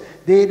says,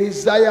 they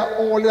desire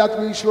only that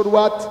we should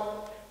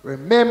what?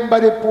 Remember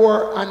the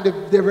poor and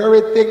the very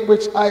thing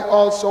which I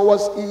also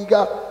was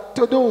eager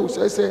to do.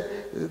 So I say,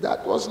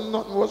 that was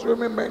nothing, was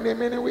remembering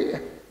them anyway.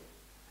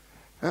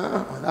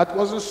 That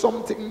wasn't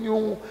something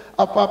new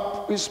of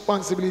a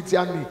responsibility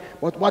on me.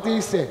 But what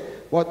he said,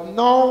 but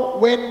now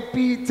when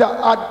Peter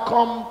had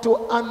come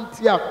to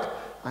Antioch,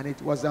 And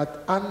it was at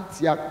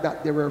Antioch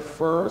that they were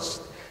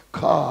first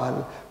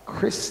called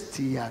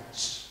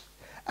Christians.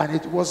 And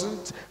it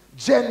wasn't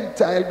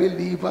Gentile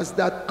believers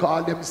that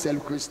called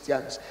themselves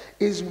Christians.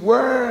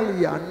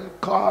 Israelians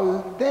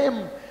called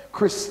them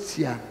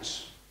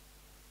Christians.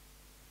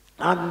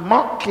 And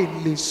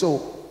mockingly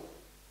so.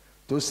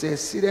 To say,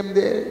 see them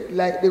there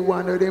like the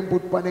one of them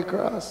put on the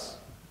cross.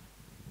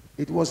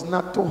 It was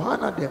not to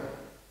honor them.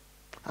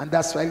 And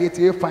that's why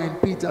later you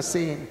find Peter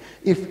saying,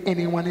 if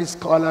anyone is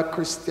called a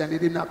Christian, they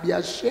did not be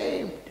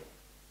ashamed.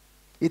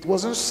 It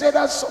wasn't said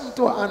as something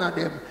to honor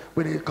them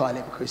when they call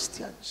them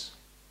Christians.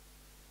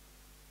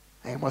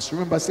 And you must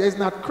remember, say it's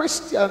not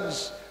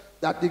Christians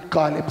that they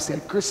call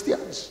themselves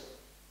Christians.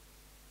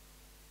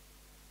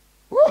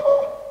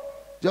 Woo-hoo.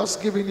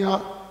 Just giving you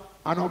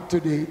an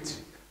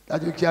up-to-date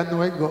that you can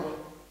know and go.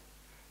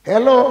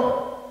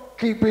 Hello?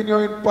 Keeping you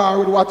in power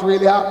with what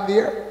really happened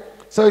there.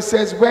 So it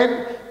says,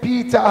 when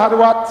Peter had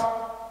what?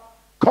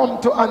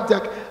 Come to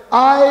Antioch,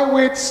 I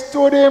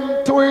withstood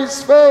him to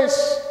his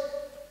face.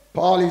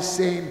 Paul is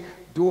saying,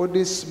 though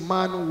this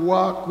man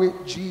walked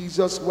with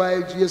Jesus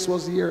while Jesus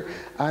was here,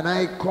 and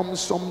I come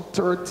some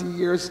 30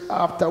 years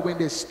after when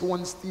they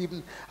stoned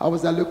Stephen, I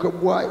was a little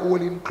boy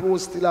holding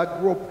close till I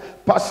grew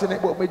up, passionate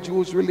about my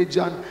Jewish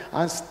religion,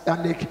 and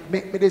they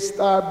make me the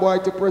star boy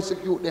to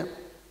persecute them.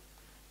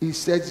 He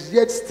says,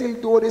 yet still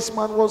though this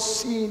man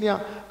was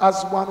senior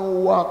as one who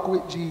walked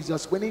with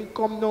Jesus, when he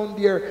come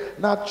down there,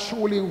 not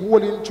truly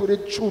holding to the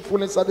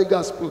truthfulness of the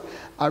gospel,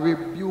 I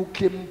rebuke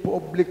him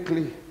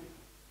publicly.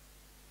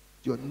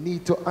 You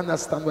need to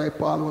understand why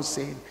Paul was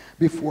saying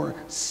before,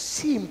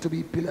 seem to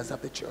be pillars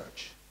of the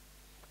church.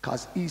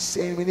 Because he's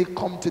saying when he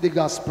come to the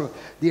gospel,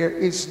 there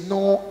is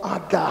no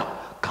other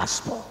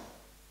gospel.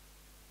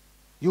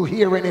 You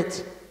hearing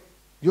it?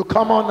 You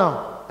come on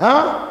now.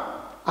 Huh?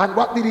 And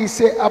what did he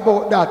say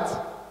about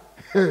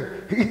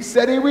that? He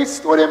said he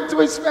withstood him to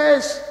his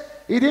face.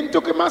 He didn't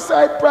took him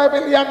aside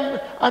privately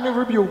and he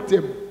rebuked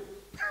him.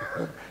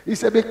 He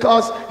said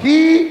because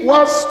he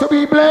was to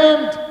be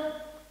blamed.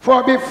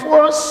 For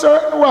before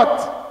certain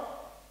what?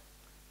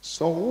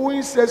 So who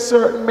he says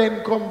certain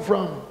men come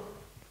from?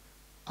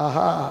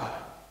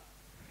 Aha.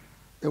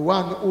 The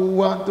ones who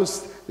want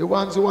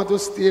to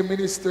stay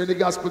ministering the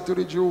gospel to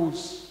the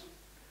Jews.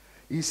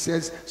 He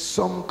says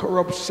some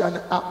corruption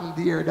happened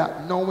there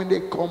that now when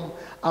they come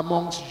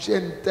amongst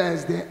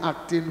Gentiles, they're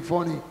acting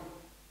funny.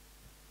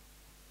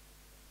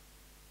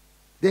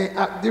 They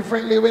act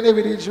differently when they're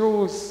with the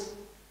Jews.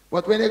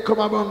 But when they come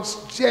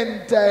amongst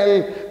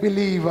Gentile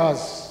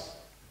believers,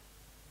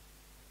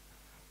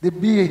 the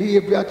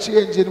behavior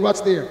changing,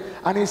 what's there?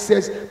 And he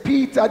says,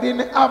 Peter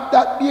didn't have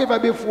that behavior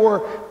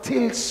before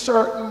till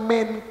certain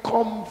men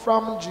come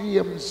from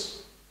James.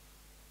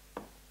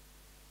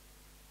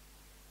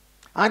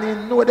 And he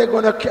know they're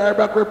going to carry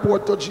back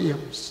report to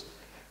James.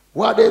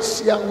 What they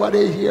see and what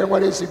they hear and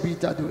what they see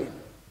Peter doing.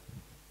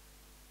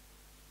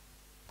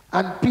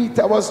 And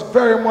Peter was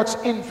very much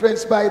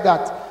influenced by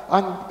that.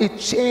 And it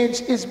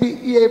changed his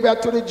behavior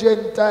to the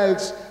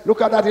Gentiles.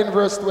 Look at that in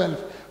verse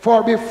 12.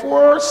 For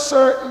before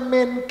certain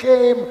men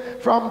came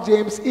from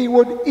James, he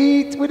would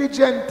eat with the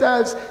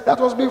Gentiles.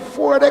 That was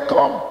before they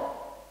come.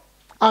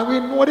 And we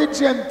know the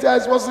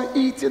Gentiles wasn't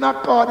eating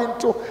according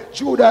to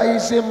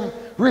Judaism,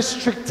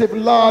 restrictive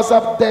laws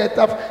of death,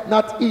 of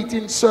not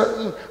eating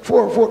certain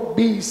 4-foot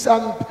beasts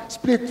and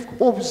split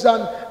hooves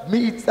and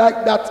meat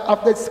like that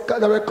of this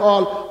that we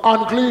call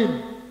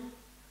unclean.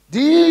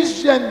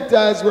 These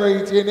Gentiles were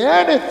eating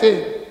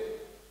anything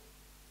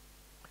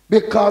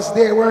because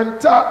they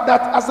weren't taught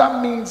that as a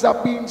means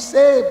of being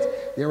saved.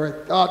 They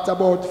were taught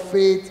about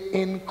faith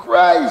in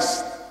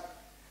Christ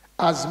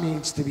as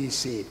means to be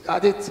saved.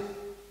 Got it?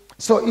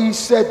 So he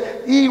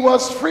said he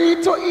was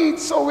free to eat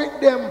so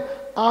with them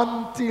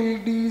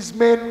until these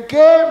men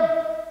came.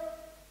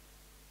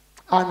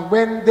 And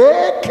when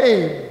they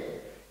came,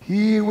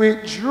 he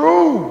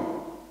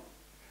withdrew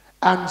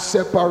and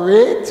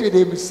separated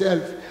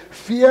himself,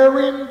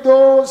 fearing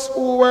those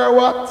who were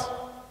what?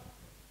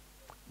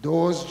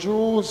 Those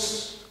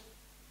Jews.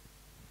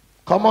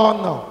 Come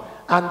on now.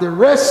 And the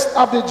rest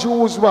of the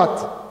Jews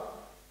what?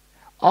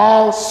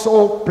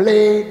 Also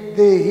played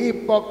the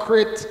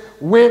hypocrite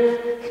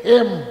with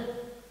him.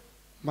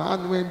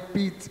 Man, when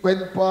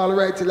Paul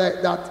writes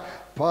like that,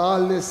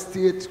 Paul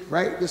states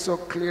right so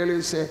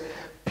clearly, say,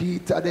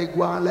 Peter, they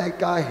go on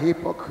like a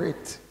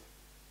hypocrite.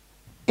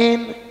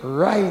 In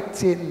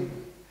writing,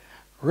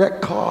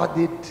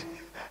 recorded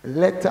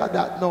letter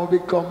that now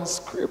becomes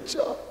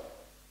scripture.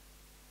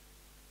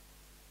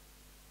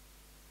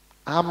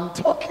 I'm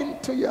talking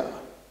to you.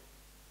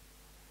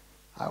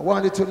 I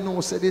wanted to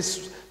know, say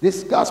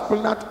this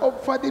gospel not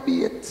up for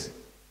debate.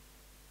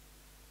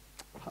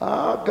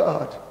 Oh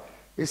God.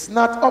 It's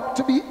not up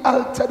to be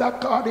altered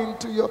according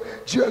to your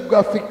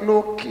geographic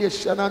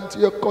location and to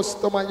your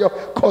custom and your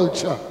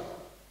culture.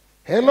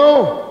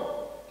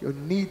 Hello. You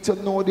need to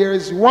know there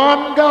is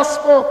one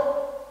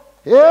gospel.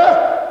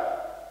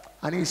 Yeah.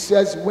 And he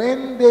says,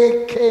 when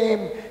they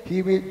came,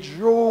 he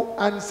withdrew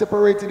and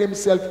separated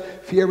himself,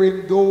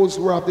 fearing those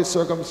who were of the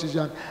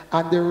circumcision.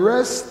 And the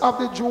rest of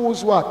the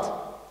Jews, what?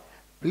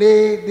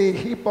 Played the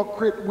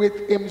hypocrite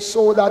with him,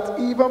 so that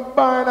even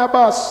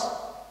Barnabas,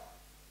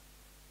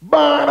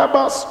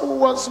 who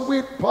was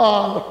with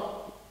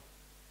Paul,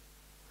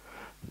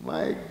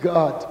 my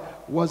God,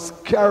 was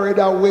carried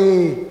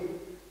away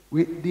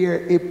with their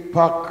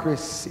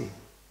hypocrisy.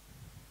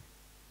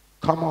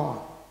 Come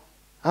on.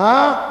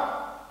 Huh?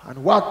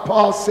 And what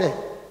Paul said,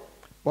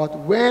 but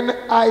when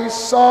I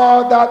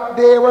saw that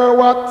they were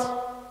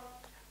what?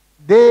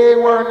 They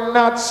were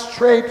not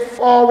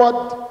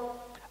straightforward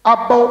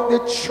about the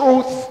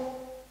truth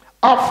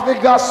of the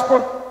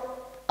gospel,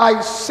 I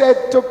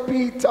said to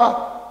Peter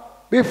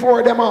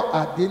before them all,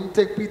 I didn't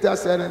take Peter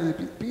aside and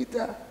say,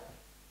 Peter,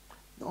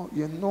 no,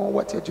 you know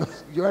what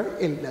you're an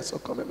elder, so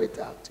come and me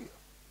talk to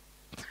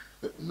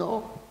you.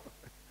 No.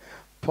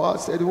 Paul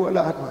said, hold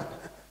on, man.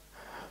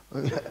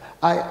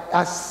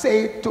 I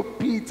say to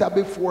Peter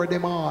before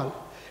them all,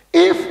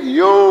 if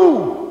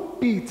you,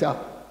 Peter,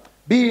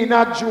 being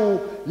a Jew,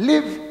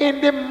 live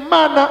in the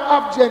manner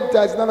of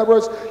Gentiles, in other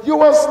words, you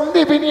was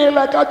living here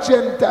like a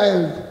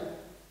Gentile.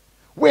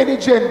 When a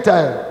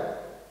Gentile,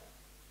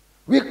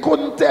 we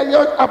couldn't tell you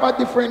about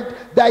different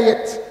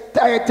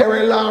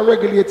dietary law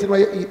regulating what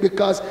you eat,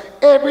 because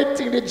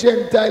everything the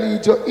Gentile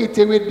eat, you eat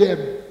it with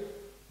them.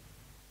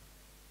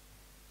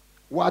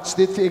 Watch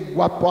the thing,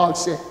 what Paul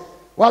said.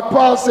 What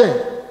Paul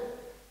said,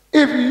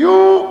 if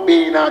you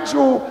being a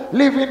Jew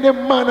live in the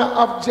manner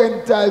of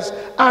Gentiles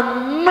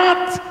and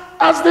not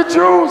as the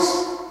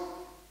Jews,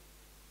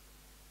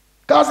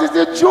 because it's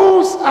the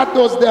Jews at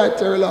those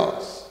dietary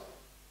laws.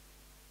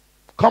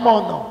 Come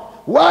on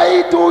now.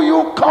 Why do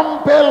you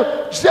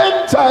compel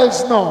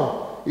Gentiles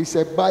now? He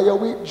said, by your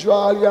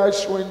withdrawal you are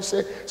showing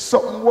say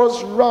something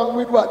was wrong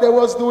with what they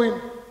was doing.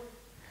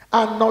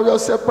 And now you're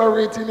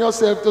separating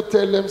yourself to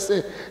tell them,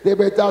 say, they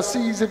better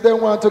seize if they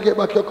want to get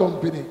back your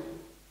company.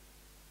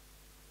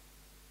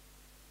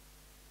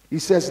 He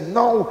says,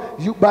 now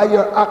you by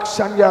your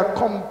action, you are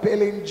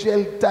compelling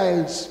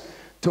Gentiles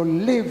to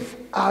live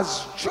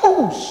as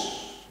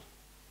Jews.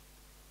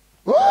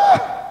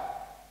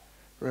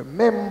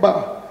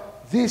 Remember,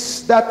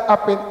 this that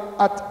happened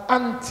at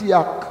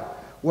Antioch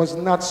was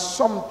not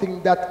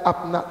something that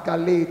happened at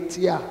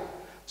Galatia.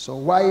 So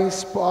why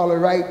is Paul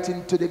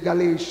writing to the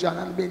Galatians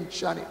and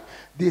mentioning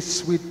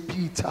this with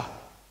Peter?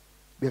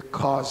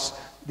 Because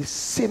the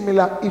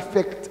similar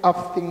effect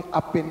of thing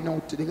happened now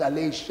to the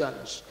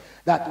Galatians,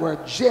 that were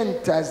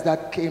Gentiles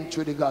that came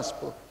through the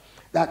gospel.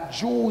 That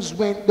Jews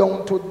went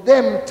down to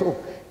them to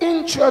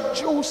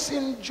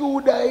introducing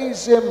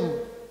Judaism.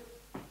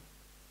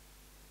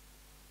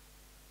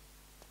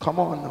 Come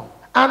on now.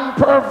 And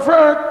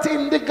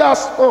perverting the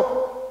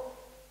gospel.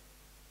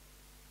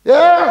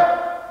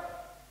 Yeah.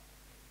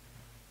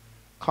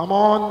 Come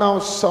on now,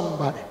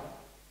 somebody.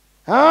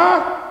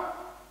 Huh?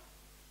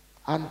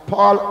 And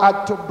Paul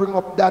had to bring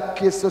up that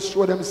case to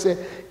show them, say,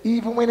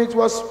 even when it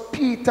was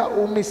Peter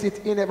who missed it,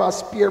 he never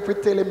spared to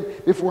tell him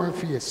before his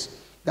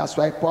face. That's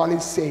why Paul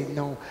is saying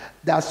now,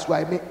 that's why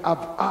I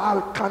have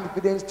all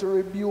confidence to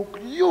rebuke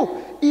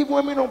you, even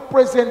when I'm not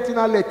present in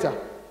a letter.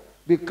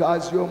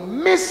 Because you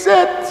miss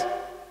it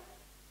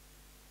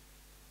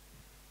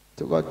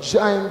to go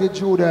join the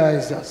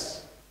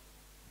Judaizers.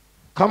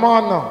 Come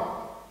on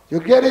now. You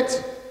get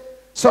it?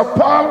 So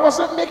Paul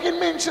wasn't making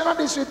mention of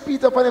this with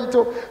Peter for them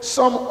to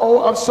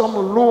somehow have some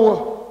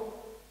low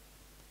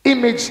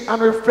image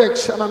and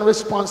reflection and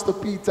response to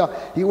Peter.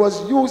 He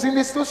was using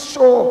this to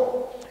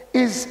show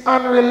his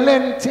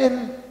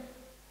unrelenting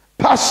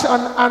passion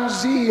and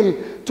zeal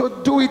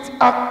to do it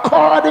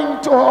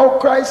according to how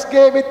Christ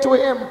gave it to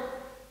him,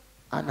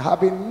 and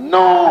having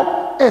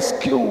no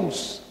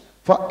excuse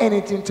for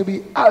anything to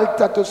be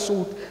altered to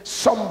suit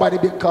somebody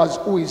because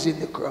who is in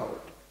the crowd.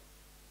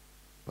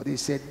 But he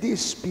said,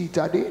 this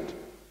Peter did,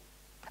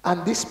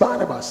 and this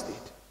Barnabas did,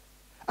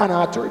 and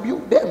I had to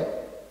rebuke them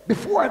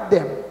before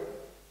them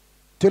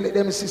to let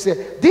them see,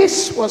 say,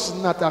 this was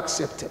not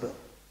acceptable.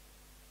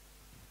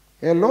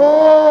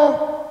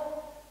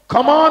 Hello?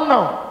 Come on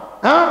now.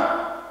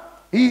 Huh?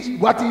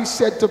 What he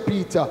said to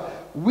Peter,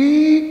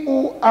 we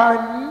who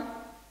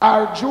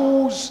are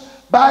Jews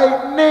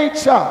by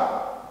nature.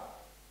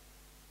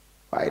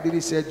 Why did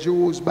he say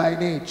Jews by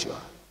nature?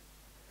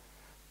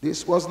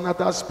 This was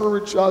not a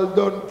spiritual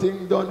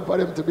thing done for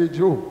them to be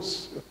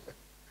Jews.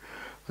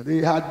 They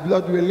had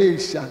blood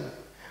relation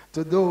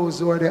to those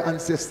who were the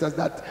ancestors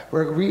that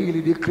were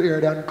really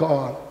declared and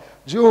called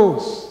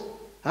Jews.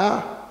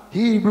 Huh?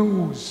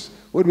 Hebrews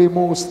would be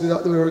mostly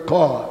that they were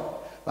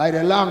called by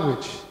the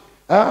language.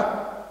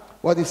 Huh?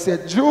 But he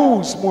said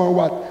Jews more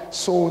what?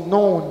 So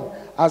known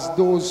as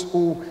those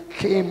who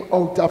came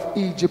out of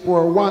Egypt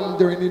or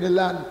wandering in the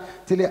land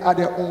till they had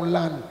their own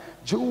land.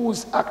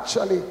 Jews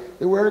actually,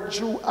 the word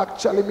Jew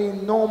actually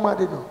means nomad,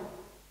 you know.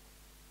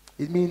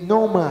 It means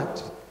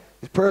nomad.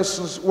 The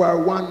persons who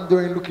are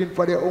wandering looking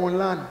for their own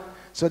land.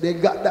 So they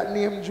got that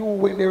name Jew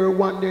when they were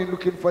wandering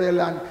looking for their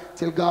land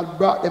till God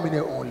brought them in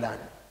their own land.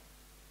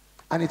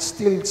 And it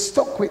still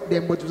stuck with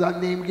them, but it was a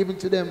name given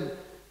to them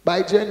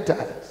by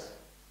Gentiles.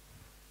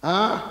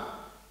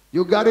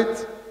 You got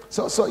it?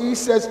 So he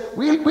says,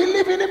 we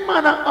live in the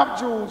manner of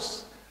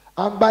Jews.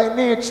 And by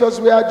natures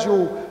we are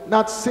Jews,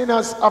 not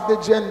sinners of the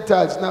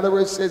Gentiles. In other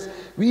words, it says,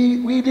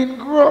 we didn't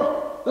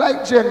grow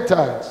like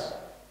Gentiles.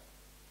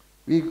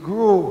 We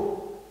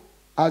grew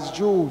as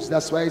Jews.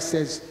 That's why it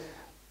says,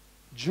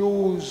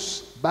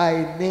 Jews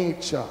by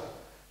nature.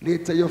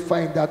 Later you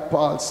find that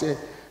Paul said,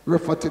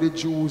 refer to the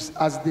Jews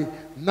as the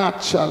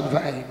natural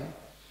vine,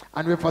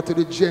 and refer to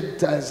the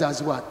Gentiles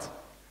as what?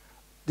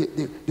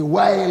 The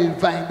wild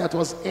vine that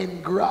was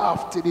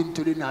engrafted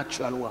into the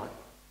natural one.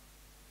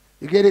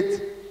 You get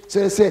it?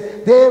 So they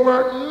say they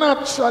were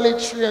naturally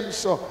trained.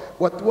 So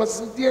what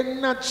wasn't their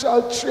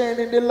natural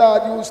training the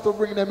Lord used to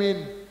bring them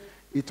in?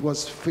 It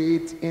was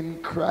faith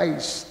in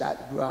Christ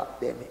that brought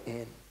them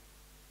in.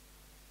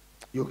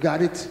 You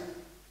got it?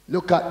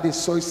 Look at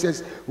this. So it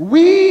says,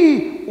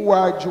 we who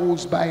are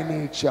Jews by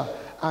nature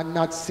and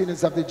not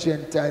sinners of the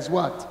Gentiles,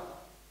 what?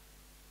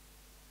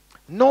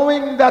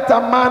 Knowing that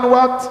a man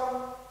what?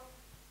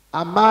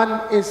 A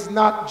man is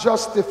not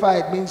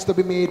justified, means to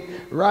be made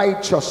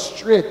righteous,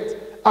 straight,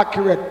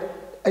 accurate,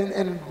 and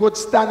in good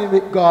standing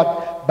with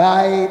God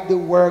by the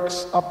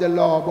works of the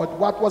law. But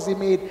what was he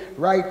made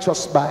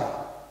righteous by?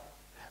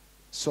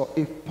 So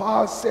if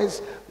Paul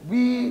says,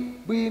 we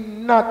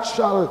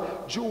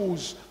natural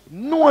Jews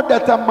know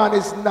that a man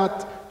is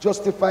not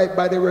justified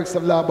by the works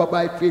of law, but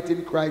by faith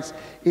in Christ,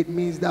 it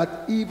means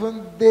that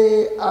even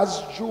they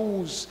as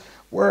Jews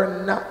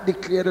were not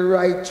declared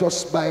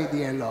righteous by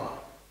their law.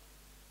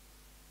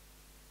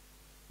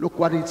 Look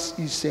what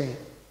he's saying.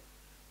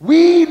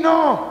 We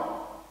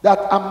know that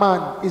a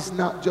man is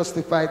not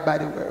justified by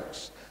the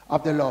works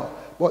of the law,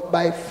 but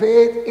by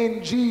faith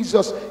in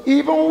Jesus.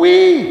 Even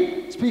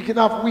we, speaking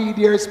of we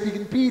there,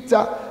 speaking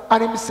Peter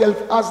and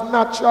himself as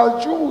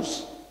natural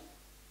Jews.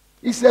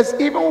 He says,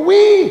 even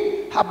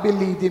we have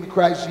believed in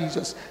Christ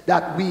Jesus,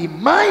 that we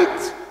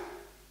might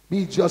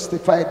be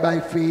justified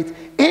by faith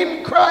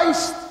in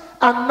Christ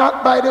and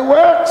not by the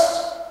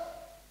works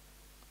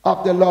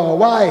of the law.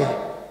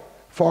 Why?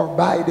 For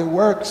by the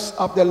works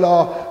of the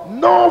law,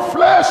 no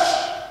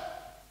flesh,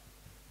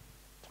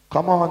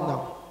 come on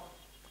now,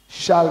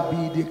 shall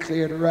be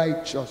declared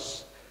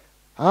righteous.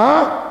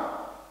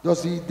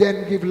 Does he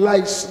then give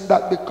license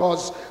that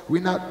because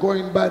we're not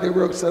going by the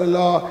works of the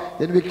law,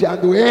 then we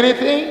can't do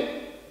anything?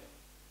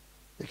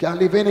 We can't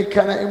live any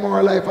kind of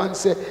immoral life and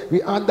say,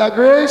 we under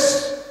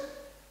grace?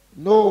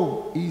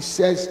 No, he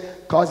says,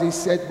 because he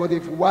said, but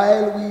if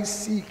while we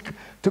seek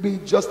to be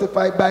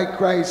justified by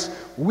Christ,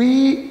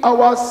 we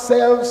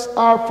ourselves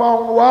are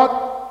found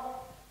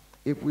what?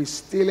 If we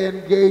still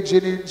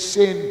engaging in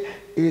sin,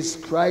 is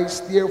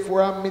Christ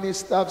therefore a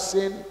minister of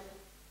sin?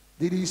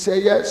 Did he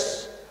say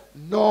yes?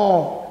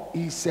 No,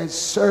 he says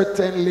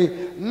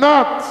certainly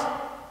not.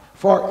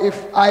 For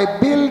if I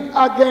build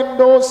again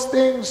those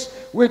things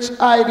which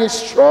I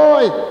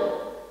destroy,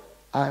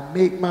 I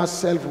make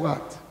myself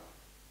what?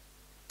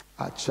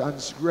 A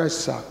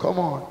transgressor. Come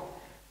on.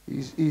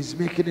 He's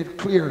making it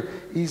clear.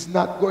 He's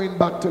not going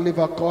back to live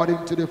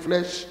according to the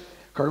flesh.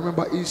 Because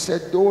remember, he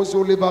said, those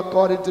who live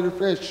according to the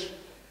flesh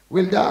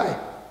will die.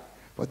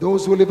 But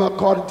those who live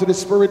according to the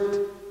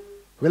Spirit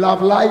will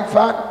have life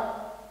and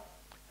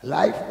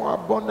life more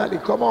abundantly.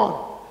 Come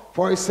on.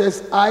 For it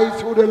says, I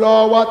through the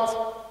law,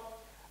 what?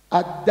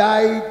 I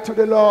died to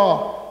the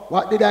law.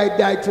 What did I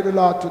die to the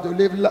law? To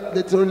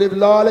live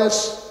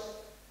lawless?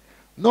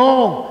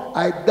 No,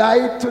 I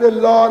died to the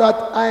law that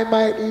I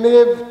might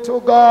live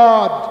to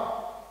God.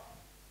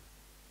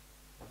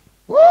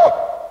 Woo!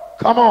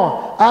 Come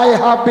on. I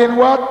have been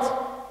what?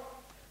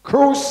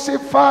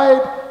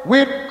 Crucified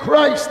with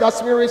Christ.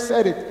 That's where he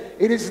said it.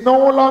 It is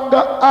no longer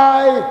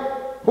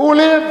I who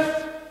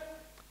live,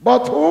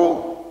 but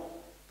who?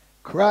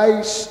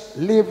 Christ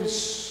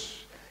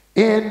lives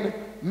in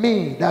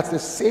me. That's the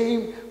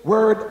same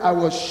word I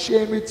was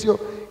sharing with you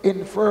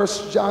in 1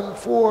 John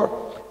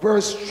 4.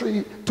 Verse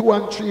 2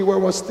 and 3, where I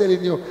was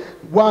telling you,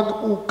 one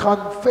who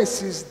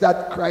confesses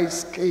that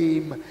Christ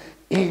came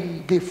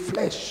in the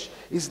flesh.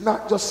 Is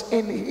not just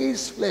in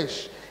his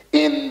flesh,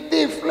 in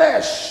the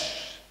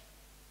flesh.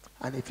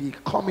 And if he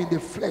come in the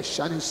flesh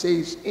and he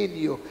says in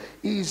you,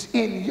 he's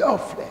in your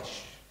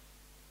flesh.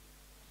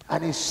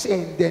 And he's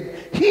saying then,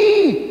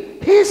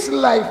 his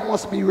life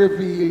must be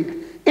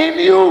revealed in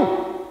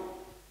you.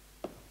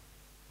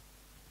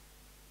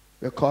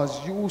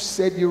 Because you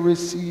said you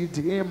received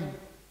him.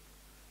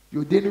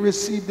 You didn't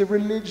receive the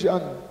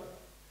religion.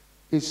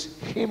 It's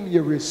him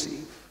you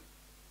receive.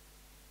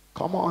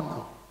 Come on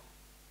now.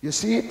 You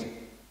see it?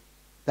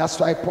 That's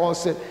why Paul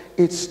said,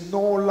 it's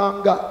no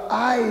longer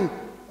I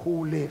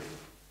who live.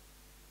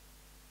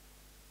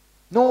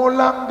 No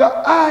longer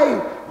I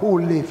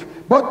who live,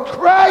 but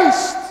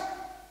Christ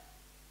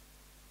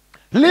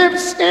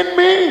lives in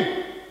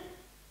me.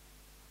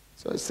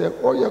 So he said,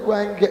 oh, you're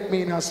going to get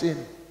me in a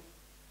sin.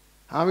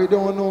 And we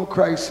don't know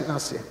Christ in a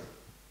sin.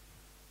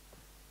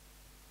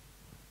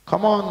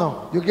 Come on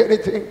now, you get the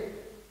thing?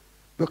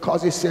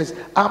 Because he says,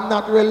 I'm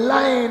not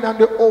relying on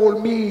the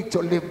old me to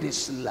live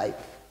this life.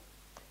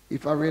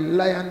 If I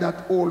rely on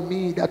that old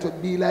me, that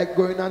would be like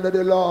going under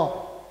the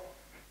law.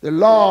 The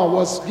law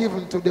was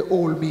given to the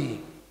old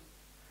me.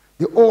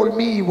 The old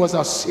me was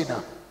a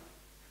sinner,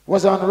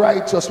 was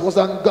unrighteous, was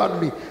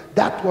ungodly.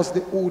 That was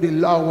who the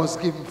law was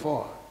given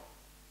for.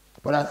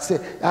 But I say,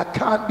 I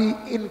can't be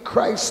in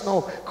Christ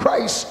now,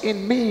 Christ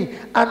in me,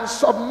 and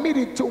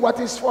submitted to what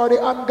is for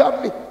the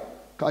ungodly.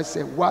 Because I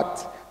say,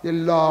 what the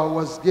law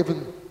was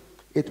given,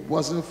 it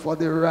wasn't for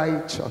the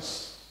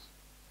righteous.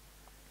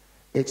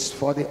 It's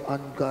for the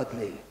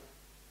ungodly.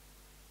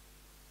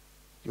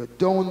 You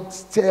don't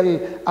tell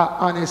an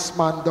honest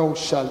man, thou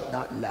shalt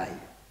not lie.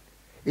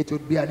 It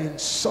would be an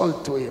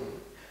insult to him.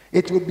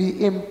 It would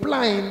be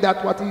implying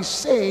that what he's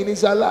saying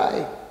is a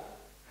lie.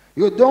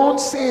 You don't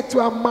say to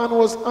a man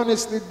who has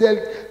honestly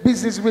dealt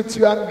business with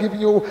you and giving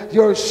you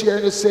your share,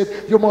 and you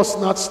said, you must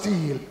not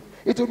steal.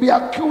 It would be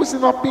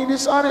accusing of being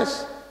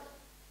dishonest.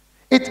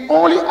 It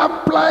only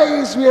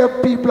applies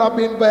where people have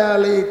been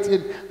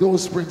violating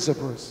those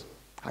principles.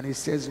 And he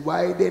says,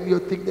 why then you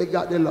think they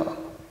got the law?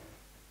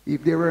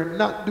 If they were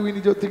not doing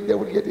it, you think they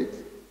would get it?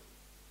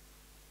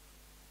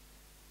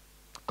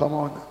 Come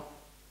on now.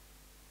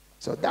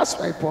 So that's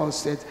why Paul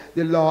said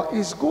the law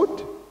is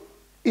good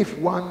if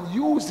one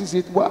uses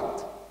it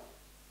what?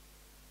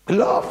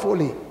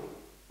 Lawfully.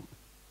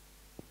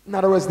 In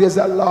other words, there's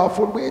a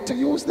lawful way to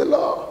use the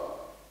law.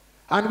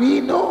 And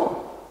we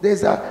know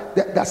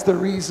that's the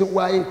reason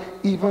why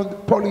even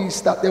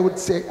police that they would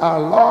say are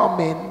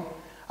lawmen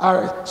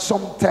are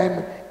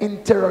sometimes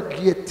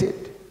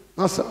interrogated.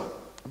 Also,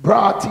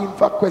 brought in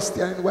for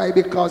questioning. Why?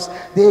 Because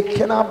they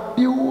can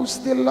abuse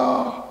the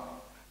law.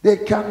 They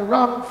can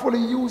wrongfully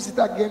use it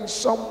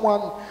against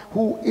someone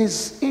who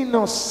is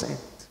innocent.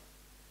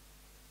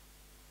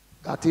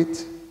 Got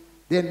it?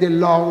 Then the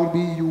law will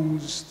be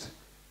used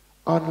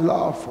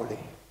unlawfully.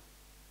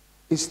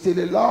 It's still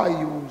a law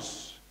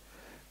used,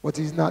 but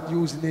he's not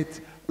using it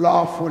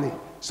lawfully.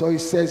 So he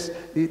says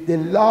the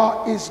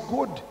law is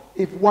good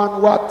if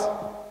one what?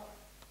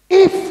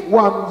 If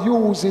one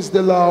uses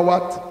the law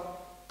what?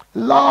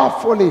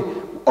 Lawfully.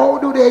 How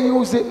do they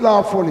use it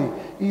lawfully?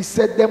 He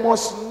said they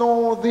must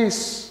know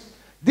this.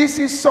 This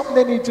is something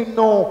they need to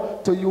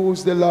know to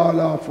use the law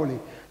lawfully.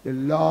 The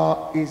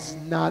law is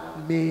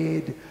not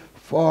made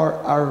for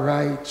a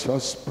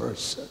righteous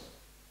person.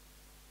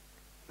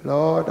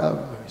 Lord have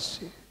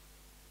mercy.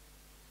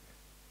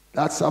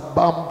 That's a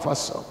bomb for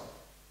some.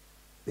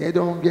 They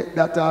don't get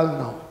that all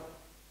now.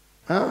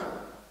 Huh?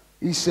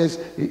 He says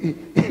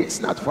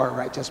it's not for a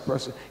righteous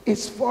person.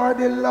 It's for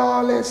the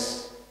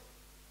lawless,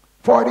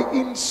 for the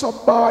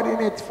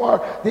insubordinate, for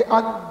the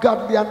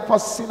ungodly, and for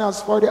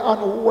sinners, for the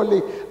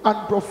unholy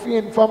and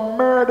profane, for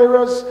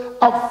murderers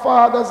of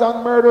fathers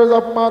and murderers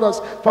of mothers,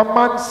 for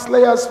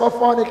manslayers, for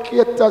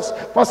fornicators,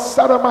 for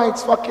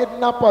sodomites, for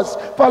kidnappers,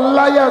 for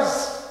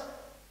liars,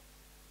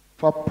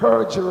 for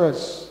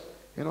perjurers.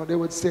 You know, they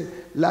would say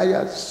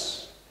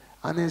liars,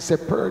 and then say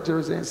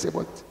perjurers, and say,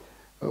 but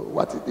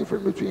what's the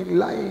difference between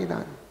lying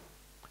and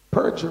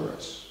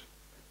perjurers?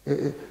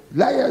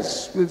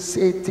 Liars will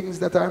say things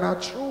that are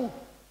not true,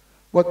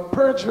 but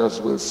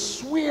perjurers will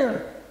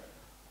swear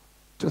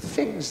to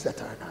things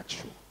that are not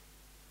true.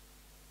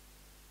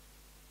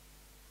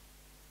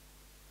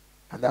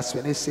 And that's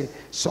when they say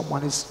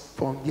someone is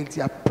found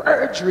guilty of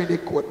perjury in the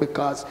court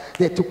because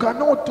they took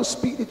an oath to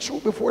speak the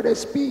truth before they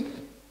speak.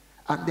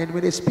 And then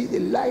when they speak the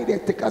lie, they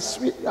take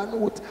an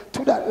oath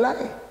to that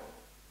lie.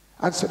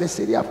 And so they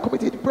say they have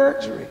committed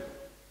perjury.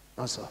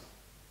 No, sir.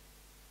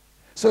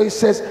 So he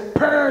says,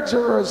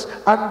 perjurers,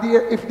 and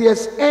if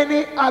there's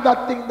any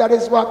other thing that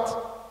is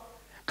what?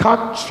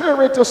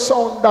 Contrary to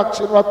sound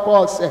doctrine, what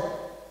Paul said.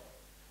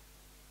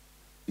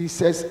 He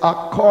says,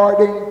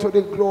 according to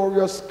the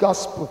glorious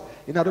gospel.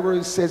 In other words,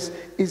 he says,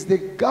 is the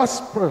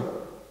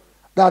gospel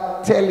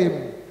that tell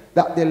him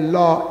that the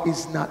law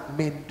is not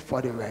meant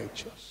for the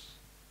righteous.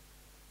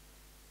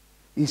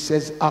 He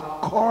says,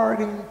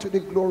 according to the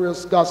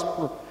glorious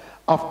gospel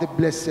of the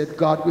blessed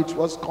God, which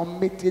was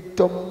committed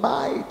to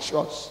my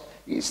trust.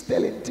 He's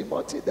telling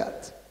Timothy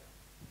that.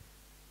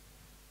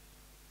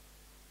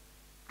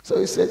 So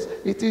he says,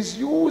 it is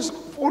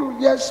useful,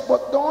 yes,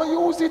 but don't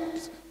use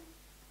it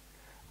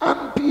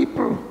on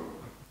people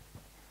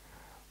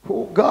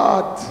who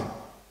God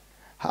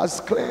has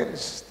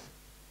cleansed.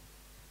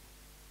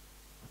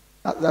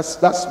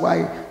 That's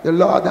why the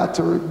Lord had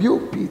to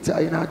rebuke Peter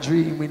in a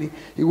dream when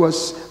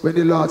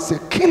the Lord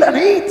said, kill and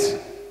eat.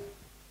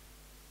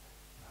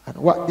 And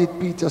what did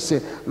Peter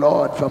say?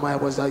 Lord, from I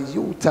was a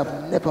youth,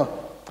 I've never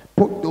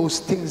put those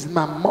things in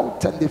my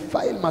mouth and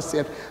defile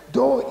myself.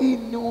 Though he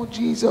knew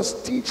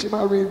Jesus teach him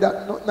already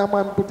that no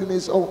man put in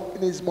his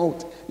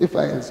mouth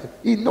defiles him.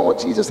 He know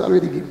Jesus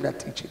already gave him that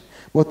teaching.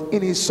 But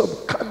in his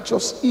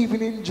subconscious,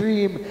 even in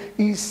dream,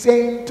 he's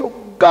saying to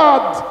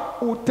God,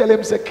 who tell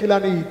him say kill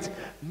and eat,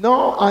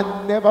 no,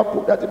 I never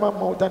put that in my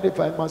mouth and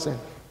defile myself.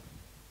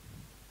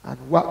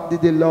 And what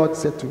did the Lord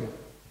say to him?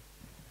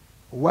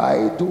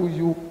 Why do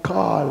you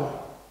call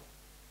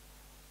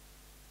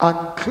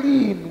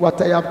unclean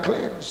what I have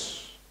cleansed.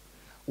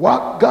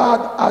 What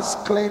God has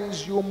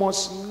cleansed, you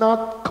must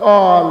not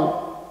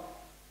call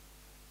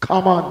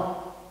common.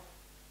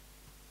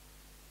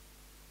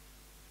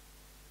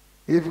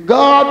 If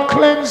God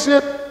cleansed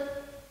it,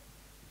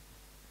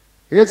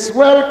 it's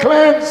well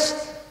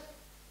cleansed.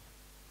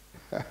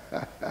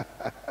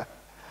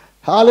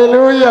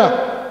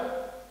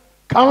 Hallelujah.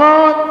 Come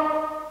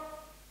on.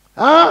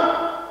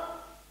 Huh?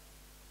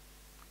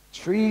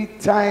 3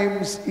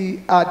 times he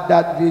had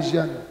that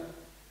vision.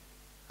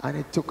 And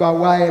it took a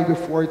while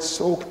before it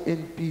soaked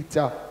in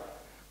Peter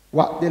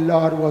what the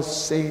Lord was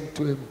saying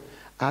to him.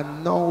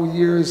 And now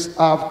years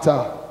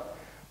after,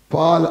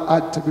 Paul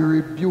had to be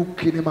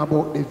rebuking him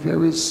about the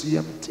very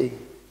same thing.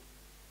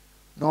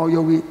 Now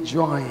you're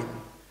withdrawing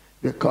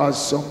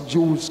because some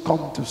Jews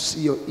come to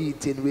see you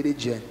eating with the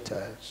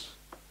Gentiles.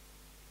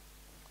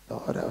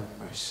 Lord have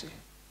mercy.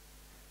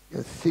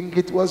 You think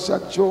it was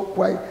a joke?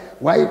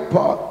 Why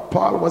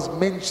Paul was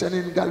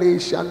mentioning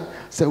Galatians?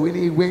 So when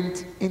he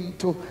went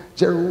into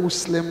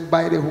Jerusalem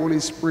by the Holy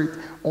Spirit,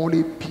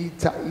 only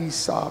Peter he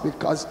saw,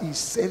 because he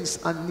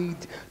sensed a need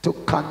to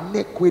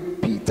connect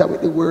with Peter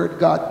with the word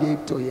God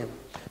gave to him.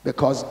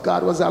 Because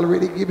God was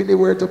already giving the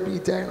word to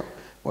Peter, you know.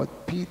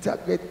 But Peter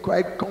get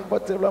quite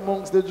comfortable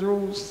amongst the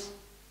Jews.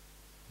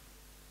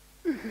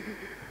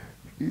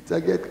 Peter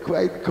get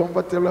quite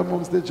comfortable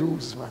amongst the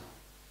Jews, man.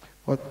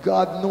 But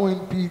God,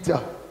 knowing Peter,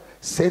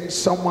 sent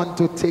someone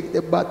to take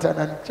the baton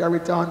and carry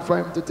it on for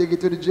him to take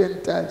it to the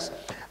Gentiles.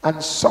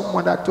 And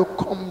someone that to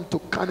come to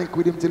connect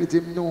with him to let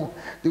him know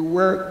the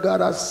work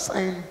God has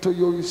assigned to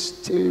you is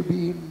still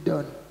being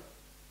done.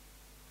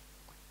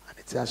 And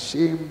it's a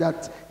shame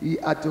that he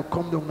had to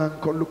come down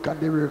and come look at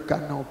the work,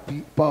 and now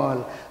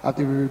Paul had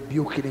to be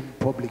rebuking him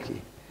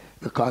publicly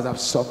because of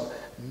some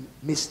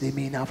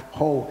misdemeanor of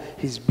how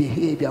his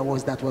behavior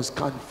was that was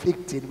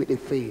conflicting with the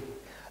faith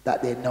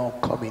that they now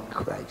come in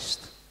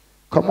Christ.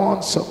 Come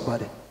on,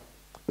 somebody.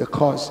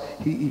 Because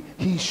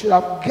he should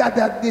have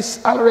gathered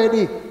this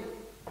already.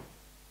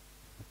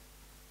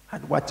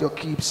 And what you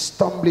keep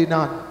stumbling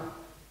on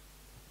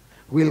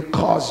will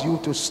cause you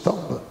to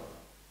stumble.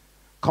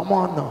 Come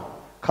on now.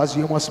 Because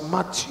you must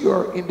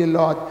mature in the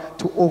Lord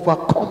to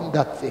overcome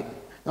that thing.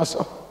 That's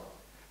all.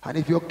 And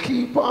if you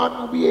keep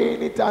on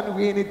weighing it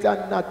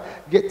and not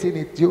getting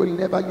it, you will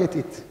never get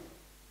it.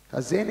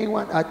 Has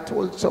anyone, I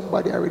told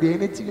somebody already,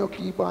 anything you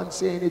keep on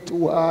saying it's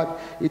too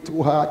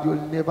hard, you'll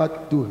never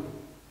do it.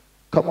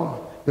 Come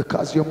on.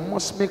 Because you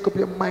must make up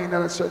your mind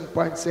at a certain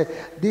point, say,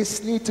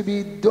 this needs to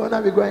be done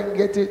and we're going to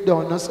get it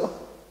done. So,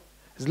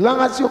 as long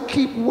as you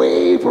keep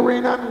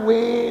wavering and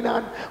weighing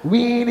and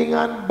weaning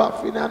and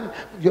buffing, and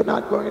you're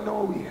not going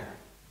nowhere.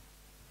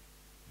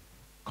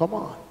 Come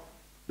on.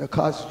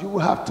 Because you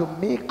have to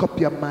make up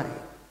your mind.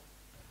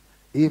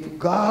 If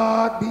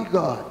God be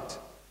God,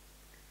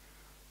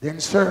 then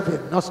serve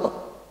him. No,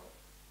 so.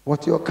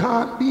 But you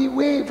can't be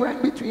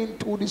wavering between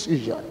 2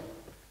 decisions.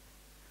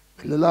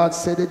 The Lord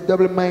said the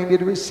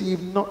double-minded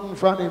receive nothing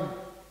from him.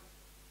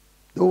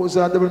 Those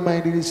are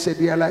double-minded, he said,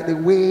 they are like the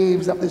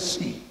waves of the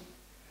sea,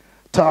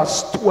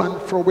 tossed to and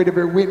fro with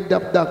every wind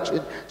of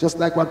doctrine. Just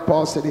like what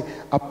Paul said, the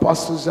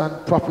apostles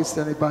and prophets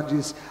and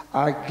evangelists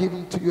are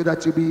given to you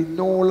that you be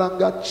no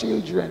longer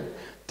children,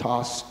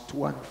 tossed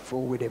to and fro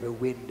with every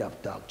wind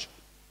of doctrine.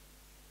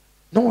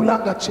 No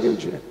longer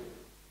children.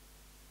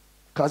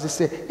 Because he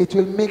said, it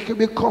will make you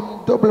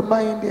become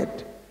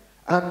double-minded.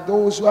 And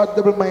those who are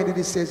double-minded,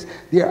 he says,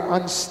 they are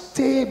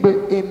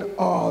unstable in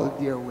all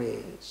their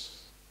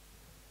ways.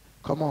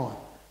 Come on.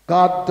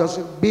 God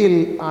doesn't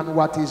build on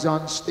what is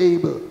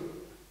unstable.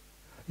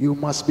 You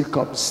must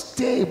become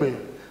stable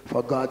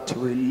for God to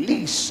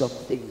release some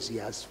things he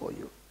has for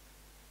you.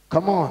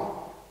 Come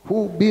on.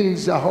 Who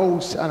builds a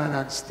house on an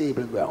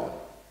unstable ground?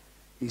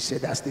 He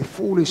said, that's the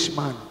foolish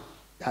man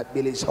that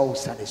builds his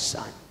house on the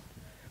sand.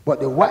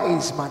 But the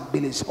wise man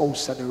builds his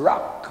house on the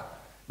rock,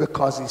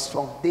 because his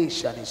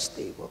foundation is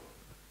stable.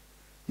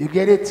 You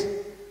get it?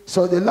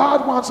 So the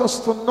Lord wants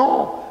us to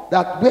know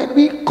that when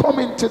we come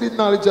into the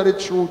knowledge of the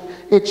truth,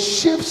 it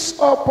shifts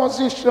our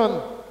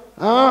position.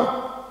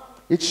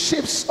 It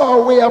shifts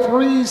our way of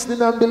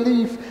reasoning and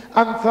belief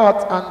and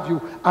thought and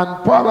view.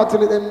 And Paul had to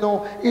let them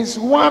know it's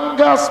one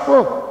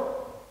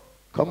gospel.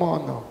 Come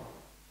on now.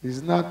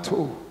 It's not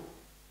 2.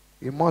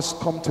 We must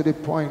come to the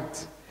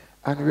point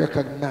and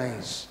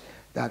recognize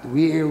that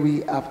where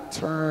we have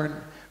turned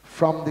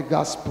from the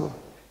gospel,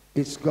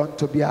 it's going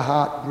to be a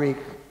heartbreak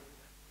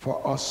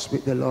for us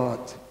with the Lord.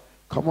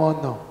 Come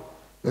on now.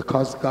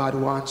 Because God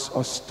wants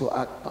us to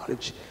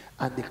acknowledge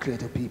and declare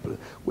to people.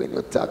 When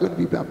you're talking to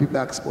people and people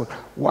ask about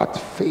what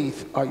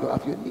faith are you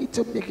of, you need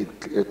to make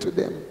it clear to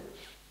them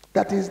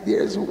that is,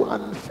 there's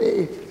one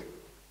faith.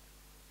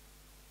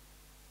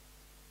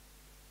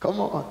 Come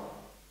on.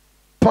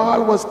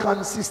 Paul was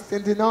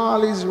consistent in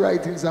all his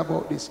writings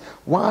about this.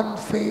 One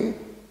faith,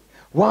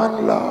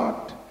 one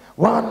Lord,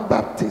 one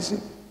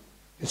baptism.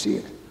 You see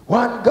it?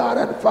 One God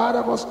and Father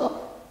of us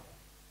all.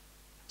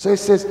 So he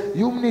says,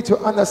 you need to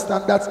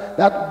understand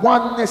that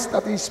oneness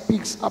that he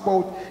speaks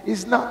about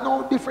is not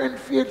no different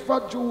faith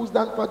for Jews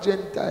than for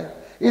Gentiles.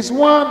 It's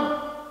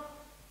one.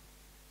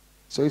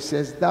 So he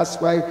says, that's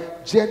why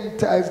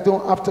Gentiles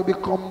don't have to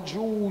become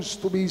Jews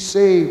to be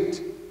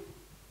saved.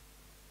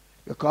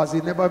 Because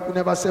he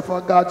never said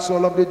for God so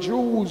loved the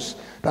Jews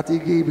that he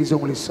gave his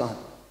only son.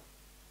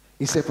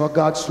 He said for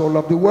God so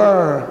loved the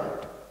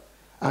world.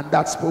 And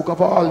that spoke of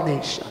all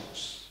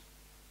nations.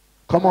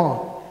 Come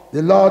on.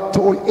 The Lord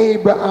told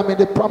Abraham in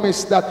the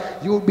promise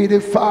that you'll be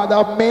the father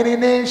of many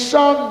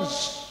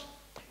nations.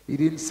 He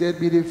didn't say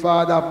be the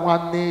father of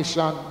one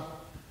nation.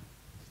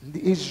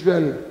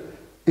 Israel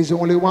is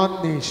only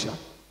one nation.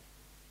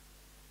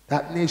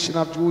 That nation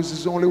of Jews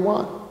is only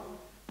one.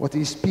 But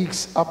he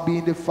speaks of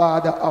being the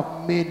father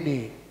of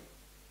many.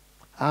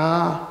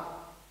 And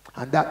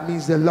that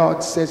means the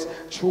Lord says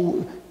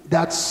through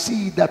that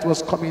seed that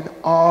was coming,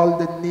 all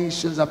the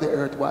nations of the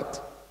earth,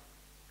 what?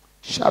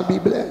 Shall be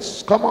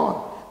blessed. Come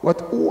on. But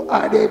who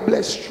are they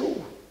blessed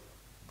through?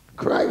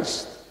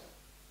 Christ.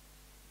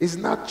 It's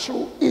not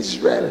through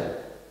Israel.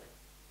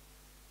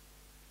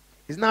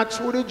 It's not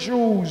through the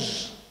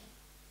Jews.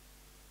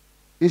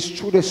 It's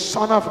through the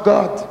Son of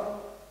God.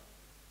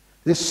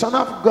 The Son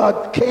of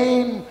God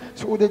came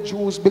through the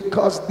Jews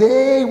because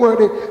they were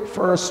the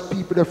first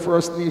people, the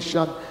first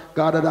nation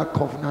God had a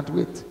covenant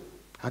with.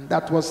 And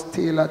that was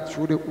tailored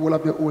through the whole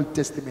of the Old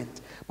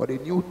Testament. But the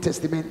New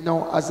Testament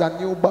now has a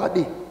new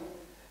body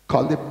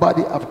called the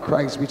body of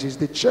Christ, which is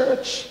the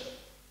church.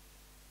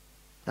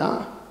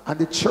 And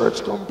the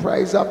church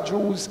comprised of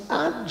Jews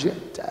and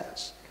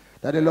Gentiles.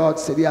 That the Lord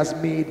said he has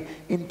made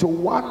into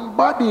one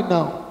body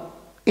now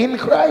in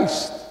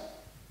Christ.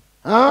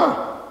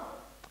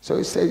 So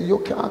he said you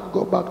can't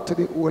go back to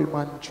the old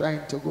man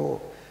trying to go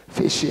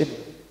fishing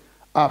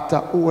after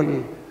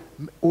old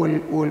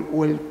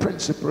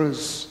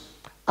principles.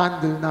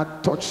 Handle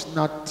not, touch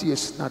not,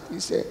 taste not. He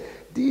said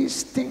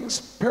these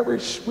things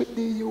perish with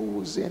the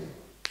using.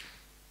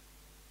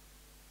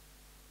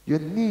 You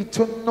need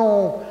to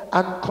know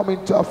and come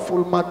into a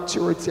full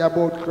maturity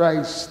about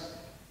Christ.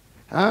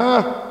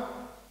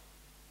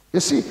 You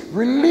see,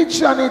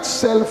 religion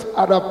itself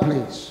had a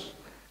place.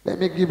 Let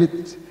me give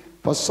it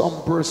for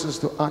some persons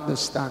to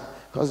understand.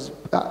 Because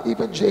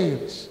even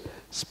James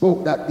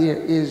spoke that there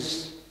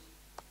is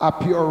a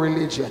pure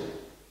religion.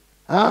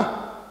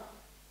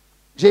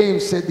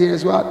 James said there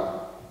is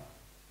what?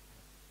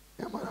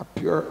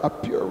 A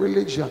pure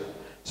religion.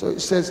 So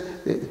it says,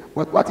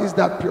 but what is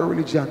that pure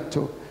religion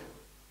to?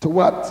 To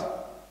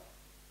what?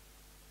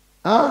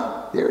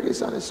 There it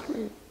is on the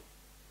screen.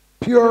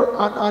 Pure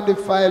and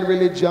undefiled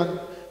religion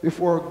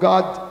before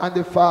God and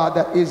the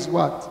Father is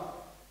what?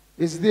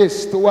 Is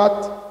this to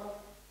what?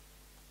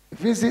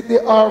 Visit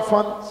the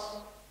orphans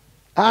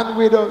and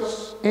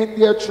widows in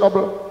their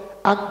trouble.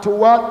 And to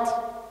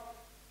what?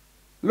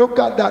 Look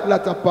at that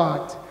latter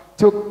part.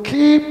 To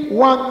keep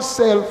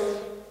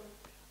oneself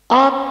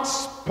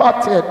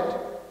unspotted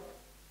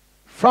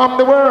from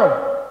the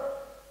world.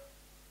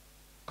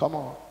 Come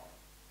on.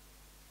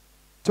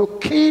 To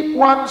keep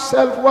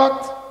oneself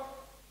what?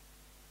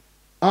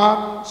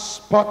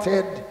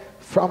 Unspotted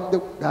from the...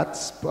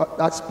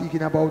 That's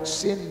speaking about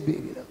sin,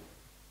 baby.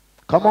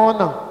 Come on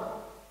now.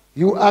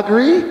 You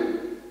agree?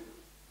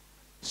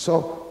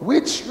 So,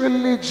 which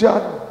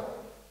religion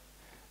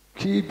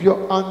keep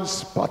you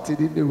unspotted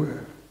in the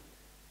world?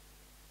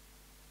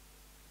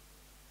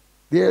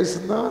 There's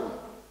none.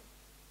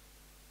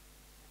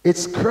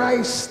 It's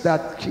Christ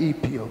that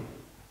keep you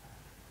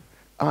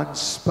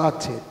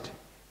unspotted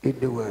in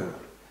the world.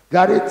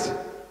 Got it?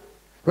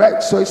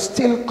 Right? So it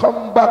still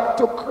come back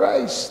to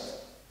Christ.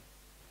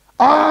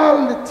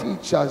 All the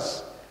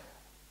teachers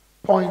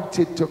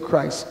pointed to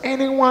Christ.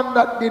 Anyone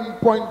that didn't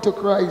point to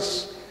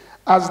Christ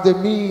as the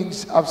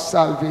means of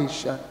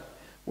salvation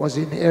was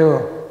in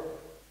error.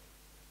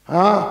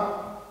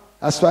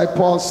 That's why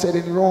Paul said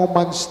in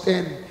Romans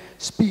 10,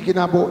 speaking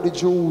about the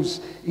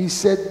Jews, he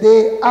said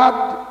they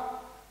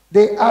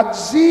had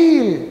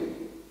zeal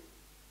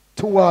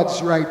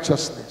towards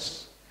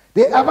righteousness.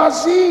 They have a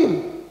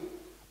zeal,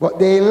 but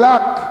they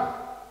lack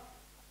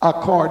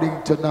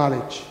according to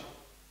knowledge.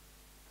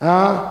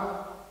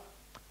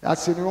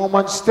 That's in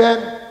Romans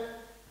 10,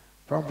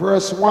 from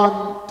verse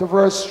 1 to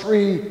verse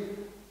 3.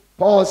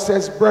 Paul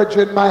says,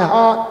 brethren, my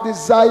heart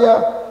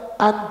desire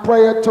and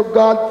prayer to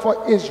God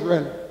for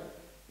Israel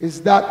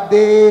is that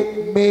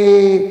they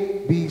may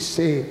be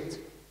saved.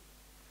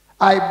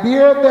 I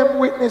bear them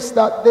witness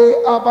that they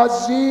have a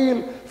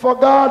zeal for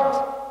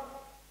God.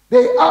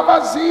 They have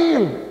a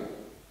zeal,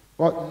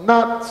 but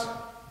not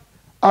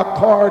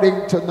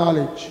according to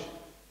knowledge.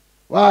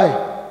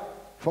 Why?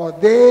 For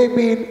they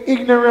being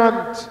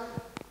ignorant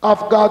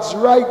of God's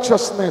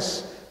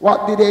righteousness,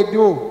 what did they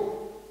do?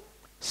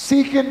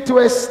 Seeking to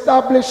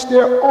establish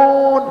their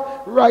own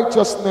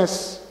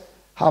righteousness,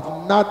 have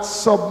not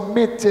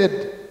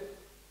submitted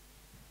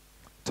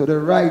to the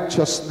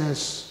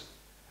righteousness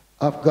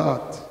of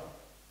God.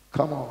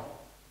 Come on.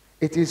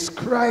 It is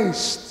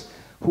Christ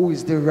who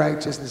is the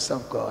righteousness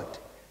of God.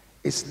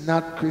 It's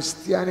not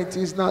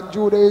Christianity, it's not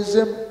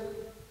Judaism.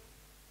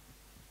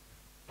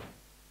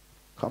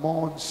 Come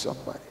on,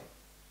 somebody.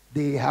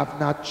 They have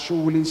not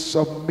truly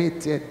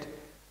submitted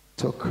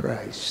to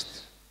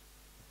Christ.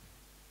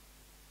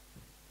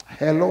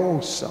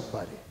 Hello,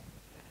 somebody.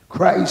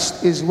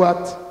 Christ is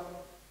what?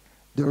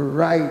 The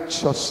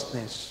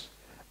righteousness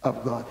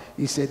of God.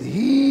 He said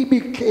he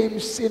became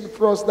sin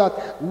for us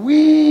that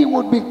we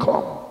would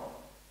become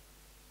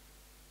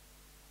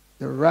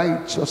the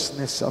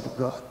righteousness of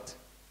God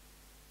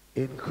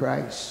in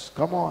Christ.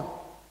 Come on.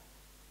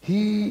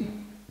 He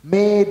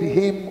made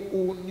him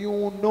who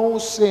knew no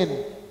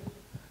sin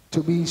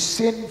to be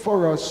sin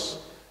for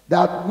us,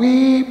 that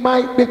we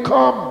might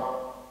become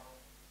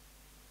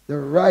the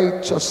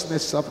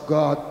righteousness of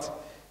God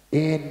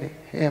in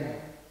him.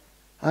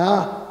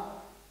 Huh?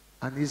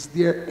 And is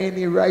there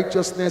any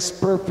righteousness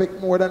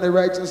perfect more than the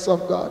righteousness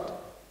of God?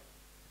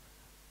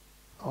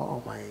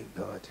 Oh my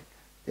God.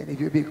 Then if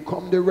you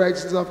become the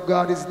righteousness of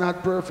God, it's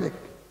not perfect.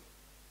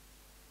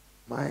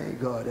 My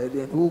God. And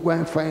then who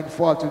going to find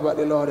fault with what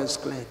the Lord has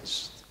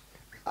cleansed?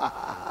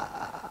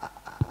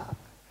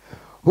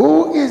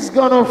 Who is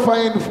going to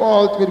find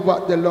fault with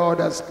what the Lord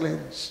has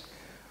cleansed?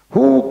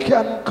 Who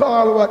can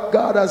call what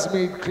God has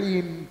made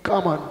clean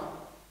common?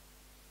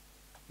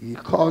 He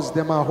calls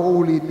them a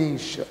holy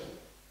nation,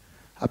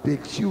 a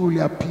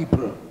peculiar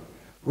people,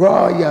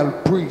 royal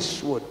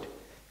priesthood,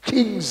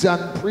 kings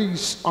and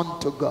priests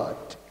unto God.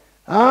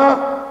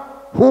 Huh?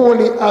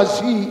 Holy as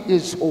he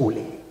is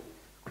holy.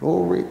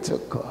 Glory to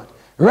God.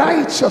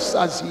 Righteous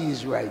as he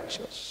is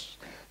righteous.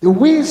 The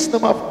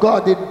wisdom of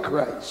God in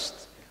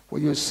Christ.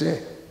 What you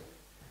say?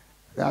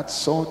 That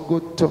sounds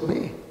good to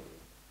me.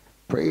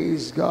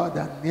 Praise God.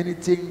 And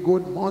anything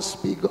good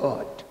must be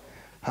God.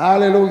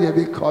 Hallelujah.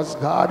 Because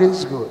God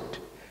is good.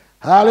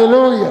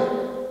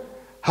 Hallelujah.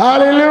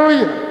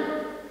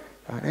 Hallelujah.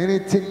 And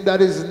anything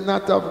that is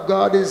not of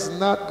God is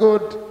not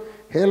good.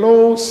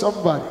 Hello,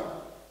 somebody.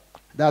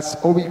 That's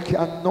how we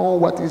can know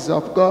what is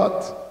of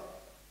God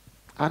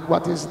and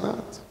what is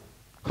not.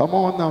 Come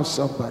on now,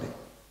 somebody.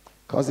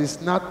 Because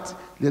it's not,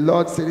 the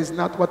Lord said, it's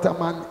not what a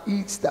man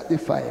eats that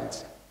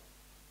defiles.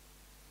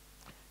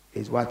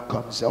 It's what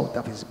comes out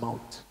of his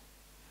mouth.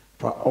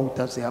 For out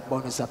of the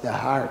abundance of the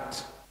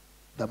heart,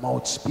 the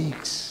mouth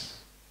speaks.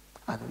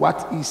 And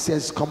what he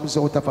says comes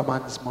out of a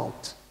man's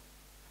mouth.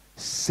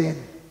 Sin.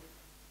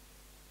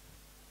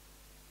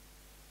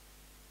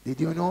 Did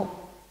you know?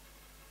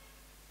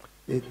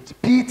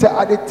 Peter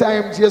at the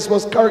time, Jesus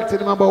was correcting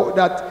him about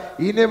that.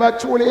 He never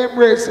truly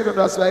embraced it, and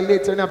that's why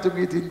later he have to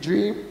meet in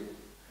dream.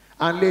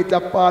 And later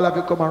Paul have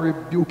to come and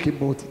rebuke him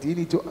about it. You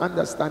need to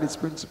understand this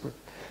principle.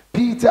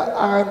 Peter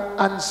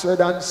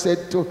answered and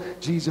said to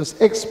Jesus,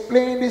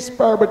 explain this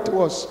parable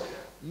to us.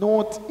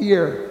 Note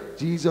here,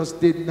 Jesus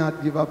did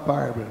not give a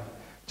parable.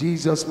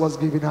 Jesus was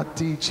giving a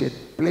teaching,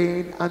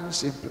 plain and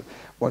simple.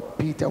 But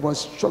Peter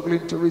was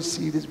struggling to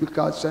receive this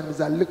because when he was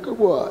a little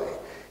boy,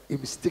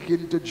 him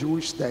sticking to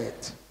Jewish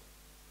diet.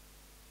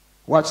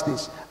 Watch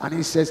this. And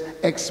he says,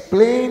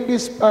 explain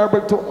this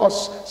parable to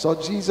us.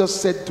 So Jesus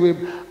said to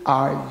him,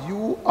 are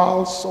you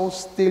also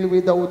still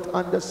without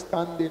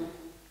understanding?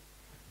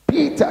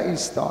 Peter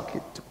is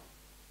talking to.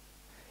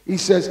 He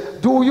says,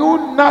 do you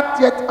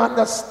not yet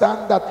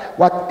understand that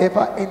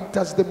whatever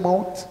enters the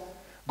mouth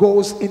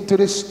goes into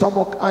the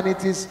stomach and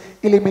it is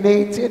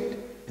eliminated?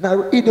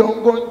 Now it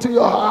don't go into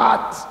your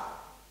heart.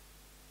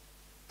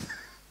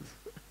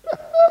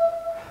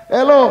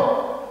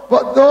 Hello.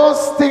 But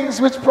those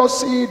things which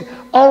proceed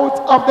out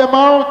of the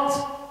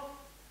mouth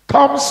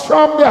comes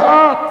from the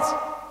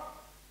heart,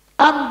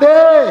 and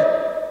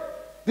they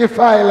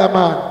defile a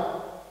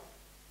man.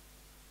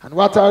 And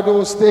what are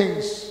those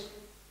things?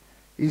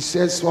 He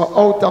says, for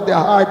out of the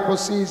heart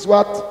proceeds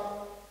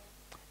what?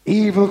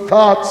 Evil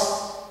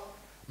thoughts,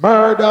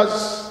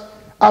 murders,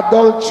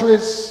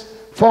 adulteries,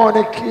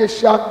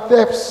 fornication,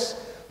 thefts,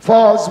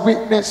 false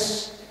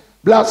witness,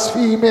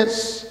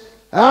 blasphemies.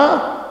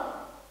 Huh?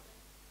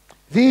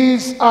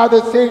 These are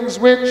the things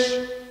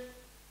which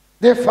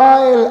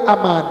defile a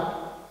man.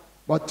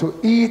 But to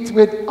eat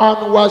with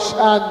unwashed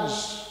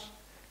hands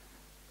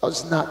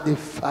does not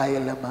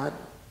defile a man.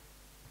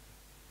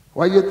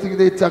 Why do you think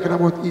they're talking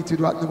about eat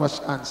with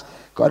unwashed hands?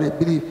 Because they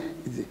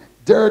believe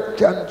dirt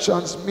can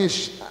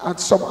transmit, and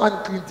some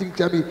unclean thing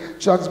can be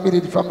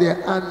transmitted from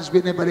their hands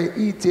whenever they're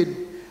eating.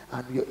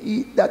 And you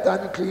eat that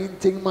unclean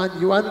thing, man,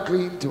 you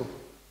unclean too.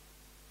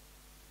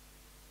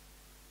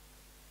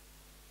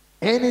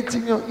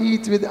 Anything you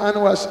eat with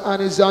unwashed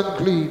hand is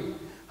unclean.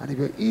 And if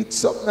you eat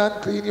something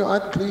unclean, you're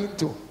unclean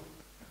too.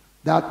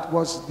 That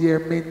was their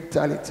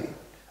mentality.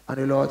 And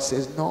the Lord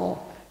says,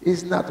 no,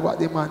 it's not what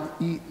the man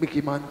eat make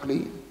him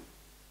unclean.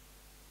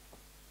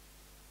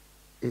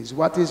 It's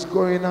what is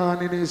going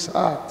on in his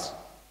heart.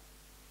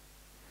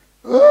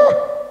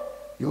 Oh,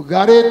 you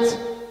got it?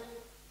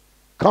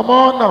 Come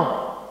on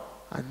now.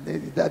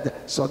 And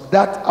so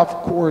that, of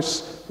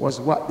course, was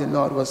what the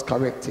Lord was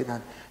correcting.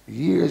 And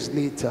years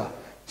later,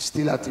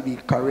 still had to be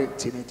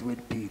correcting it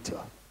with Peter.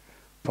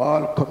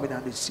 Paul coming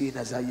on the scene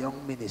as a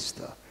young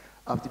minister.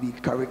 have to be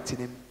correcting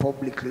him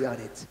publicly on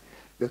it,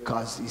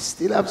 because he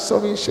still have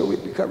some issue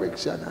with the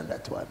correction on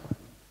that one.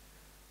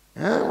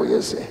 Huh? What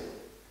you say?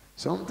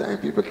 Sometimes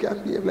people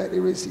can behave like they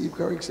receive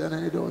correction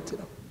and they don't, you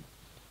know.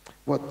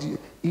 But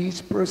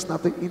each person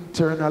have to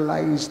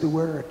internalize the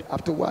word.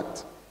 After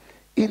what?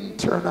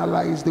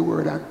 Internalize the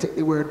word and take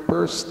the word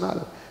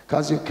personal.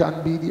 Because you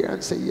can be there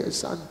and say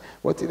yes, and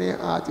what in your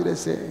heart you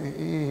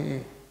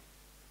say,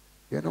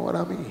 you know what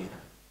I mean?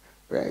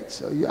 Right?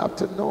 So you have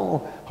to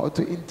know how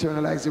to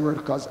internalize the word,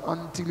 because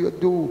until you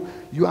do,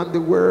 you and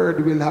the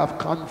word will have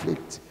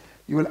conflict.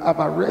 You will have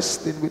a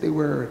wrestling with the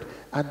word.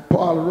 And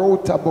Paul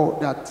wrote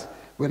about that.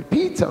 Well,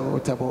 Peter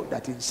wrote about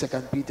that in 2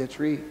 Peter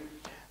 3. He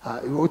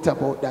wrote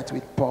about that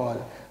with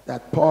Paul.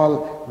 That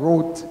Paul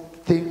wrote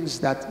things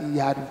that he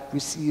had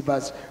received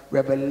as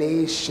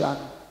revelation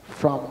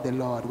from the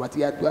Lord. What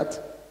he had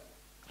what?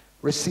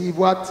 Received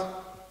what?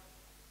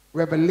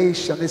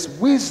 Revelation. This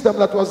wisdom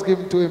that was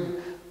given to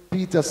him.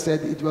 Peter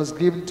said it was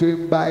given to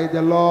him by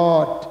the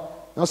Lord.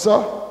 No,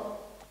 sir?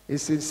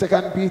 It's in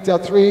 2 Peter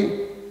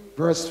 3,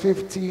 verse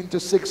 15 to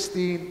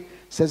 16.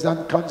 Says,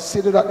 and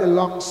consider that the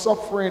long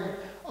suffering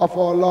of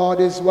our Lord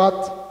is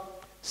what?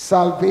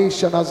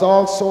 Salvation, as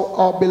also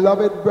our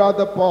beloved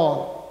brother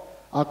Paul,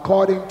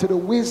 according to the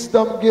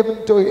wisdom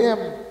given to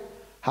him,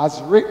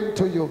 has written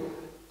to you,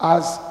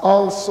 as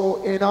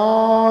also in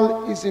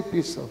all his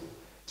epistles,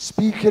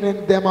 speaking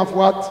in them of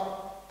what?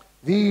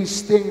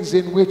 These things,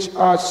 in which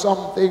are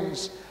some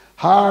things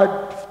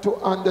hard to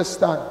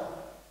understand.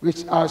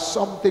 Which are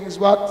some things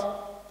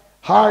what?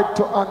 Hard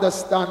to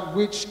understand,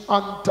 which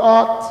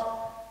untaught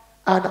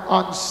and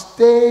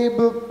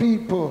unstable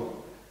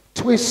people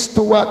twist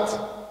to what?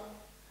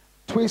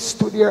 Twist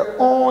to their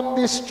own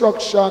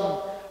destruction,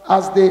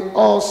 as they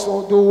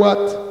also do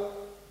what?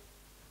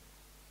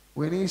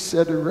 When he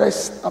said the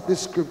rest of the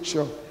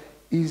scripture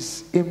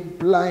is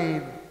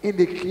implying,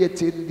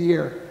 indicating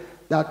there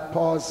that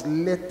Paul's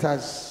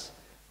letters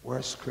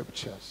were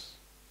scriptures.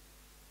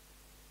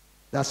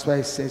 That's why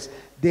it says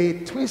they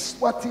twist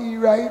what he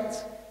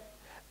writes,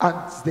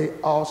 and they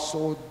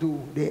also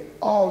do the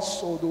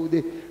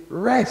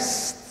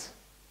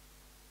rest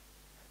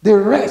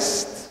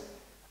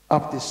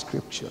of the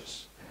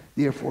scriptures.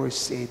 Therefore,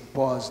 St.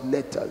 Paul's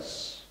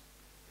letters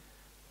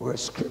were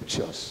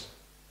scriptures.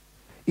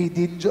 He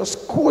didn't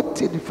just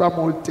quote it from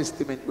Old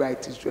Testament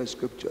writings to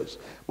scriptures,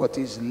 but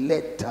his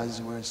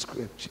letters were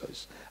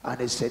scriptures.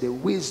 And he said the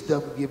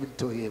wisdom given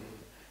to him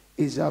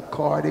is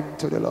according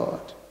to the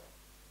Lord.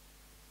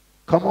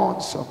 Come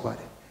on,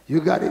 somebody. You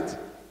got it?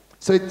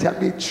 So it can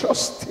be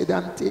trusted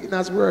and taken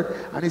as word.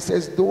 And he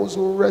says those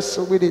who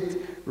wrestle with it,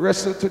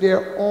 wrestle to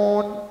their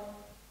own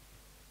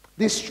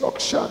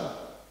destruction.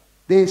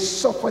 They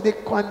suffer the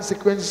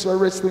consequences of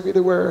wrestling with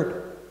the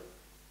word.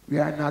 We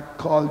are not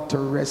called to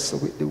wrestle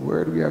with the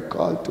word. We are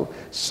called to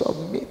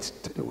submit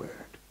to the word.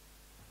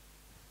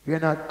 We are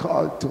not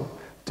called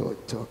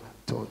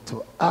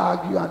to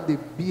argue and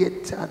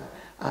debate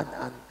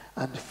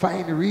and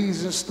find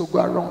reasons to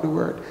go around the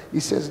word. He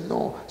says,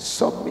 no,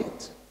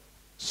 submit.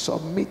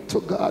 Submit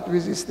to God.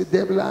 Resist the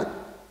devil and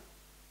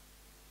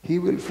he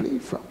will flee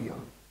from you.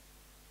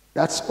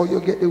 That's how you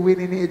get the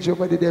winning edge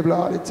over the devil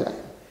all the time.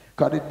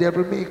 Because the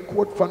devil may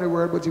quote from the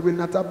word, but he will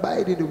not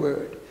abide in the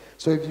word.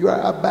 So if you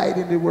are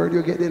abiding in the word,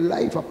 you get the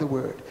life of the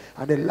word.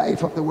 And the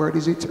life of the word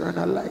is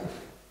eternal life.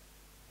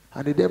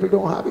 And the devil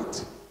don't have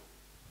it.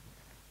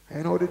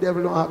 You know the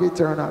devil don't have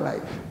eternal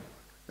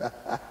life.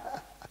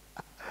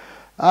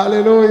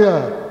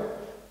 Hallelujah.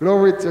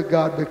 Glory to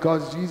God,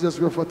 because Jesus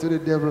referred to the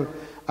devil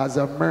as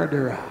a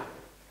murderer.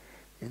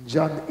 In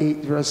John 8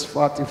 verse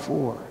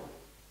 44.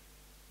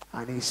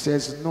 And he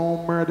says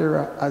no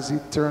murderer has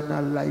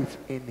eternal life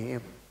in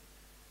him.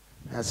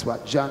 That's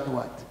what John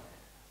what?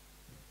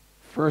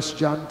 1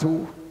 John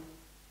 2,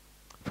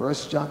 1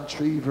 John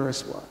 3,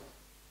 verse 1.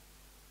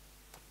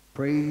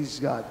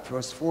 Praise God.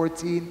 Verse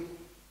 14.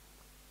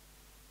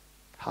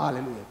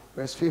 Hallelujah.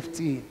 Verse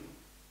 15.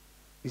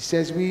 He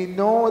says, we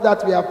know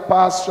that we have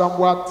passed from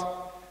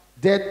what?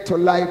 Death to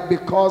life,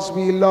 because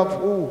we love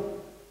who?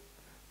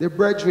 The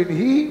brethren.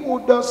 He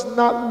who does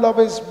not love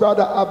his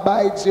brother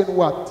abides in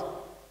what?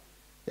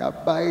 He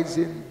abides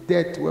in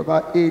death.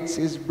 Whoever hates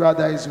his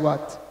brother is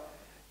what?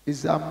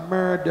 Is a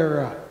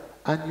murderer.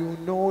 And you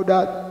know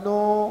that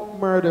no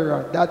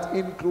murderer, that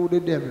includes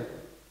the devil,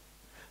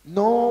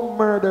 no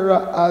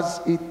murderer has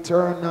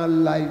eternal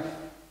life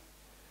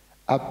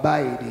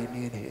abiding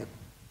in him.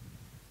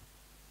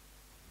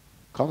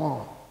 Come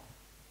on.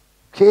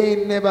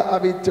 Cain never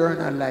had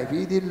eternal life.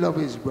 He didn't love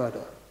his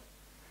brother.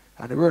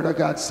 And the word of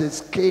God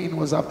says Cain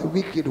was of the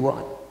wicked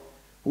one.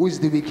 Who is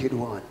the wicked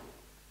one?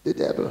 The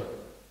devil.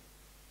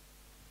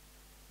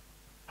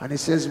 And he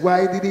says,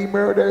 why did he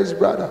murder his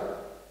brother?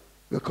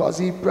 Because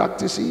he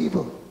practiced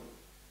evil.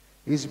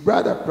 His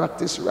brother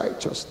practiced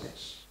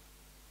righteousness.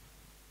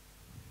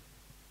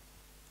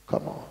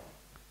 Come on.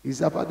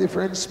 He's of a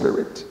different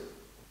spirit.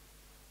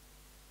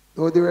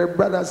 Though they were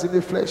brothers in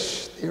the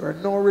flesh, they were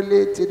not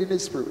related in the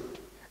spirit.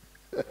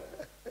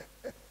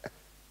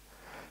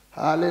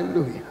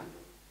 Hallelujah.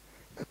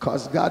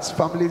 Because God's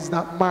family is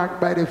not marked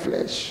by the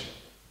flesh.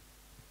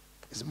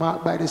 It's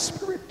marked by the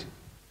Spirit.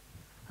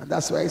 And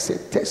that's why I say,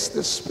 test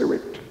the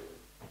Spirit,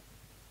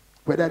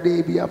 whether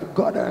they be of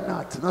God or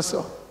not. No,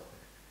 so.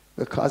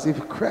 Because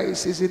if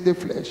Christ is in the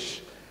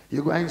flesh,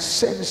 you're going to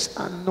sense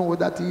and know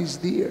that he's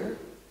there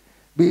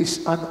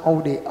based on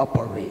how they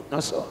operate. No,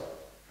 so.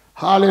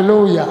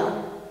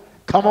 Hallelujah.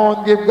 Come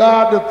on, give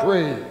God the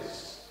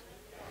praise.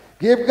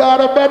 Give God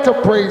a better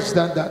praise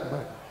than that,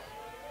 man.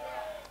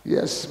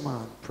 Yes,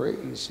 man.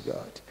 Praise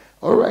God.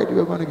 All right,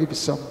 we're going to give you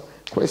some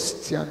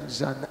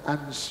questions and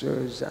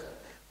answers and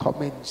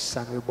comments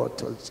and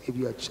rebuttals. Give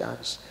you a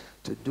chance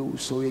to do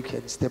so. You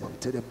can step up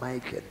to the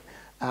mic and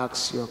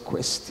ask your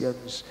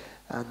questions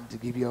and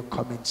give your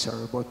comments or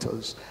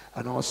rebuttals.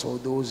 And also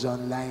those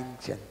online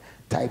can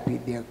type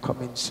in their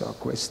comments or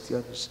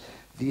questions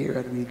there,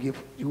 and we'll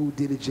give due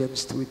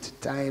diligence to it,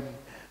 time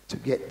to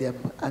get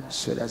them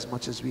answered as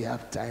much as we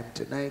have time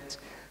tonight,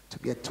 to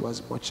get to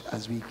as much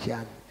as we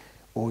can,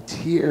 both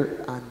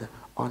here and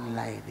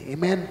online.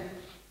 Amen.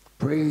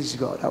 Praise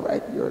God. All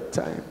right, your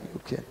time,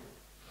 you can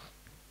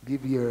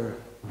give your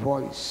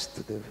voice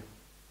to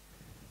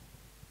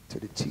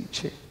the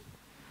teaching.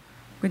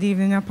 Good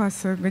evening,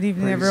 Apostle. Good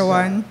evening, praise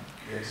everyone.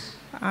 Yes.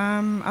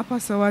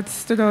 Apostle, what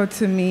stood out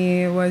to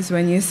me was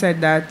when you said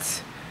that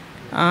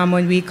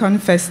when we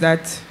confess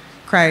that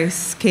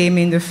Christ came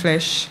in the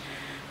flesh,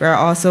 we're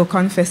also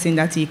confessing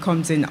that he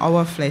comes in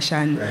our flesh.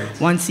 And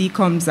right. Once he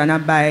comes and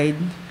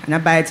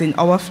abides in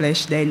our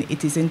flesh, then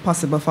it is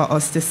impossible for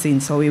us to sin.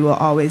 So we will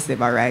always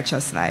live a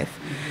righteous life.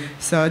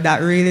 Mm-hmm. So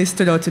that really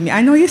stood out to me.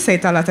 I know you say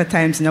it a lot of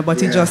times,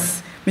 but it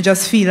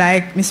just feel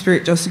like my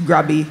spirit just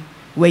grabby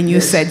when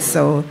you said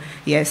so.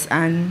 Yes.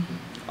 And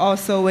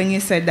also when you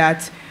said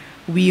that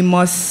we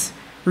must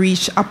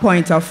reach a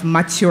point of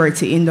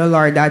maturity in the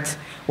Lord, that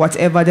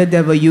whatever the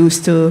devil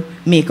used to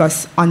make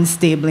us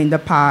unstable in the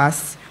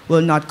past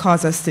will not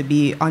cause us to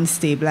be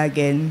unstable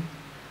again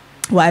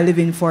while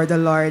living for the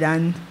Lord.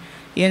 And,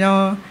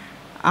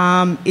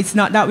 it's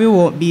not that we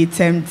won't be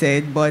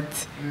tempted, but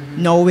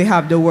now we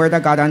have the Word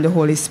of God and the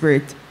Holy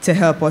Spirit to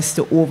help us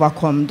to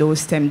overcome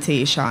those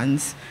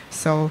temptations.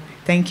 So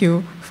thank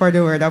you for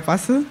the word,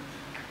 Apostle.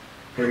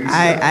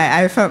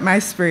 I felt my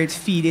spirit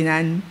feeding,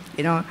 and,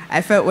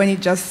 I felt when it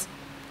just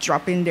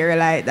dropped in there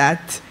like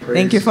that. Praise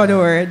thank you for the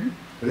word.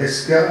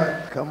 Bless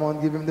God. Come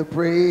on, give him the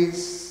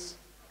praise.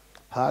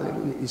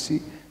 Hallelujah. You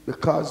see,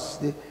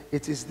 because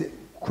it is the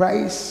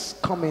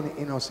Christ coming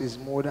in us is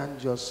more than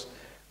just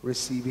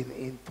receiving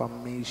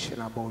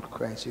information about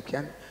Christ. You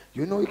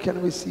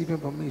can receive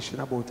information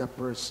about a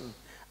person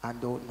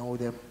and don't know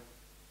them.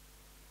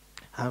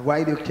 And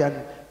while you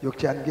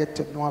can get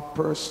to know a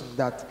person,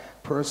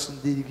 that person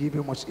did give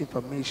you much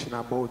information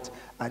about,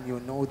 and you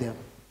know them.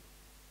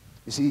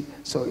 You see,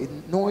 so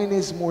knowing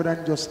is more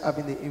than just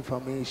having the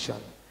information.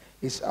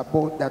 It's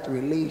about that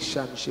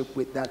relationship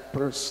with that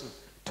person,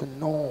 to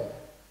know,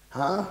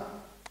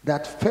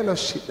 that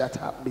fellowship that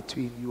happened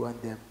between you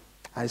and them.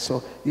 And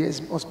so there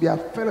must be a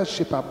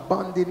fellowship, a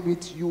bonding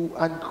with you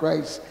and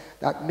Christ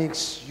that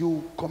makes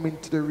you come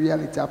into the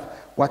reality of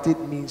what it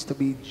means to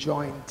be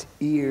joint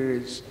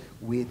heirs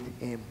with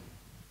him.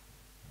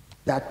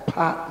 That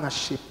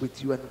partnership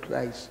with you and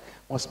Christ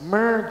must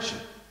merge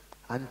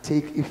and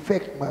take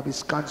effect by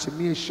his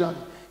consummation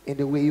in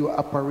the way you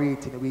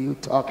operate, in the way you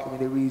talk, in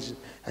the reason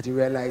that you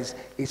realize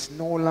it's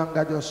no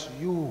longer just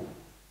you.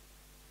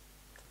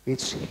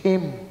 It's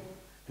him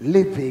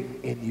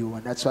living in you.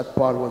 And that's what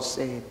Paul was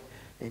saying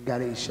in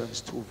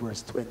Galatians 2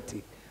 verse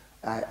 20.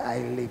 I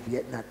live,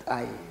 yet not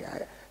I.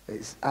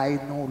 I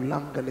no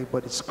longer live,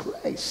 but it's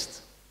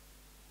Christ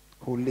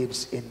who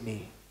lives in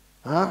me.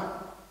 And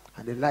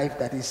the life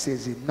that he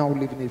says is now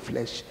living in the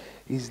flesh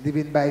is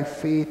living by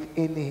faith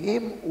in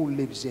him who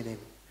lives in him,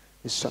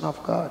 the Son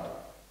of God.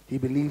 He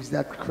believes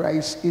that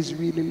Christ is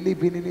really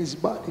living in his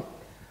body,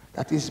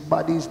 that his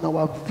body is now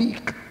a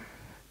vehicle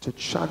to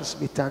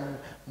transmit and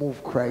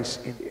move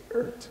Christ in the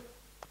earth.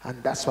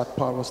 And that's what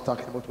Paul was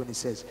talking about when he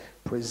says,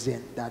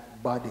 present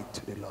that body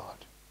to the Lord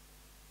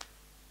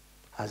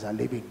as a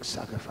living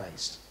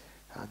sacrifice.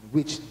 And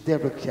which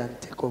devil can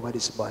take over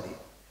this body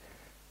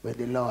when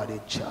the Lord is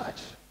in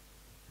charge?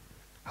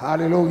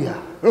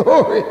 Hallelujah.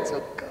 Glory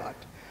to God.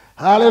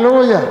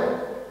 Hallelujah.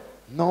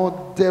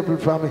 No devil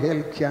from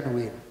hell can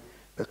win,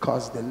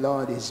 because the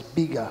Lord is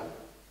bigger.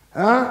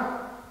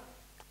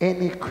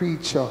 Any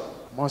creature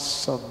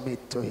must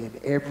submit to him.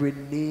 Every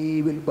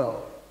knee will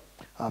bow,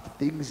 of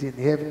things in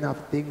heaven,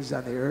 of things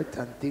on the earth,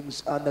 and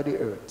things under the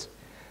earth,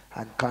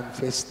 and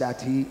confess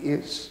that he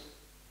is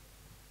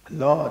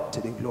Lord,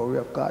 to the glory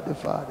of God the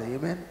Father.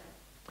 Amen.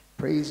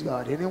 Praise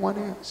God. Anyone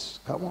else?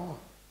 Come on.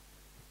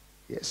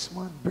 Yes,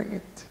 man, bring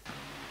it.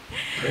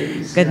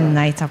 Praise Good God.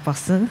 night,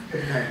 Apostle.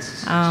 Good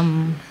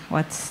night,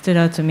 what stood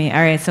out to me?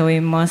 All right, so we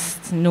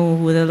must know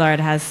who the Lord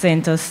has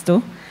sent us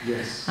to.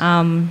 Yes.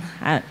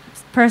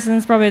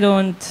 Persons probably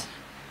don't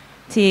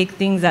take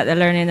things that they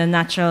learn in the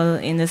natural,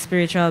 in the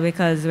spiritual,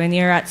 because when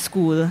you're at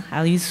school,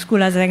 I'll use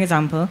school as an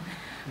example,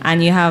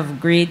 and you have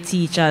great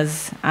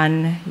teachers,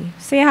 and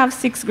say you have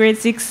grade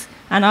 6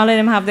 And all of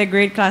them have their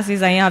grade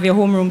classes, and you have your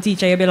homeroom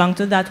teacher, you belong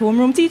to that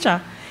homeroom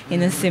teacher.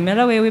 In a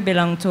similar way, we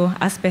belong to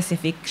a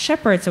specific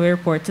shepherd, so we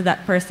report to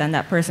that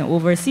person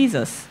oversees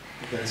us.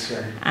 That's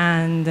right.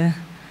 And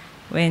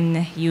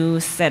when you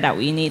said that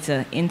we need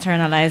to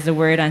internalize the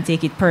word and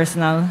take it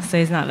personal, so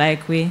it's not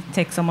like we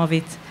take some of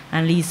it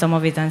and leave some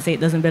of it and say it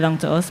doesn't belong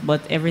to us,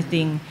 but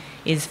everything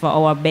is for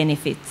our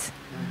benefit.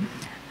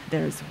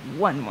 There's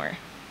one more.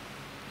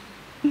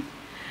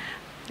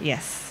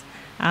 Yes.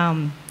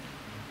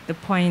 The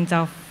point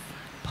of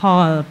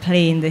Paul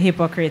playing the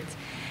hypocrite.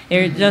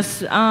 It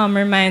just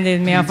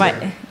reminded me of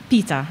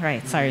Peter,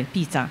 right, sorry,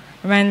 Peter.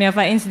 Reminded me of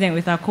an incident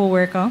with a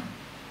co-worker.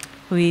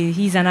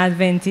 He's an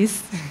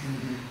Adventist.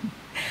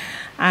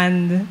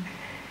 And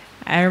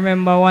I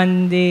remember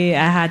one day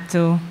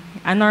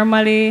I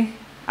normally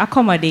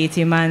accommodate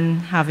him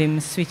and have him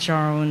switch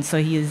around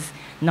so he's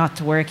not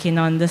working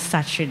on the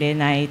Saturday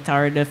night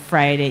or the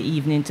Friday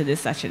evening to the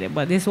Saturday.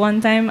 But this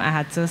one time I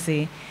had to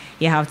say,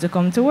 you have to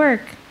come to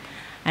work.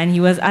 And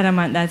he was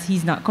adamant that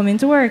he's not coming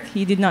to work.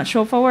 He did not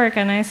show up for work.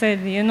 And I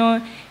said,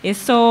 it's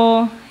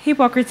so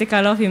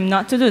hypocritical of him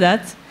not to do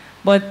that.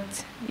 But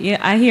yeah,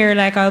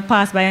 I'll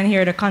pass by and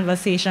hear the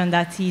conversation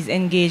that he's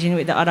engaging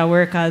with the other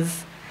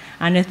workers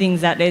and the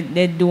things that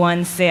they do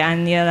and say,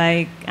 and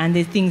and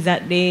the things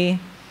that the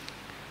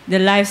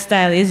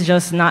lifestyle is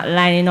just not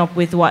lining up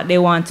with what they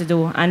want to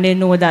do. And they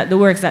know that the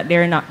works that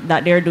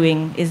they're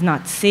doing is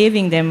not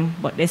saving them,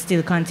 but they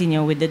still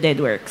continue with the dead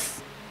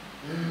works.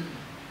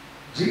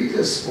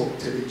 Jesus spoke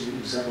to the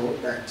Jews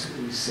about that too.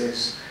 He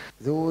says,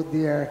 though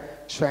they are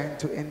trying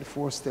to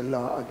enforce the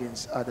law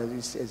against others, he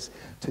says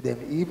to them,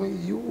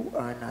 even you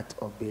are not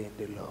obeying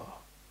the law.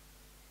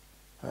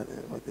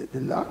 The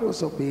Lord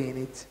was obeying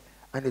it,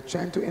 and they're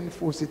trying to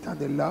enforce it, and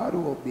the Lord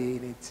was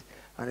obeying it.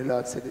 And the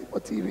Lord said,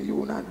 but even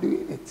you are not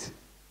doing it.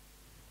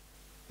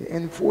 You're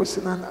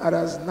enforcing on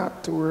others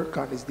not to work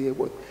on this day.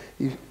 But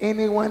if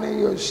any one of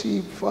your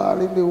sheep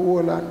fall in the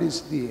hole on this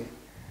day,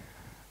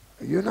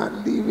 you're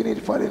not leaving it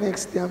for the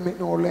next day and make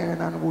no lion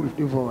and wolf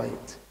devour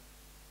it.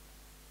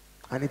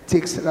 And it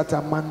takes a lot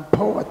of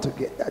manpower to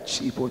get that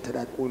sheep out of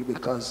that hole,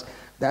 because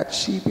that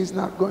sheep is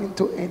not going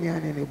to any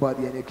and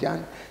anybody. And you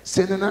can't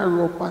send in a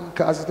rope and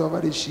cast it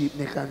over the sheep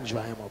neck and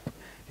dry him up.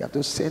 You have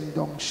to send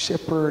down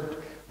shepherd,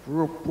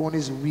 rope on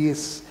his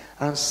waist,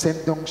 and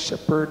send down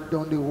shepherd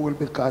down the hole,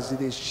 because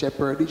it is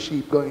shepherd the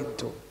sheep going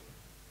to.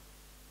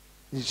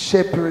 The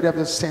shepherd have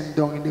to send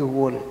down in the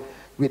hole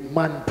with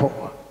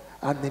manpower.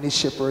 And then the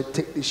shepherd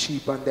take the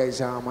sheep under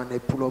his arm and they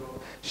pull up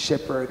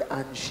shepherd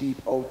and sheep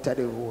out of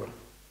the hole.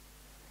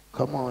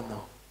 Come on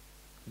now.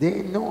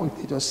 They know if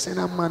they just send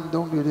a man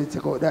down there to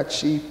take out that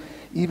sheep,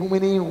 even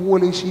when he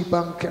hold the sheep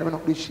and carrying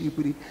up the sheep,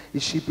 the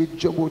sheep will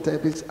jump out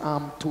of his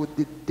arm to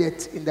the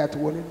death in that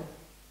hole,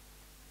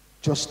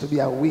 just to be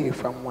away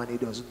from one he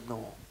doesn't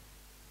know.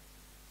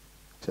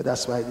 So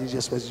that's why he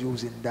just was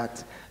using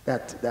that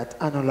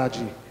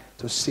analogy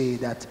to say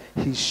that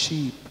his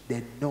sheep,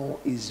 they know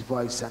his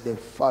voice and they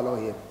follow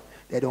him.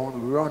 They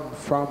don't run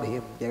from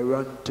him, they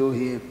run to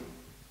him.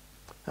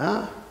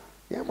 Huh?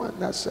 Yeah, man,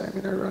 that's why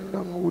I run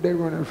down who they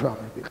running from,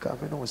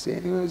 because I know, say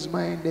anywhere's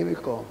mine, they will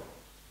come.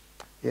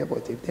 Yeah,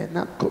 but if they're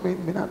not coming,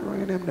 I'm not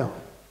running them down.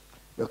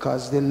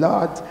 Because the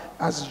Lord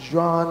has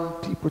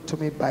drawn people to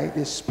me by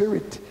the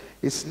Spirit.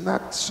 It's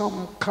not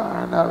some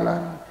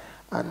carnal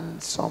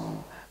and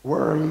some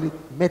worldly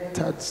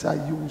methods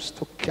I use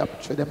to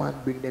capture them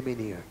and bring them in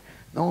here.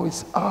 No,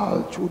 it's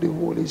all through the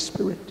Holy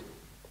Spirit.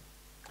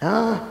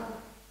 Huh?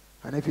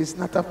 And if it's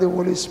not of the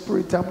Holy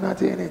Spirit, I'm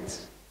not in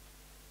it.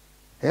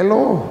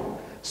 Hello?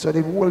 So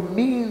the whole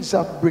means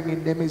of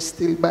bringing them is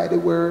still by the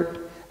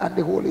Word and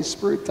the Holy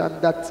Spirit.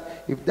 And that,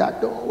 if that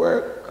don't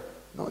work,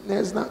 nothing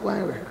else not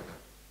going to work.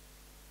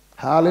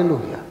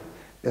 Hallelujah.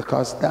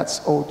 Because that's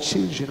how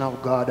children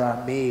of God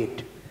are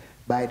made,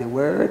 by the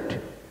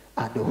Word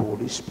and the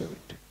Holy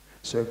Spirit.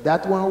 So if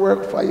that won't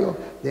work for you,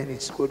 then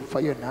it's good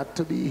for you not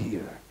to be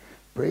here.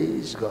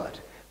 Praise God.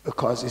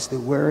 Because it's the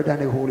Word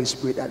and the Holy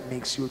Spirit that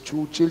makes you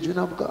true children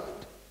of God.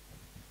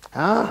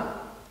 Huh?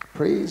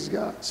 Praise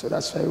God. So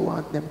that's why I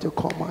want them to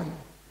come and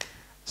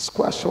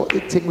squash out the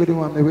thing with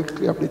you, and they will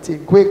clear up the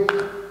thing quick.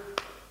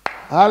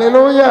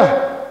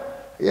 Hallelujah.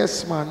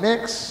 Yes, man.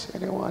 Next.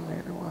 Anyone?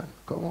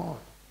 Come on.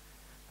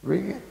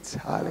 Bring it.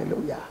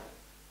 Hallelujah.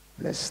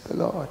 Bless the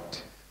Lord.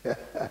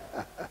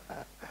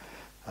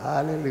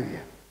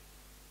 Hallelujah.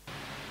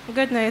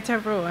 Good night,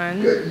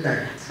 everyone. Good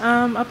night.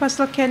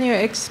 Apostle, can you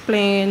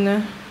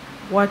explain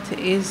what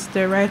is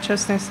the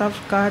righteousness of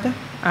God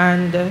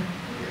and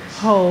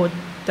how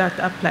that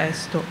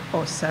applies to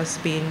us as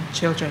being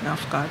children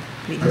of God,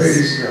 please?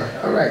 Praise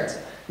God. All right.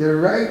 The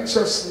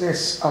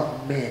righteousness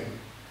of men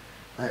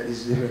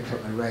is different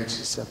from the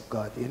righteousness of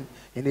God.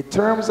 In the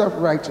terms of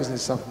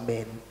righteousness of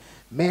men,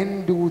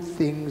 men do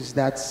things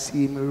that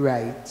seem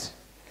right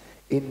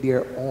in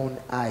their own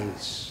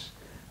eyes.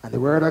 And the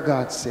Word of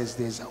God says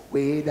there's a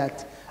way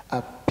that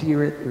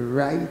appeareth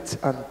right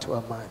unto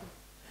a man.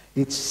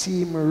 It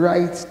seemed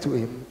right to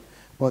him,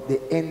 but the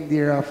end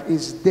thereof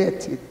is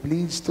death. It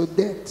leads to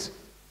death.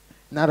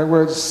 In other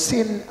words,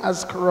 sin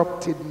has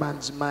corrupted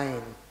man's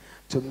mind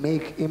to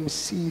make him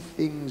see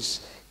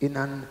things in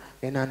an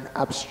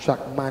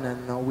abstract manner,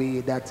 in a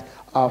way that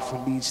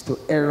often leads to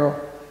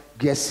error,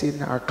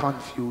 guessing, or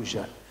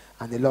confusion.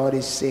 And the Lord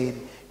is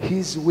saying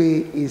his way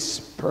is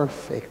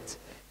perfect.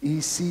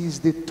 He sees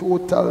the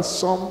total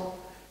sum.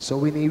 So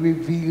when he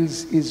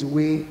reveals his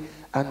way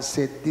and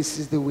said, this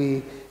is the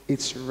way,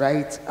 it's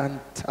right and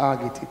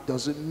target. It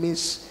doesn't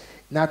miss,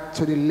 not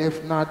to the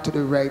left, not to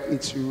the right.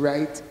 It's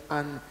right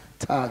and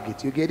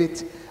target. You get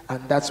it?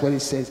 And that's what he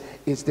says.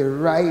 It's the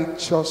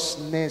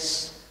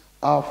righteousness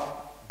of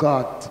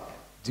God.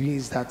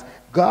 Means that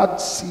God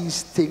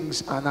sees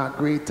things on a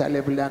greater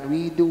level than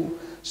we do.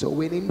 So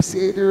when he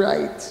says the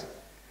right,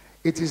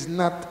 it is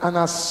not an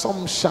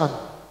assumption,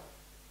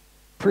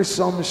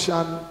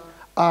 presumption,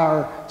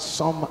 or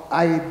some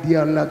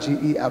ideology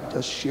he have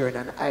just shared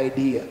an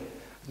idea.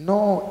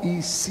 No,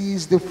 he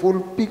sees the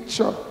full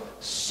picture,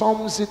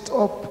 sums it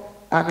up,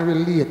 and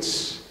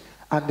relates.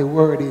 And the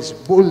word is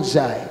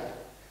bullseye.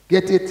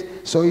 Get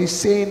it? So he's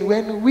saying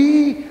when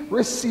we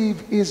receive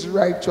his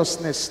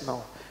righteousness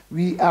now,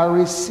 we are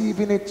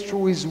receiving it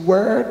through his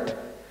word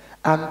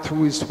and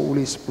through his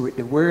Holy Spirit.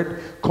 The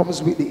word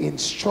comes with the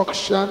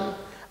instruction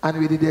and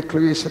with the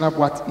declaration of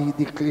what he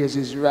declares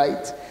is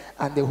right.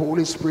 And the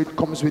Holy Spirit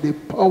comes with the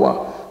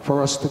power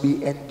for us to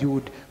be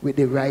endued with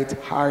the right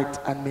heart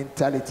and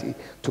mentality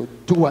to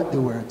do what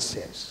the word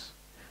says.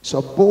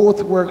 So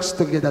both works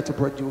together to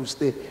produce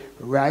the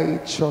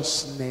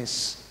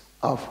righteousness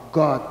of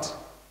God.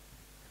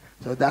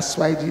 So that's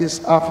why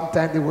Jesus,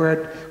 oftentimes the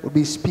word would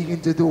be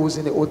speaking to those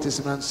in the Old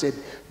Testament and said,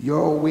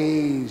 your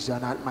ways are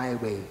not my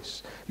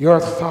ways.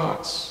 Your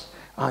thoughts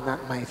are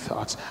not my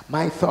thoughts.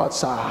 My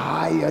thoughts are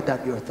higher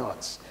than your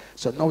thoughts.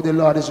 So now the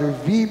Lord is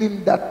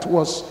revealing that to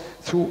us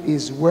through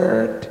his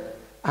word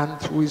and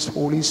through his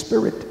Holy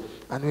Spirit.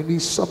 And when we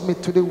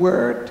submit to the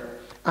word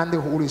and the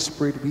Holy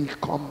Spirit, we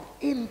come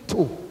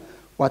into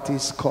what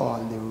is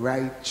called the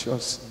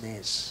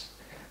righteousness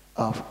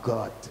of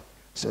God.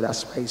 So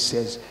that's why he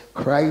says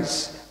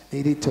Christ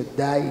needed to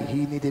die.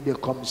 He needed to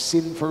become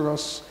sin for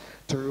us,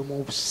 to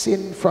remove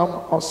sin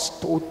from us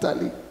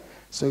totally.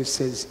 So he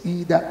says,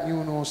 he that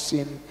knew no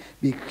sin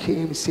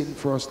became sin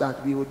for us,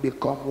 that we would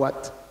become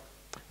what?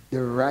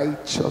 The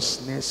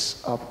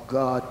righteousness of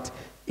God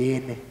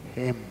in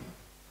him.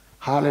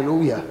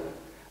 Hallelujah.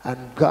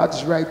 And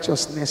God's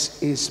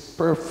righteousness is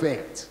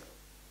perfect.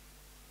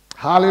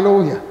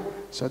 Hallelujah.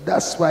 So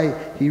that's why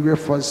he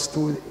refers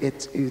to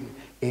it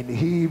in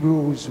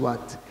Hebrews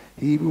what?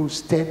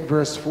 Hebrews 10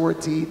 verse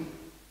 14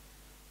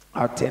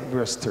 or 10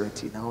 verse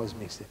 13. I always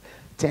mix it.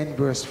 10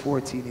 verse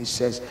 14 he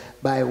says,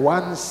 by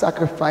one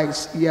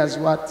sacrifice he has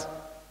what?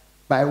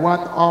 By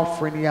one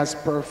offering he has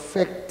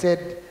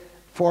perfected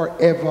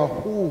forever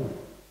who?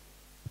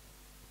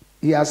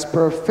 He has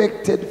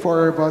perfected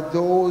forever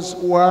those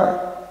who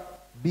are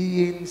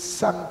being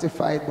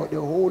sanctified. But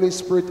the Holy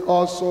Spirit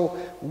also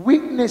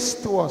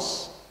witnessed to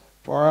us.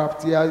 For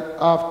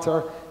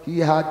after he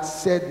had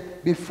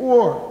said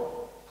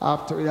before,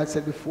 after he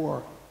said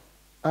before,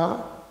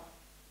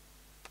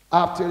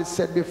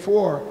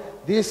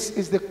 this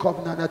is the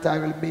covenant that I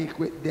will make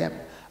with them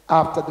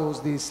after those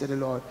days, said the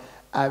Lord.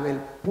 I will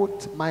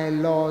put my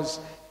laws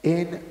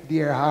in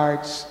their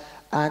hearts,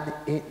 and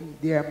in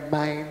their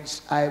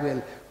minds I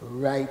will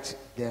write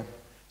them.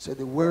 So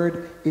the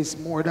word is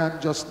more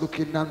than just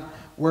looking on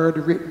word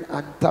written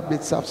on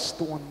tablets of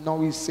stone.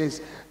 Now he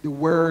says the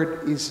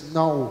word is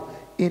now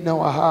in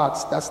our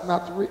hearts. That's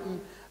not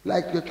written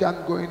like you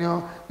can go in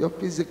your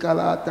physical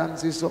heart and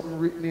see something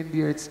written in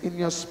there. It's in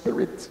your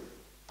spirit.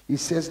 He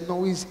says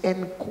no, he's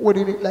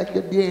encoding it like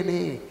your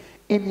DNA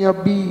in your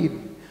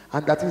being.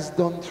 And that is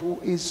done through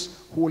his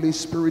Holy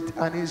Spirit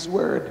and his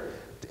word.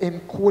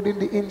 Encoding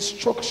the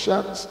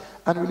instructions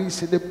and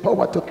releasing the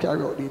power to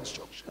carry out the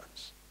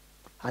instructions.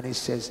 And he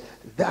says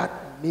that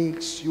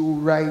makes you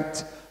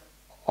right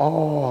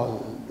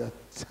all the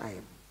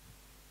time.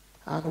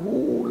 And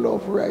who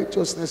love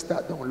righteousness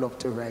that don't love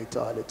to write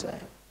all the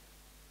time?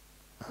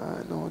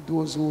 I know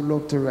those who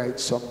love to write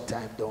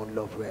sometimes don't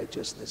love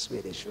righteousness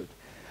where they should.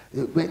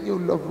 When you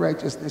love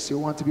righteousness, you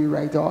want to be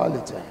right all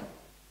the time.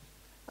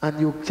 And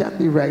you can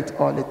be right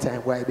all the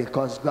time. Why?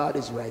 Because God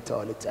is right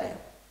all the time.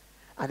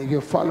 And if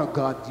you follow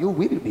God, you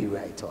will be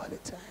right all the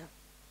time.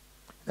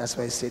 That's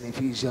why I said in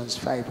Ephesians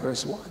 5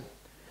 verse 1,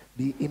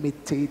 be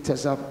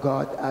imitators of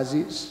God as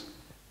his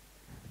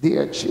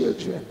dear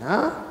children.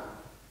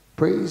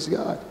 Praise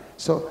God.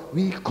 So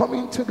we come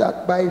into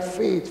that by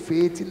faith.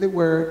 Faith in the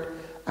word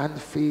and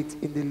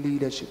faith in the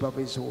leadership of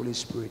his Holy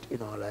Spirit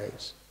in our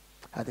lives.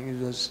 I think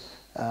it was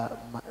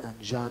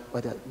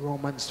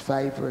Romans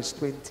 5 verse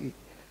 20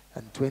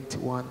 and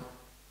 21.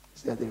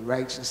 That the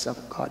righteousness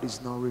of God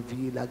is now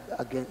revealed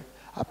again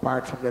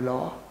apart from the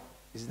law.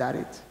 Is that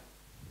it?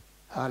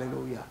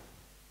 Hallelujah.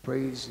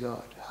 Praise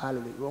God.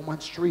 Hallelujah.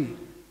 Romans 3.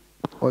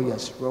 Oh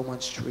yes,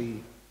 Romans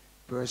 3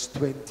 verse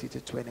 20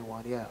 to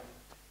 21. Yeah. It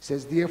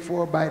says,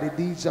 therefore by the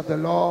deeds of the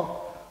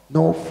law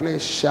no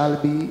flesh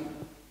shall be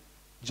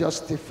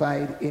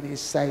justified in his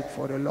sight,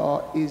 for the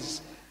law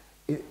is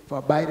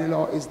For by the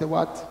law is the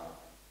what?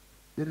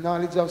 The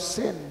knowledge of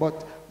sin.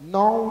 But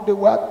now the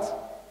what?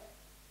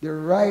 The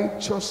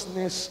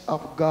righteousness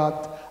of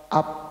God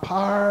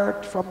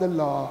apart from the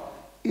law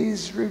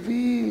is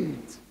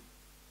revealed.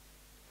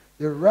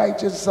 The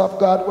righteousness of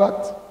God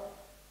what?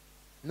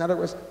 In other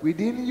words, we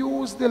didn't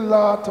use the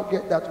law to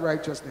get that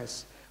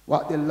righteousness.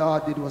 What the law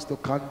did was to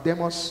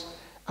condemn us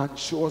and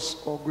show us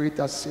how great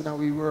a sinner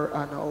we were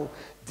and how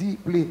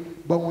deeply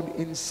bound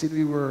in sin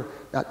we were,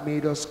 that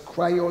made us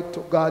cry out to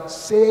God,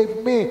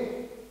 save me.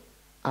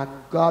 And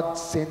God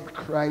sent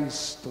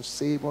Christ to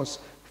save us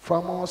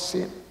from our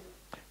sin,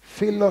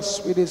 fill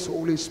us with his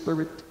Holy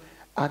Spirit,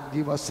 and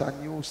give us a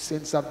new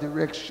sense of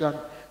direction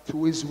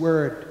through his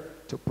word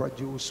to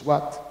produce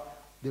what?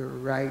 The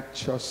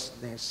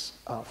righteousness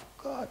of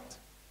God.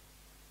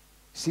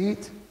 See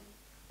it?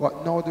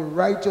 But now the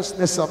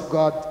righteousness of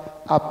God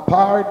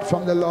apart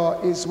from the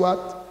law is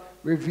what?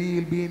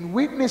 Revealed, being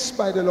witnessed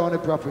by the law and the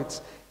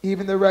prophets.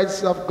 Even the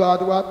righteousness of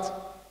God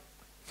what?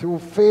 Through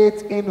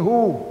faith in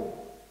who?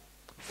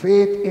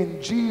 Faith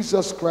in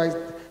Jesus Christ.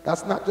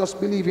 That's not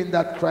just believing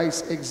that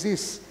Christ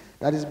exists.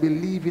 That is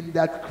believing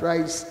that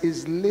Christ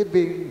is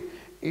living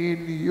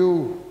in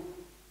you.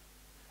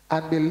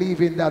 And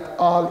believing that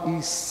all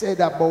he said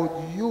about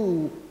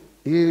you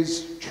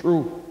is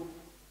true.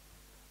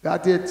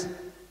 Got it?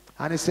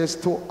 And it says,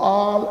 to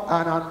all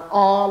and on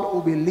all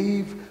who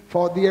believe,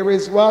 for there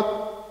is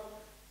what?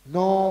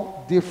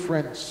 No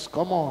difference.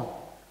 Come on.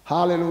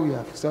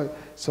 Hallelujah.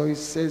 So it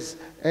says,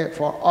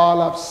 for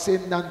all have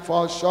sinned and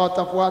fall short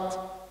of what?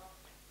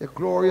 The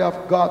glory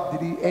of God.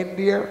 Did he end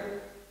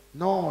here?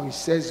 No, he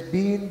says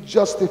being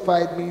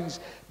justified means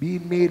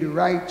being made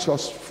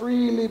righteous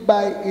freely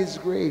by his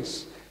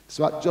grace. That's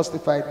what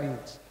justified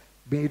means.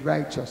 Made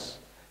righteous.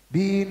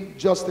 Being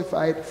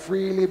justified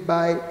freely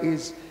by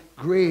his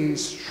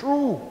grace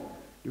through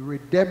the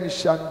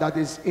redemption that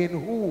is in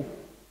who?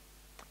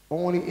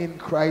 Only in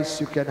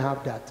Christ you can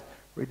have that.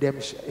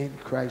 Redemption in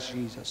Christ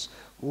Jesus.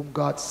 Whom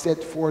God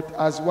set forth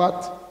as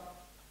what?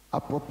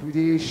 A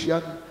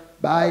propitiation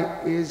by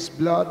his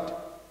blood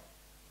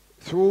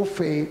through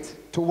faith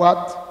to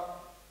what?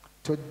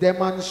 To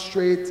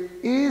demonstrate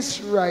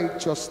his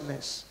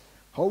righteousness.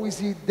 How is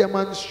he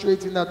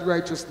demonstrating that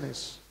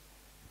righteousness?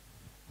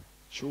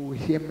 Through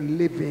him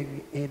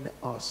living in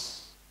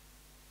us.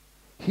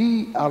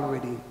 He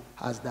already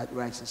has that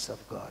righteousness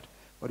of God.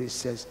 But it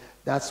says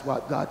that's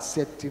what God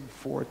set him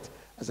forth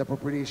as a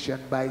propitiation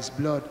by his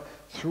blood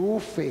through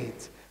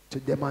faith to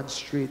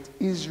demonstrate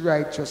his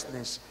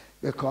righteousness,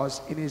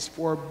 because in his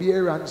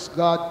forbearance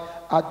God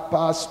had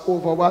passed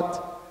over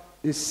what?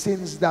 The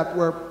sins that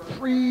were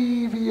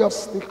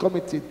previously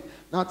committed.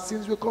 Not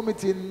sins we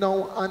committed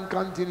now and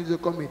continue to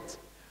commit.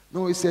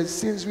 No, it says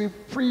sins we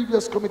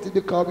previously committed,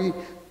 because we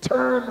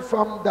turn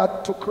from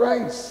that to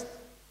Christ.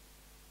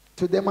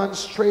 To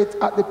demonstrate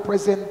at the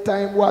present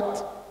time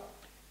what?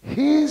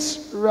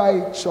 His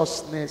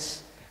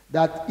righteousness,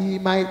 that he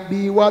might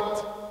be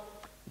what?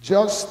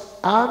 Just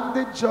and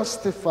the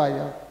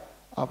justifier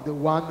of the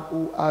one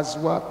who has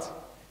what?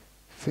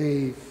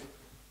 Faith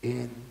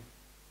in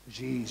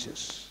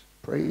Jesus.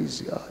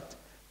 Praise God.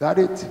 Got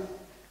it?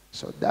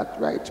 So that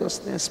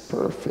righteousness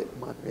perfect,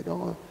 man.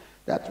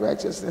 That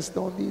righteousness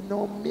don't need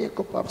no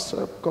makeup of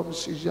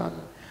circumcision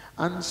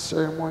and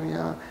ceremony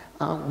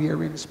and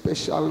wearing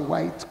special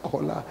white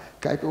color.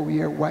 If you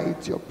wear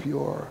white, you're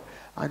pure.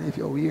 And if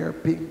you wear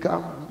pink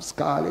and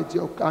scarlet,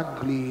 you're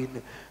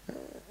unclean.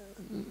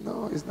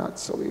 No, it's not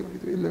so.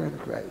 We learn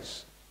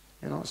Christ.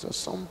 You know, so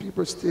some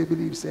people still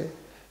believe, say,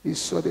 it's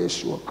so they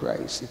show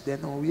Christ. If they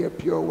don't wear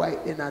pure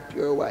white, they're not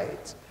pure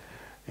white.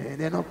 And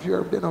they're not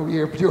pure, they don't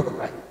wear pure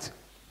white.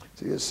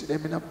 So you see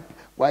them in a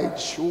white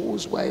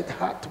shoes, white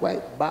hat,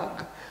 white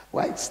bag,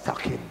 white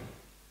stocking.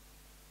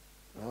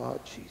 Oh,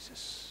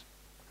 Jesus.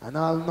 And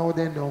I'll know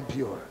they don't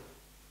pure.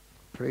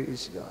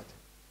 Praise God.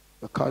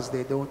 Because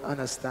they don't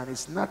understand.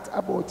 It's not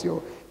about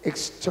your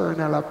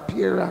external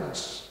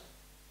appearance.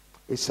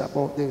 It's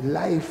about the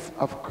life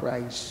of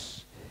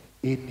Christ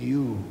in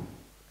you.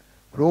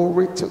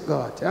 Glory to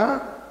God.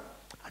 Huh?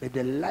 And if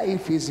the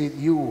life is in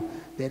you,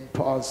 then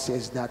Paul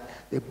says that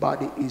the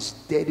body is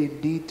dead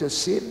indeed to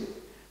sin,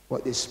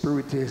 but the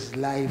spirit is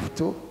life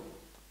to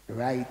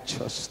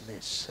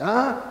righteousness.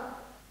 Huh?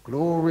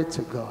 Glory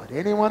to God.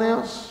 Anyone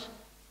else?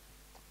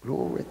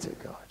 Glory to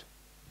God.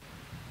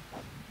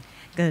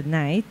 Good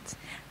night.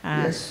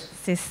 Yes.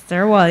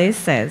 Sister Wallace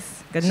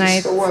says, good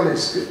night. Sister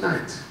Wallace, good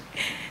night.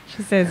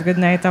 She says, good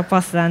night,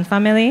 Apostle and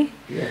family.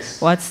 Yes.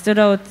 What stood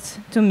out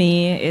to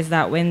me is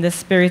that when the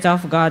Spirit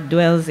of God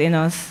dwells in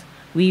us,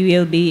 we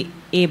will be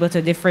able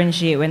to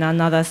differentiate when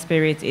another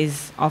spirit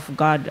is of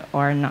God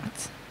or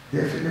not.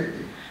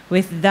 Definitely.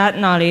 With that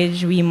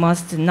knowledge, we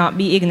must not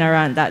be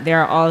ignorant that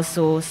there are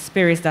also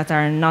spirits that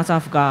are not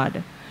of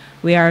God.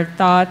 We are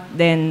taught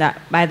then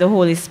that by the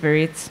Holy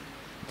Spirit,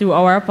 through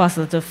our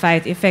apostle, to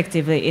fight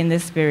effectively in the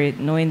Spirit,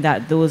 knowing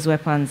that those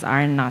weapons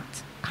are not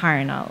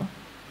carnal.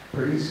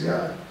 Praise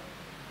God.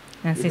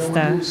 And We sister,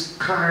 don't use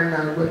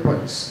carnal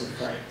weapons to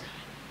fight.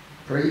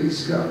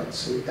 Praise God.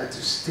 So we got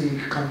to stay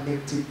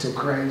connected to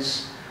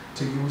Christ,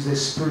 to use the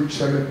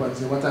spiritual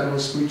weapons. And what are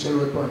those spiritual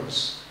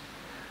weapons?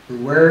 The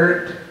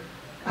Word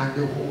and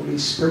the Holy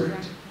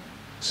Spirit.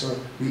 So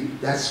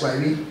that's why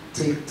we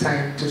take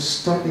time to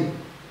study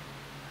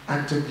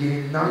and to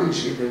gain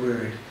knowledge in the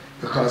Word.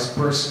 Because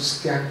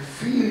persons can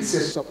feel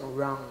something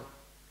wrong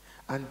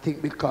and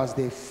think because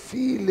they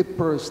feel the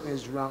person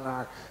is wrong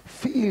or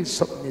feel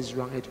something is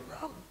wrong, it's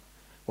wrong.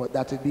 But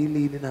that will be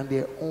leaning on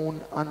their own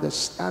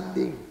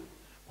understanding.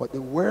 But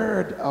the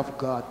Word of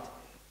God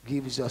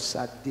gives us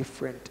a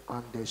different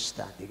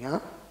understanding.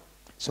 Huh?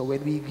 So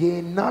when we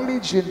gain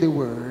knowledge in the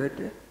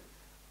Word,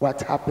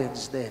 what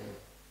happens then?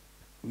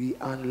 We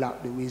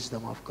unlock the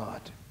wisdom of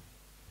God.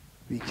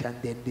 We can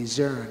then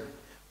discern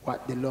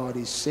what the Lord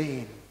is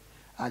saying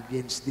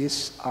against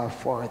this or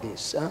for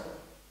this. Huh?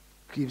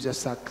 Gives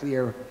us a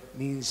clear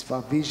means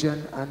for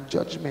vision and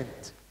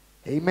judgment.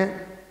 Amen.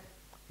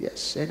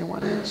 Yes,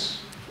 anyone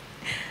else?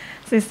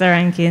 Sister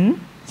Rankin,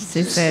 she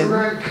Sister said,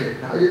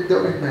 Rankin, how you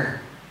doing, man?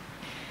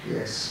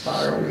 Yes,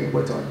 far away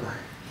but online.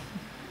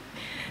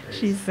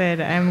 she said,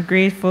 I'm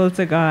grateful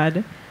to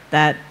God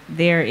that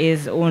there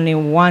is only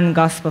one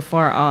gospel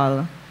for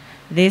all.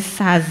 This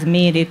has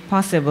made it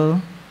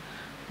possible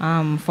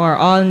for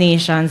all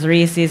nations,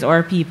 races,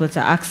 or people to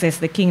access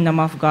the kingdom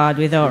of God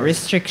without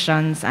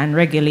restrictions and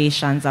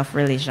regulations of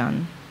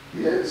religion.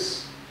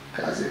 Yes,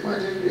 because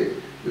imagine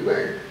we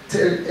were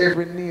tell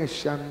every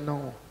nation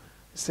now,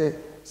 say,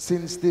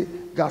 since the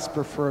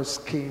gospel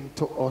first came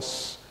to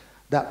us,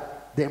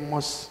 that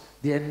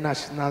their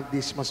national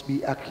dish must be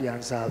ackee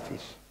and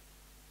saltfish.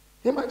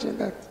 Imagine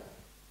that.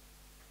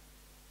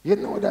 You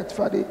know that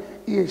for the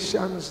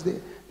Asians,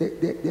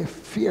 they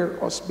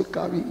fear us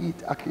because we eat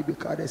ackee,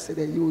 because they say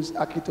they use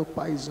ackee to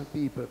poison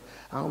people,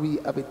 and we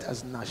have it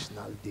as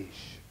national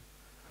dish.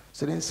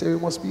 So they say we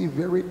must be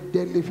very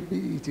deadly if we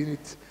eating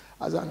it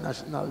as a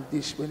national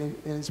dish when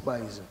it's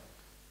poison.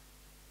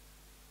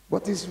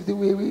 But it's the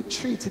way we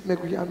treat it,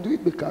 maybe we can do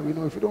it, because we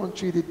know if you don't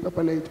treat it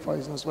properly, it's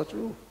poisonous for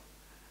true.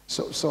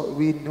 So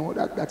we know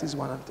that is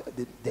one of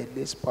the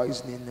deadliest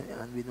poisoning,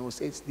 and we know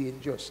it's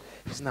dangerous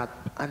if it's not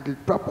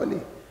handled properly.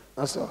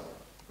 So,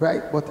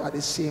 right? But at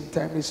the same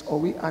time, it's how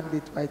we handle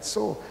it, right?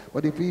 So,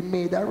 but if we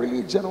made a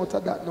religion out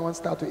of that, no one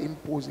start to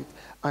impose it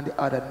on the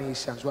other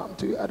nations. What happened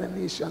to the other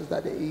nations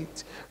that they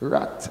eat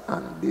rat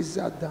and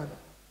lizard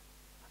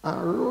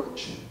and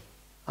roach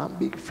and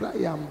big fly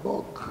and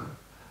bug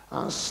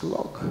and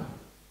slug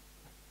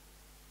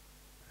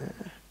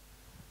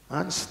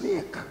and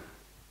snake?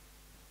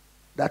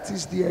 That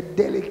is their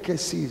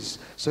delicacies.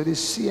 So the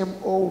same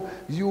how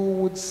you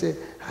would say,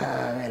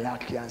 well,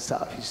 ackee and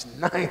saltfish is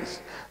nice.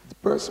 The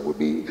person would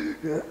be,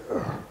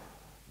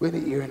 when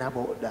you're hearing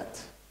about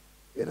that.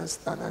 You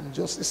understand? And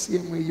just the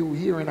same way you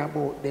hearing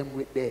about them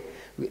with the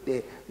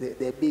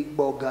big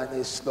bug and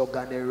the slug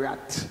and the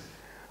rat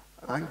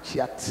and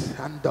cat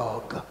and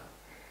dog.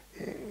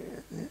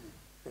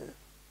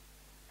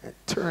 And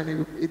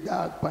turn the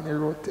dog on the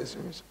road test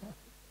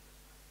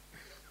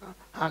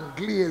and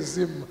glaze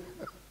him.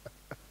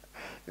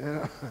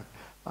 Yeah.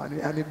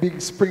 And the big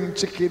spring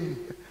chicken.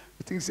 You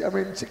think, see, I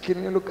mean,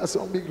 chicken, you look at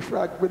some big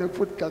frog with a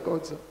foot cock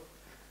out. So,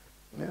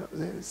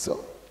 yeah,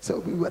 so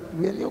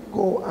when you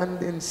go and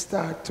then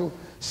start to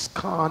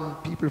scorn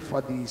people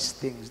for these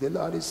things, the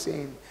Lord is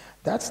saying,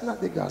 that's not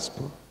the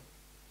gospel.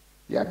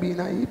 You are being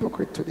a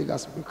hypocrite to the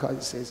gospel, because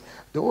it says,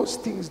 those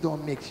things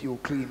don't make you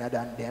cleaner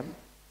than them.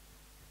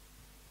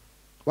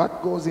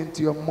 What goes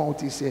into your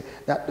mouth, he says,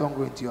 that don't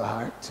go into your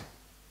heart.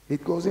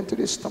 It goes into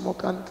the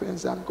stomach and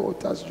cleanse and go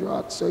out as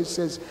draught. So it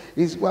says,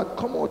 is what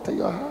come out of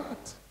your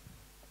heart.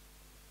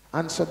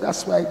 And so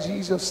that's why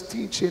Jesus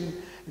teaching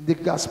the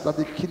gospel of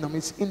the kingdom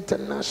is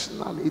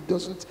international. It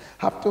doesn't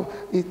have to,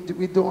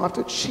 we don't have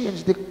to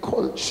change the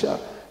culture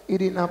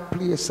in a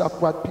place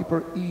of what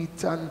people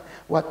eat and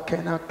what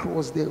kind of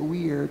clothes they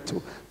wear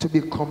to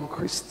become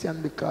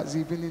Christian, because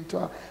even into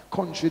a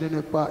country in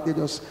the part, they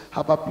just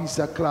have a piece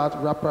of cloth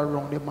wrapped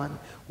around them and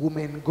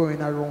women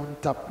going around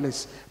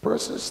topless.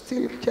 Persons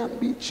still can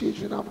be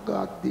children of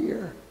God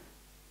there.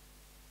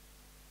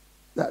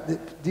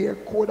 That their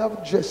code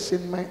of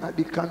dressing might not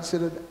be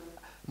considered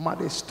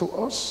modest to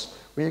us.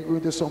 When you go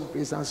into some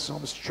place and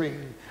some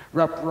string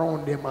wrap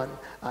around them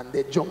and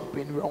they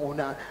jumping around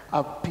and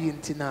have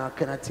painting and all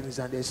kind of things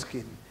on their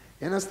skin.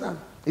 You understand?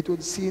 It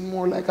would seem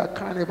more like a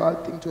carnival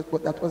thing to it,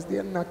 but that was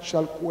their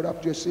natural code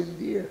of dressing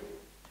there.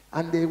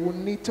 And they would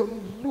need to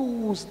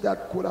lose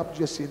that code of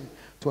dressing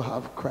to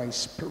have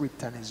Christ's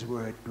Spirit and His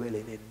Word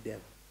dwelling in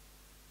them.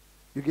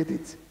 You get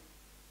it?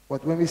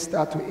 But when we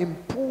start to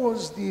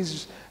impose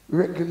these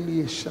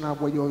regulations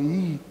of what you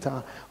eat,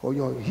 or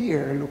your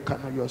hair look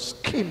at, or your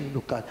skin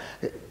look at,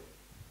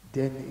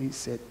 then he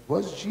said,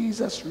 was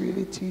Jesus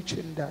really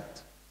teaching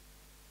that?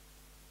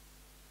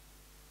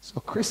 So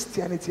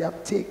Christianity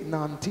have taken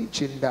on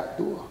teaching that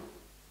though.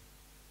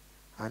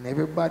 And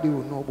everybody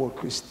who know about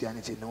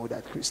Christianity know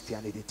that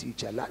Christianity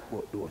teach a lot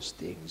about those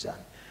things and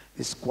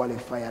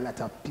disqualify a lot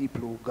of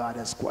people who God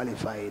has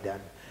qualified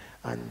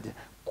and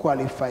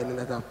qualified a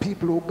lot of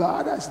people who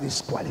God has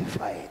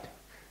disqualified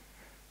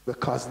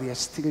because they are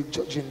still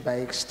judging by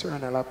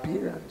external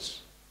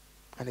appearance.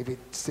 And if it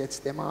sets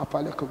them off a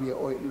little bit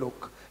how it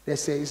look, they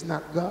say it's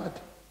not God.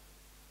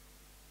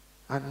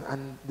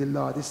 And the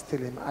Lord is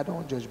telling him, I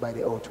don't judge by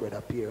the outward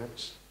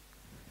appearance.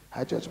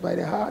 I judge by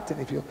the heart.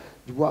 And if you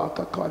walk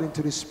according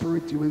to the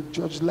Spirit, you will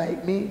judge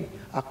like me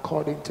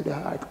according to the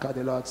heart. Because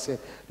the Lord said,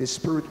 the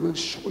Spirit will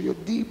show you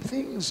deep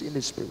things in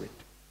the Spirit.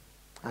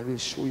 And will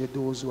show you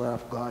those who are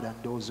of God and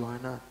those who are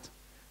not.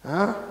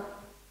 Huh?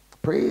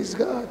 Praise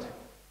God.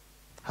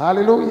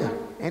 Hallelujah.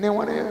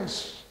 Anyone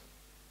else?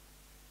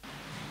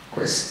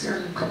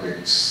 Question,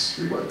 comments,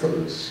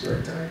 rebuttals,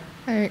 your time.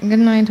 All right. Good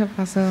night,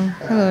 Apostle.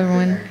 Hello,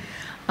 everyone.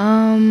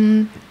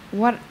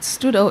 What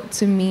stood out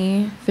to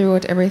me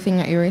throughout everything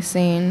that you were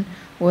saying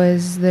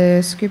was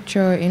the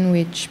scripture in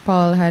which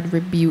Paul had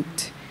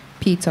rebuked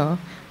Peter,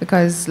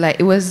 because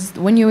like it was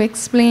when you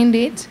explained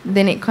it,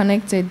 then it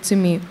connected to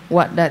me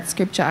what that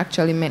scripture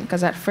actually meant,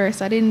 because at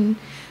first I didn't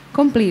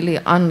completely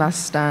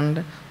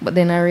understand, but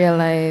then I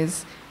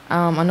realized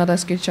another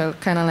scripture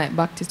kind of like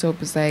backed it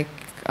up. It's like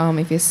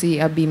if you see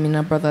a beam in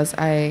a brother's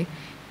eye,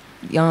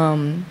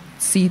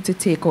 see to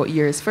take out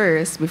yours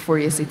first before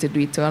you see to do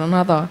it to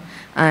another.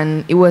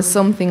 And it was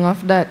something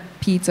of that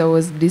Peter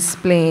was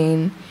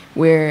displaying,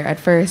 where at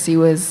first he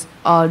was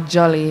all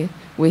jolly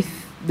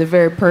with the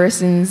very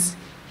persons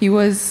he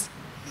was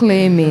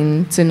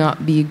claiming to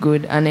not be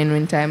good, and then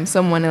when time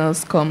someone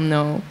else come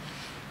now,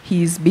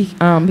 he's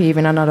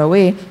behaving another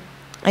way.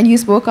 And you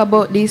spoke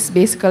about this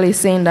basically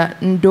saying that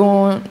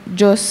don't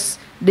just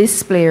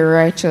display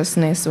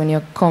righteousness when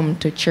you come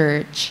to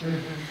church.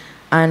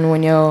 And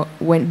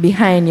when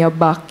behind your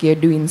back, you're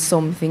doing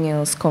something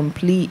else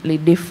completely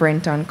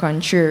different and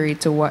contrary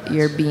to what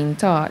you're being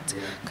taught.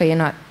 Because you're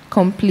not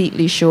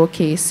completely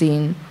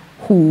showcasing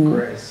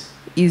who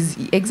is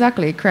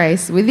exactly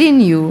Christ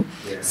within you.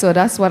 So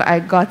that's what I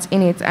got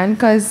in it. And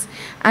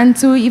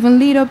to even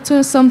lead up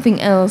to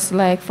something else,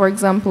 like, for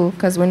example,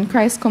 because when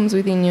Christ comes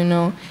within you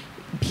now,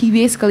 he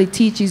basically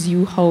teaches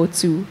you how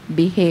to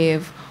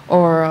behave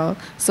oral.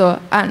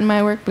 So at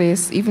my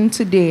workplace, even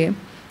today,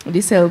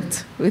 this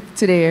helped with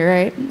today,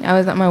 right? I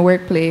was at my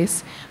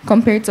workplace.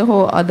 Compared to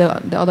how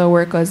the other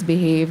workers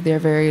behave, they're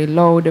very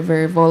loud, they're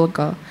very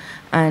vulgar,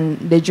 and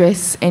they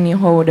dress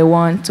anyhow they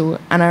want to.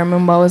 And I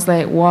remember I was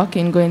like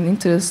going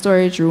into the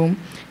storage room.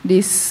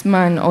 This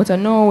man out of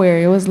nowhere,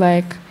 he was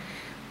like,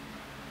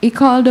 he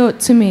called out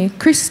to me,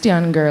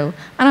 "Christian girl,"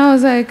 and I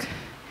was like,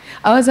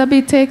 I was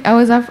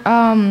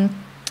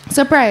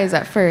surprised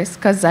at first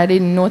because I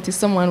didn't notice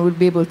someone would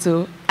be able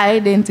to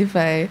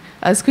identify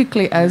as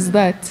quickly as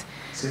that.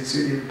 Since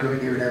you didn't go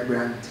near that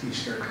brand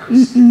t-shirt,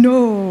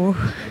 No.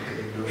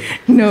 Okay,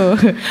 no,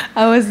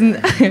 I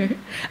wasn't.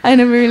 I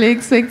never really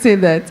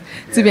expected that,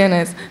 to be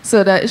honest.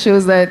 So that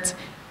shows that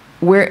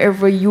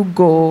wherever you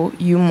go,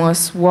 you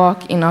must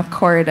walk in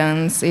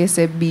accordance,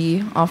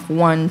 be of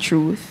one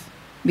truth,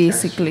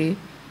 basically,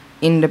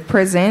 in the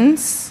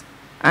presence,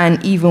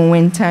 and even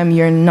when time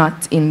you're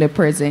not in the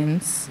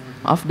presence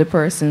of the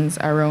persons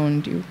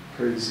around you.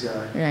 Praise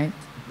God. Right.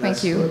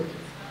 That's Thank you. What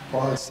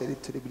Paul said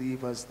it to the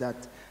believers, that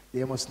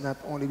they must not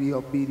only be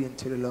obedient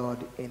to the Lord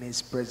in his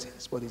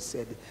presence, but he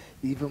said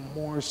even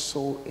more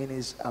so in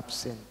his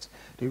absence.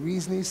 The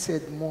reason he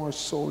said more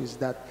so is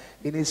that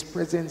in his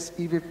presence,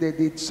 even if they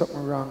did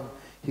something wrong,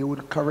 he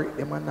would correct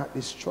them and not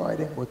destroy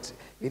them. But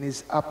in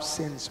his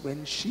absence,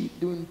 when sheep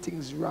doing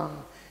things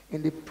wrong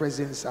in the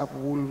presence of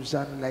wolves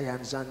and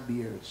lions and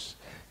bears,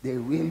 they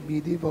will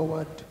be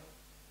devoured.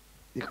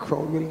 The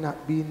crowd will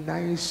not be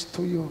nice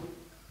to you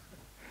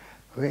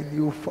when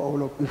you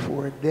fall up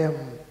before them,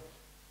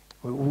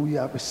 who you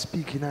are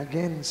speaking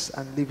against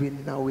and living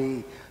in a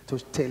way to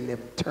tell them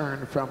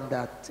turn from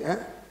that.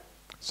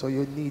 So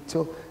you need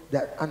to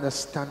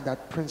understand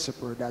that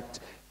principle, that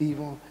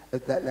even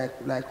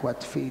that like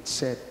what Faith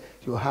said,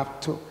 you have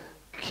to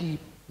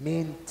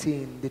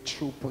maintain the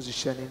true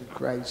position in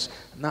Christ,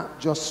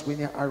 not just when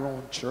you're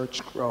around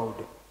church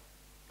crowd,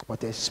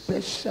 but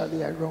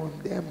especially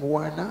around them who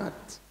are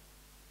not.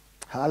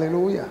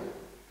 Hallelujah.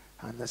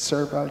 And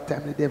several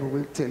times the devil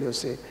will tell you,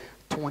 say,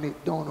 tone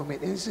it down on me.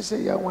 And you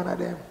say you're one of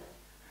them.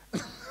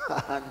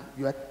 And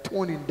your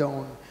toning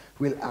down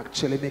will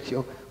actually make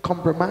you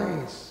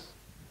compromise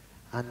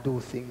and do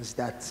things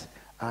that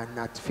are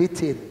not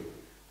fitting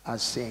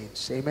as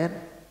saints. Amen?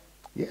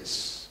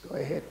 Yes, go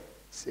ahead,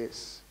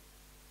 sis.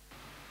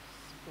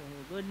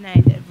 Good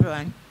night,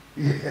 everyone.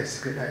 Yes,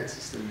 good night,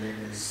 Sister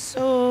Lynn.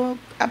 So,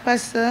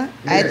 Apostle,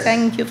 Yes. I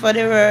thank you for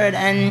the word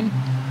and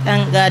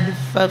thank God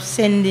for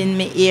sending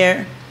me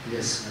here.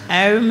 Yes, ma'am.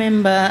 I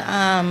remember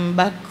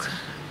back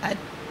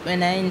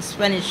when I in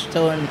Spanish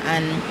Town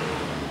and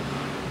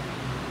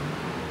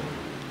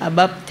I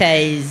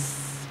baptized.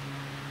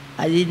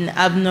 I didn't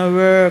have no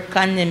work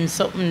and them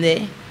something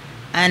there.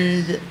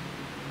 And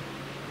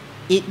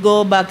it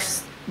go back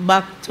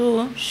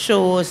to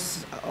show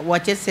us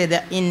what you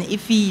said in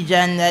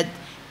Ephesians, that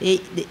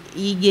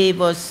he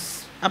gave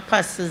us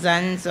apostles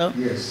and so.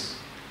 Yes.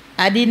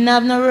 I didn't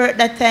have no work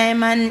that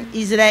time, and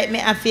it's like me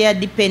have to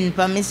depend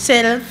on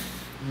myself.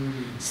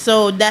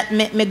 So that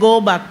made me go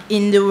back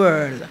in the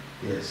world.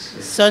 Yes,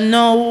 yes. So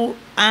now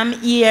I'm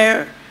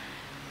here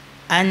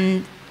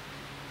and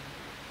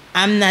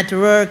I'm not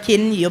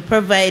working. You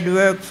provide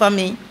work for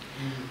me.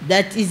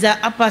 That is an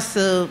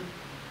apostle.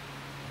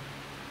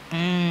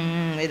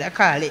 What do I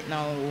call it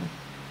now?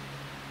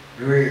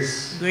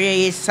 Grace.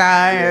 Grace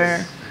or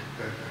Yes.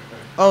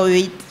 how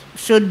it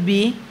should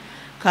be.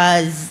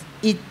 Because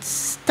it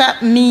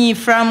stopped me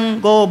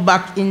from go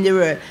back in the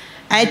world.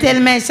 I tell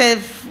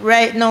myself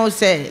right now,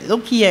 say,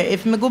 look here,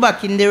 if me go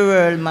back in the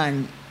world,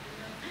 man.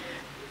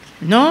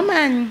 No,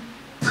 man.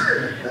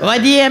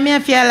 What do you me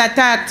feel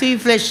attack to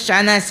flesh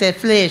and I say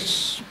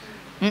flesh?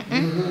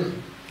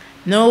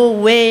 No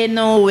way,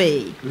 no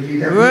way.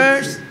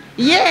 Worse,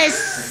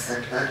 yes.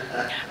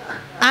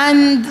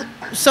 And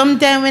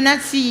sometimes when I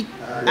see,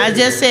 I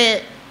just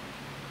say,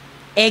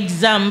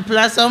 example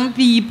of some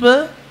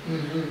people,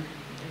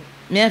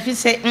 me have to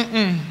say,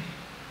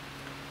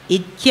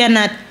 it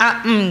cannot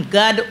happen.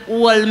 God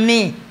hold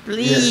me,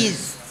 please.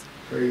 Yes.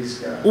 Praise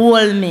God.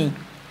 Hold me.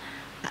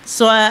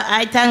 So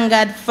I thank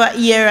God for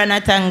here and I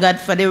thank God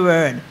for the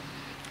word.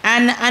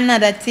 And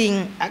another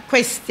thing, a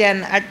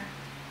question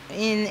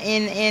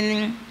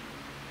in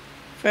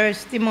 1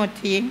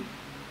 Timothy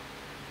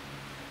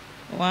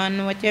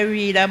 1, what you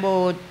read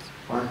about.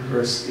 1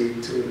 verse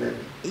 8 to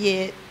 11.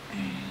 Yeah.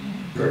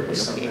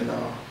 Purpose of the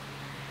law.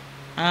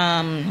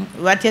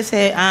 What you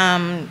say,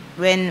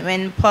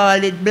 when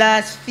Paul did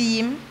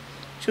blaspheme,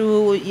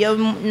 you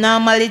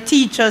normally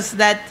teach us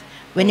that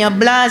when you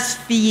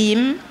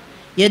blaspheme,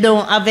 you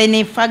don't have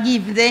any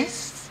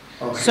forgiveness.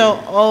 Okay. So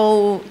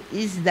how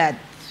is that?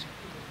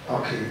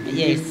 Okay.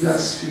 Yes. You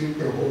blaspheme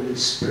the Holy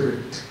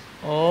Spirit.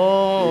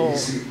 Oh. You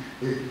see,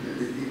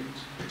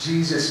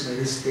 Jesus made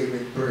a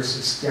statement,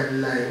 persons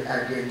can lie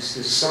against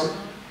the Son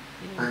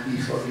and be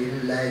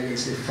forgiven, lie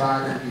against the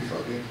Father and be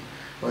forgiven,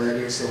 but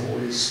against the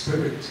Holy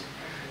Spirit.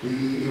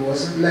 He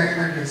wasn't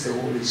lying against the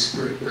Holy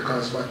Spirit,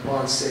 because what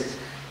Paul said,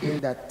 in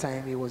that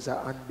time he was an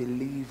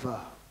unbeliever.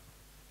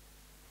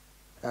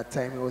 That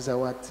time he was a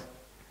what?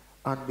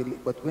 Unbeliever.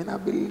 But when a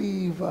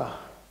believer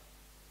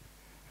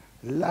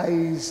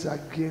lies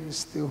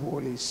against the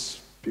Holy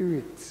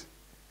Spirit,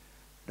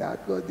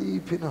 that go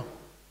deep, you know.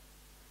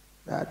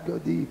 That go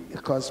deep.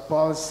 Because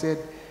Paul said,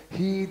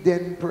 he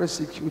then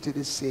persecuted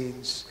the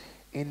saints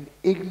in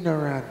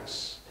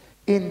ignorance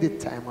in the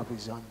time of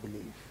his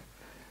unbelief.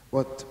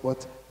 But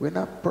when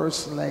a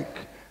person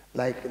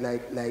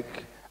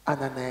like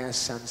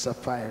Ananias and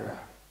Sapphira,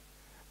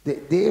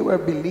 they were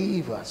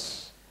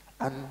believers,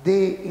 and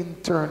they in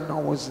turn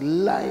now was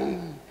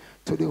lying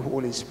to the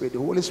Holy Spirit. The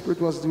Holy Spirit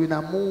was doing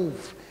a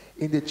move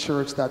in the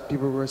church that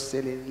people were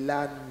selling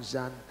lands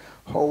and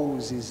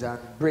houses and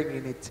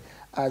bringing it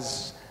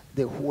as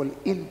the whole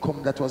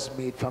income that was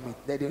made from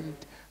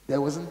it. They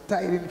wasn't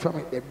tithing from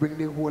it. They bring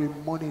the whole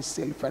money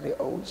sale from the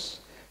house,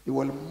 the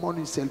whole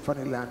money sale from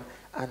the land,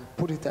 and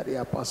put it at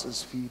the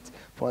apostles' feet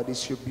for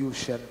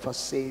distribution for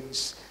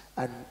saints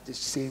and the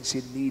saints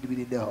in need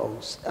within the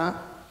house.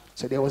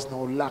 So there was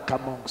no lack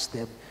amongst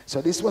them.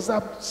 So this was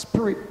a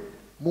spirit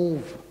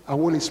move, a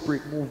Holy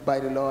Spirit move by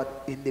the Lord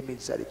in the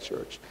midst of the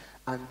church.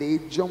 And they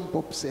jump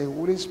up, say,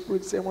 Holy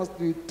Spirit say must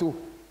do it too.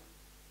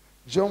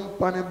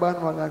 Jump on the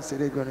bandwagon and say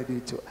they're going to do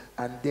it too.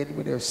 And then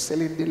when they're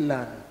selling the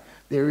land,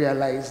 they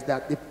realized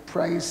that the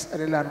price of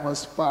the land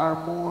was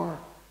far more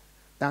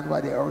than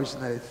what they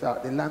originally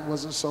thought. The land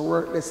wasn't so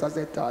worthless as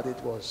they thought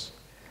it was.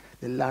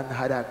 The land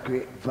had a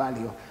great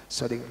value.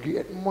 So the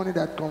great money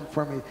that come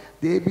from it,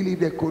 they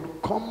believed they could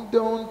come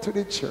down to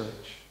the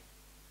church,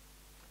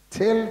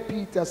 tell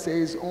Peter,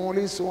 says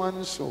only so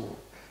and so,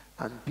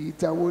 and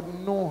Peter would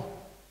know,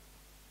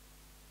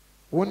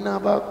 wouldn't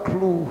have a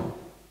clue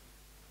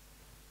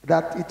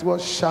that it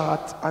was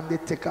short, and they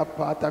take a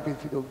part of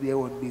it of their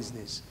own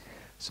business.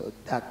 So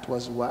that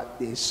was what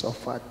they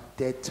suffered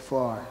death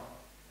for.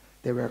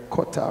 They were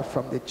cut off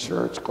from the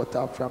church, cut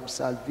off from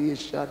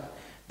salvation.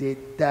 They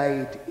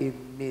died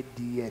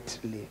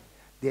immediately.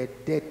 Their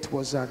death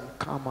was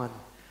uncommon,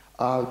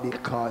 all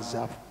because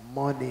of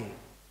money.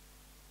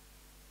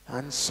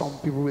 And some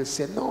people will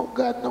say, no,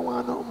 God no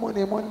want no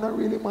money. Money not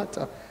really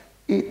matter.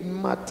 It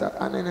mattered.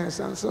 Ananias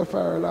and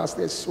Sapphira lost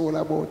their soul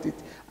about it,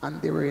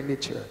 and they were in the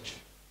church.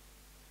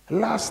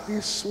 Lost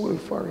their soul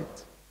for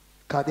it.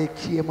 Because they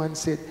came and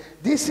said,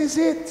 this is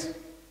it.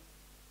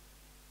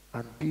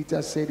 And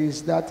Peter said,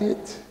 is that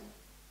it?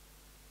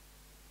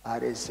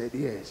 And they said,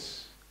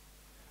 yes.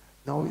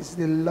 Now it's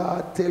the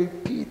Lord tell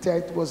Peter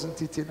it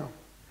wasn't it enough.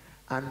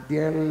 And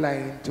they're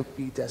lying to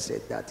Peter,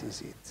 said that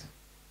is it.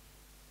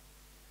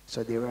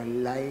 So they were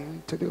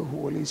lying to the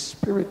Holy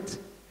Spirit.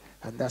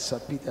 And that's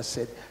what Peter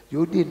said.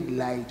 You didn't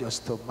lie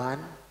just to man.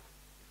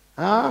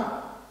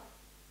 Huh?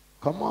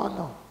 Come on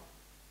now.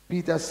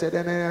 Peter said,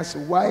 and I asked,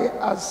 why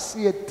has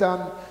Satan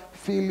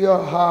filled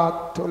your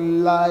heart to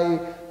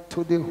lie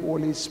to the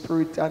Holy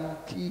Spirit and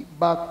keep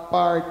back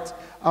part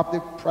of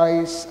the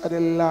price of the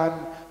land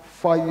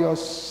for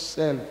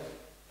yourself?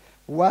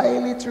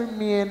 While it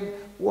remained,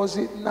 was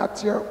it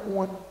not your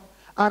own?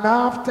 And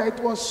after it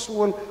was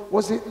sold,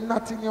 was it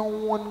not in your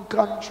own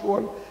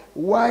control?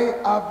 Why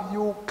have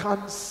you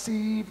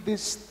conceived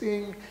this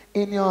thing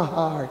in your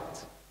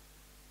heart?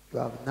 You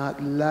have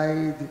not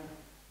lied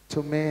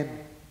to men,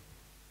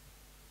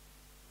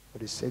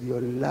 but he said you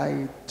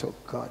lied to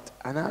God.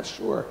 And I'm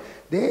sure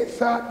they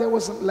thought they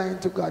wasn't lying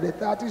to God. They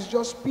thought it's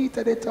just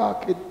Peter they're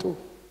talking to.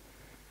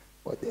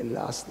 But they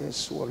lost their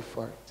soul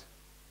for it.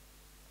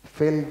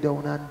 Fell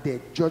down and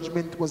dead.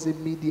 Judgment was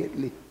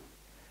immediately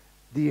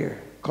there.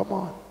 Come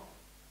on.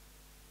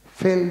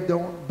 Fell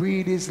down,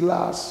 breathed his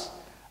last,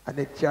 and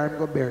they carried him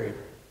to bury him.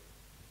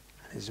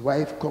 And his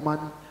wife come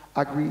and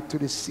agreed to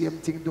the same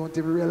thing. Don't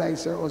even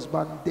realize her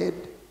husband dead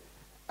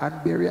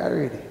and buried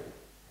already.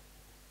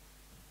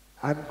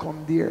 And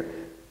come there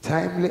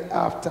timely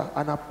after,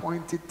 an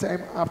appointed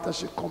time after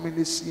she come in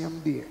the same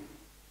day.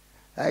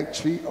 Like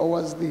 3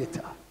 hours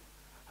later.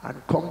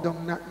 And come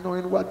down not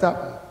knowing what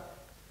happened.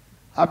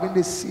 Having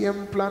the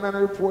same plan and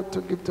report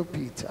to give to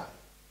Peter.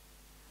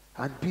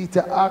 And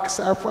Peter asks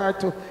her for her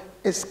to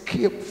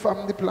escape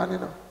from the plan, you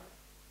know.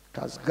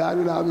 Because God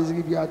will always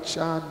give you a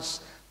chance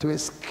to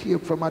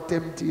escape from a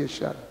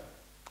temptation.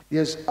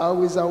 There's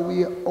always a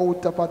way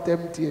out of a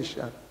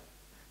temptation.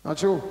 Not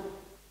true?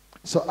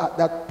 So at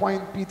that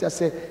point, Peter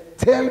said,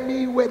 tell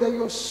me whether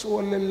you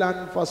sold the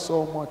land for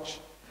so much.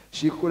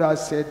 She could have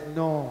said,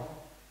 no.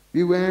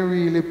 We weren't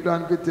really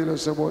planning to tell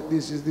us about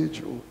this is the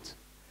truth.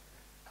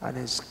 And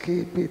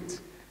escape it.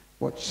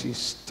 But she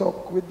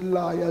stuck with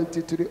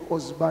loyalty to the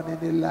husband in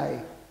the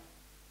lie.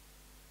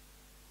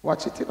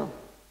 Watch it, you know.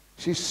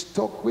 She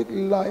stuck with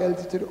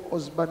loyalty to the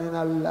husband in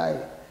a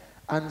lie.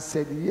 And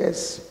said,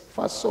 yes,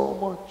 for so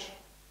much.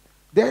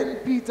 Then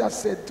Peter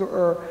said to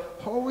her,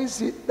 how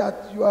is it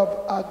that you have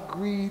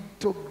agreed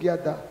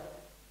together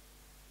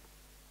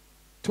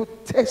to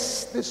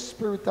test the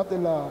Spirit of the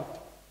Lord?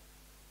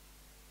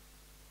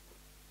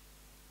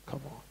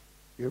 Come on.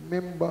 You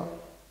remember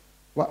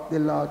what the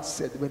Lord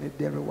said when the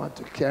devil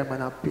wanted to carry him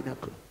on a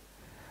pinnacle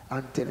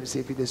and tell him, say,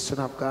 if you're the Son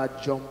of God,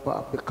 jump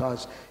up,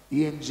 because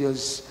the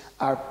angels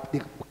are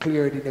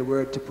declared in the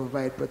word to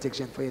provide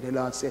protection for you. The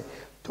Lord said,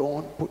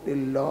 don't put the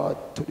Lord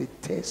to the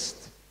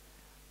test.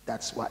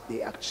 That's what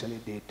they actually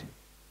did.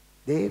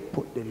 They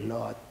put the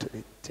Lord to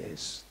the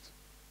test.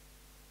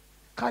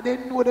 Because they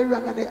know they're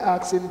wrong and they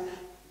ask him,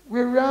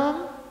 we're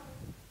wrong?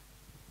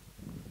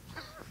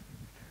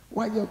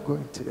 Why are you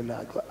going to the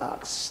Lord to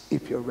ask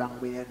if you're wrong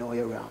when you know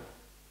you're wrong?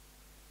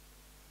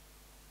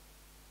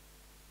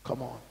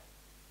 Come on.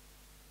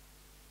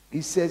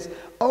 He says,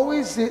 how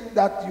is it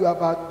that you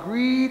have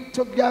agreed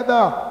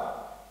together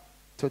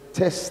to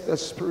test the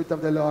Spirit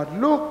of the Lord?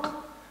 Look,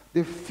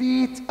 the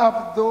feet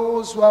of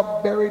those who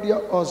have buried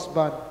your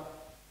husband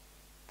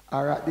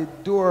are at the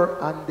door,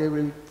 and they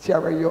will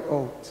carry you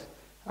out.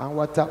 And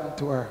what happened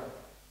to her?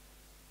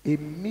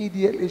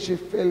 Immediately she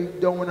fell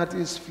down at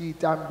his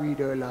feet and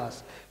breathed her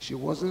last. She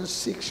wasn't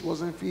sick, she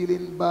wasn't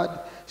feeling bad.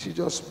 She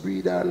just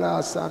breathed her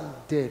last and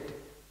dead.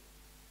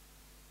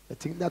 I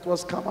think that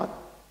was common.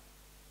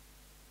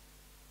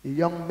 The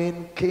young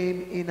men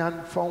came in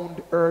and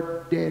found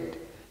her dead,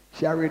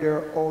 carried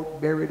her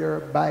out, buried her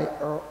by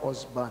her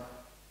husband.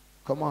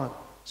 Come on.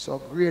 So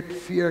great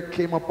fear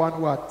came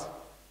upon what?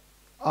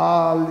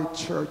 All the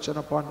church and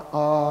upon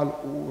all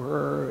who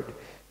heard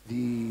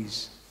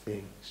these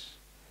things.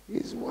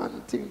 It's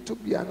one thing to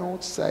be an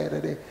outsider.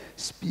 They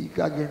speak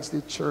against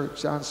the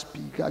church and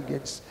speak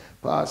against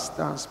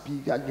pastor and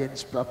speak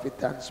against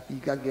prophet and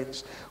speak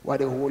against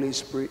what the Holy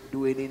Spirit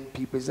doing in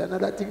people. It's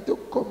another thing to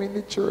come in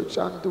the church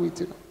and do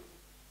it, you know.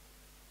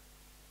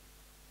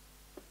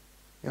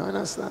 You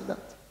understand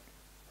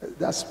that?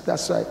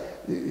 That's right.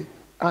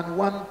 At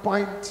one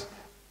point,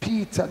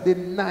 Peter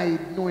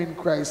denied knowing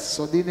Christ.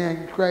 So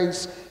denying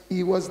Christ,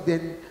 he was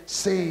then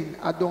saying,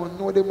 I don't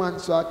know the man,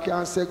 so I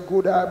can't say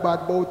good or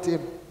bad about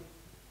him.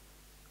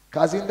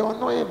 Because he don't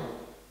know him.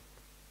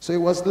 So he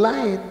was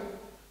lying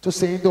to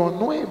say he don't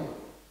know him.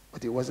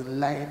 But he wasn't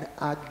lying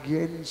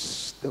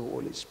against the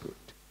Holy Spirit.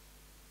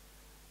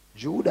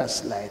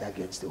 Judas lied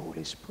against the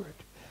Holy Spirit.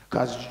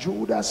 Because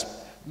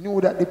Judas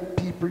knew that the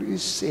people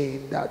is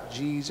saying that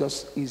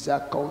Jesus is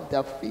a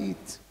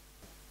counterfeit.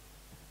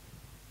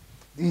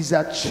 He's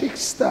a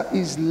trickster,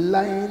 is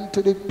lying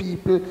to the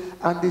people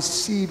and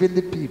deceiving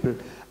the people.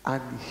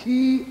 And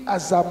he,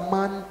 as a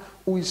man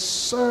who is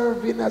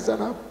serving as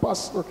an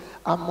apostle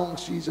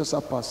amongst Jesus'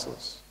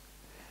 apostles,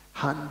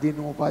 handing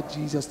over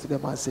Jesus to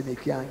them and saying they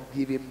can't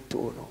give him to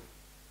no.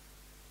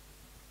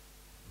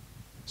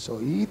 So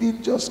he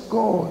didn't just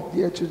go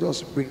there to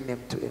just bring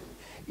them to him.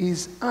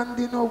 He's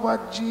handing over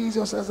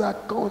Jesus as a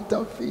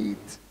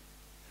counterfeit.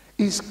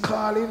 He's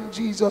calling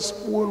Jesus'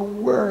 whole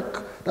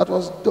work that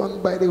was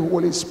done by the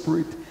Holy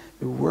Spirit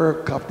the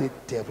work of the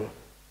devil.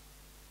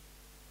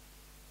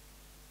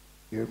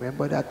 You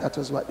remember that? That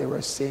was what they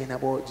were saying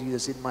about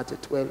Jesus in Matthew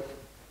 12.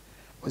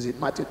 Was it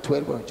Matthew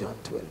 12 or John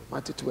 12?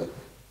 Matthew 12.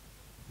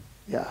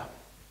 Yeah.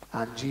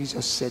 And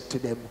Jesus said to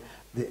them,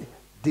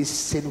 this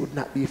sin would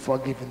not be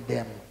forgiven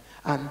them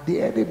And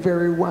they're the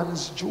very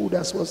ones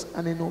Judas was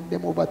handing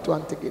them over to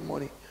and taking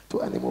money to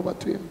hand them over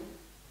to him.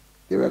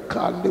 They were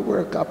calling the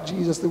work of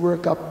Jesus, the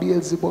work of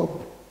Beelzebub,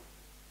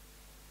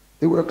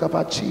 the work of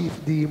a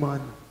chief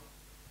demon.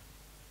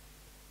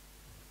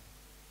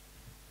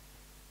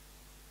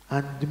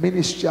 And the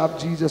ministry of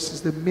Jesus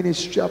is the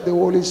ministry of the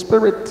Holy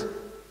Spirit.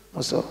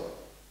 Also,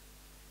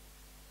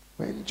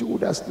 when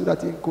Judas did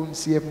that, he couldn't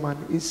save man.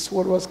 His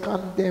soul was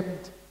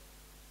condemned.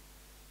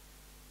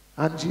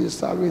 And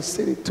Jesus always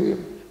said it to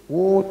him,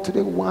 woe to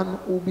the one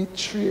who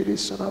betrayed the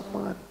Son of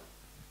Man.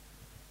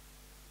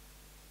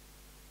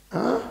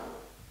 Huh?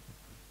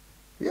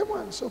 Yeah,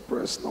 man, so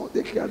personal,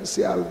 they can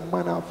say all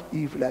manner of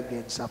evil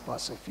against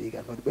Apostle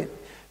Fagan. But when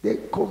they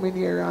come in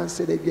here and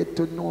say they get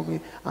to know me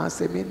and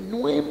say, me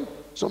know him,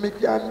 so me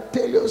can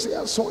tell you, say,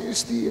 I saw you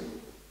steal.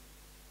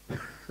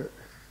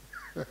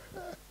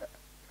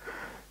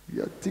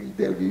 You think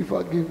they'll be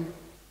forgiven?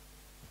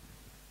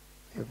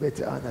 You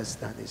better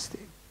understand this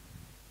thing.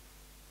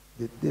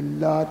 The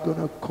Lord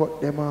gonna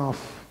cut them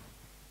off.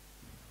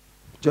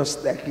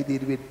 Just like he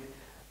did with,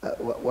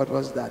 what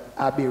was that?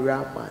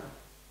 Abiram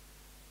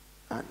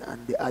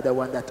and the other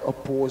one that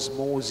opposed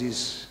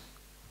Moses.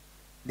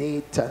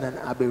 Nathan and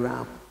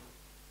Abiram.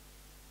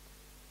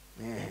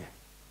 Yeah.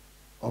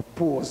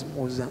 Opposed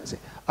Moses and say,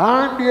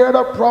 and the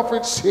other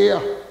prophets here,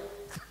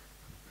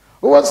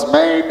 who has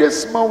made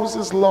this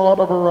Moses Lord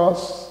over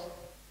us.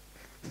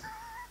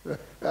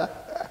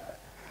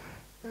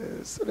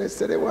 So they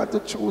said they want to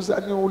choose a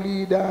new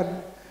leader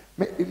and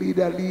make the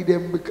leader lead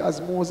them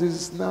because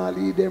Moses now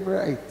lead them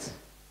right.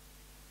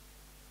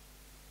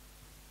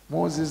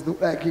 Moses look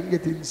like he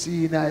getting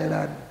senile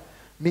and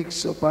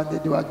mix up and they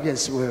do a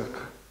guesswork.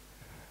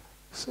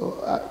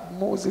 So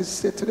Moses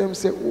said to them,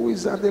 say, who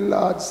is on the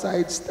Lord's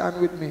side,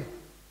 stand with me.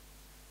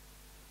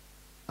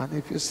 And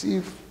if you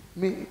see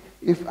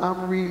if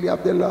I'm really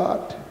of the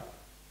Lord,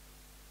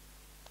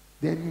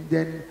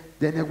 then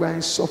you're going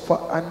to suffer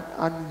an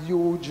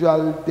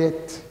unusual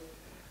death.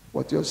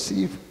 But you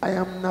see, if I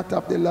am not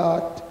of the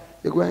Lord,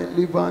 you're going to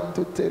live on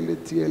to tell the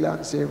tale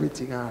and say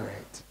everything all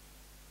right.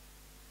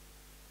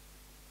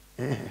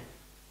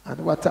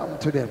 And what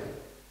happened to them?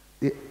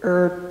 The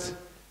earth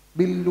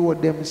below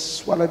them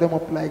swallowed them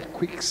up like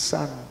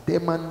quicksand.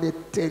 Them and the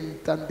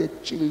tent and the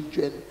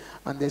children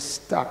and the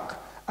stock,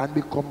 and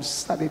become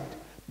solid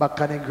back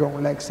on the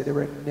ground like say they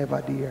were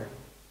never there.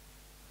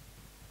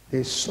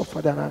 They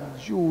suffered an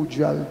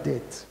unusual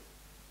death.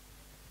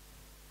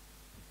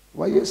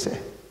 What you say?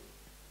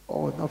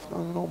 Oh,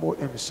 nothing know about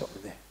them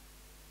something there.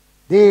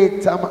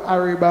 Datam,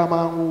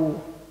 Aribam,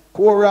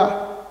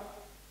 Korah.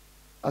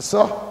 I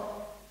saw?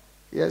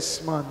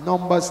 Yes, man.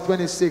 Numbers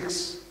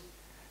 26,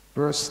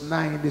 verse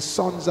 9. The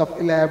sons of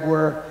Eliab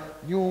were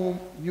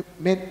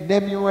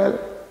Nemuel,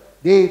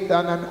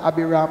 Dathan, and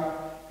Abiram.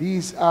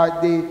 These are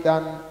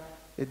Dathan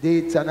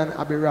and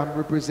Abiram,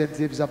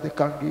 representatives of the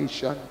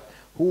congregation,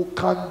 who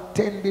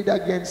contended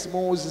against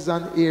Moses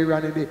and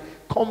Aaron in the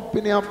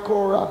company of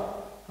Korah.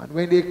 And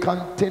when they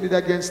contended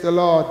against the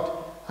Lord,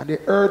 and the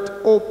earth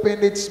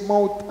opened its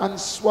mouth and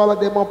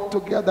swallowed them up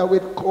together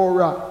with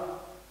Korah.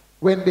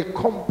 When the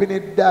company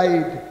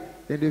died,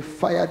 then the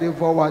fire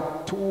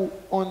devoured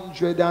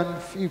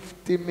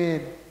 250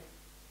 men.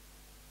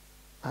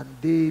 And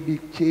they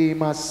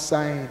became a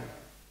sign.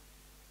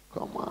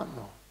 Come on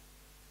now.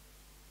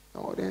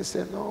 No, they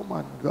say, no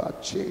man,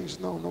 God changed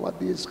now.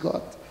 Nowadays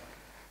God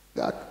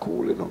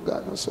cool, you know,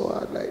 God not so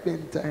hard like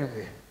them time.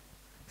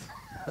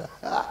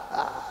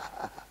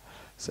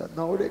 So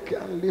now they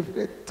can lift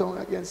their tongue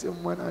against the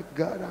man of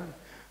God and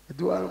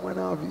do all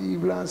manner of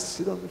evil and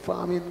sit on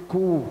farming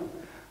cool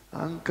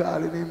and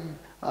calling him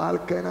all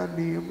kind of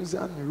names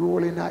and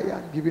rolling eye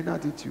and giving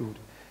attitude.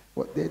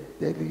 But they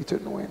need to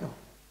know, you know.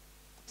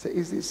 So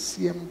it's the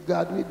same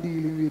God we're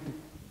dealing with.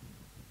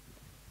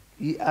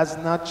 He has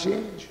not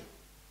changed.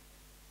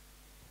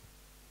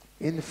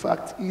 In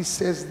fact, he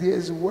says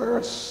there's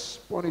worse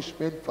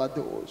punishment for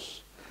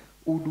those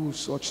who do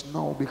such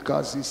now,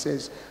 because he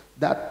says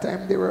that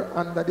time they were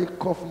under the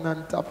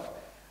covenant of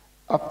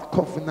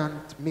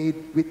covenant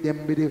made with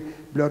them with the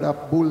blood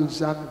of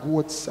bulls and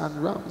goats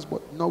and rams.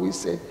 But now he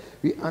said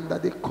we under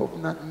the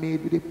covenant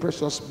made with the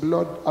precious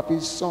blood of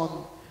his Son,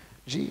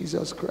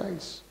 Jesus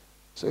Christ.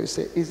 So he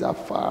said it's a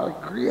far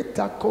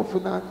greater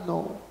covenant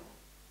now,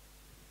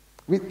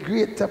 with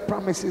greater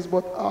promises,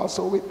 but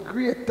also with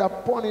greater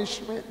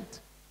punishment.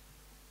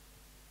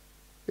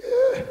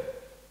 Yeah.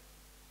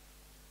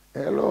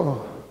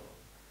 Hello.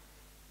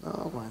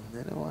 No man,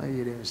 they don't want to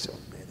hear them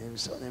something. Them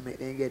something make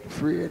them get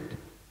afraid.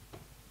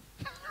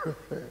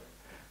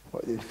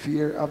 But the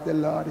fear of the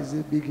Lord is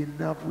the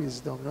beginning of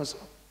wisdom. No, so.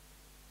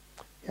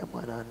 Yeah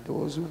man, and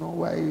those who know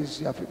wise,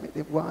 you have to make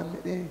them go and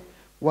make them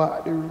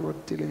walk the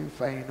road till they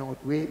find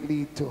out where it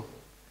leads to.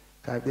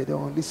 Because if they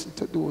don't listen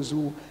to those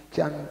who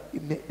can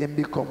make them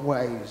become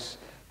wise,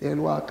 they'll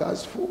walk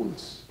as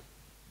fools.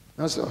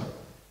 No, so.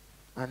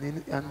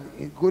 And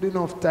in good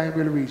enough time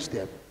will reach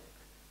them.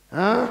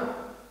 Huh?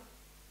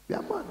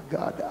 Yeah, man,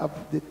 God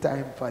have the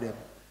time for them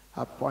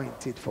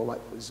appointed for what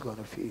was going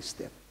to face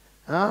them.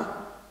 Huh?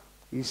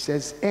 He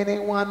says,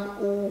 anyone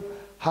who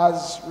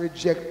has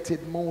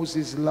rejected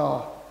Moses'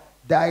 law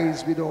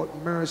dies without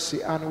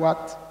mercy. And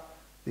what?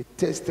 The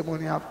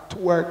testimony of 2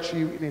 or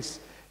 3 witnesses.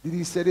 Did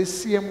he say the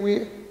same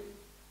way?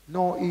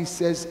 No, he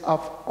says, of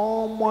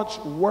how much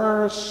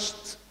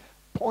worse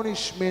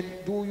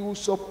punishment do you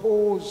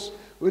suppose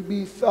will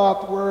be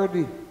thought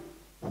worthy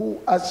who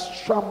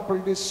has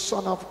trampled the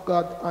Son of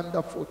God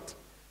underfoot,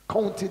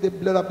 counted the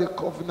blood of the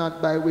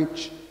covenant by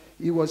which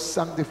he was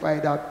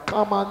sanctified a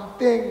common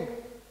thing,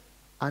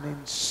 and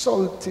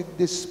insulted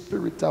the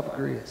Spirit of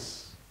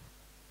grace?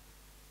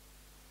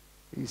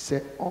 He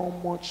said, how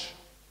much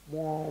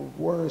more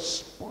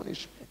worse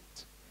punishment?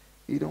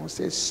 He don't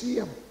say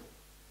same.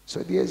 So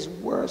there's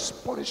worse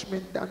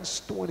punishment than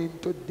stoning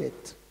to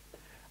death,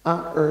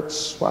 and earth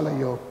swallow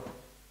you up,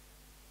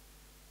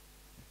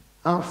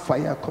 and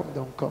fire come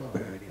down, come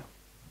burn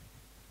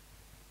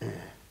you.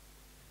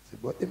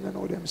 But them don't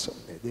know them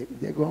something.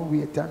 They're going to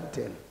wait and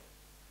tell.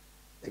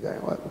 They're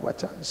going to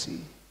watch and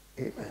see.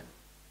 Amen.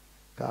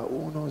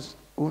 Because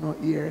who knows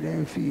hear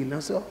them feel, no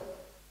so?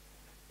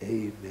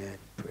 Amen.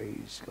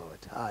 Praise God.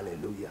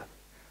 Hallelujah.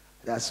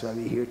 That's why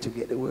we're here to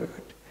get the word.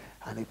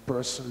 And if a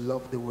person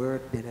loves the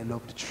word, then they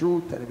love the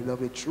truth. And if they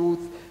love the truth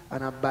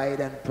and abide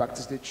and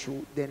practice the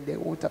truth, then they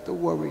won't have to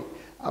worry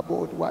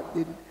about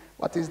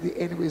what is the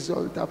end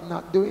result of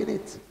not doing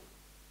it.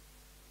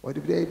 What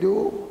if they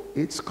do?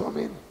 It's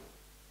coming.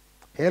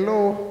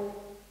 Hello.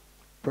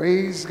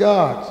 Praise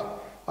God.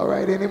 All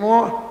right,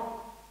 anymore?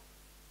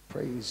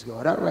 Praise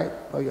God. All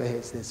right, bow your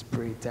heads. Let's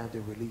pray. Time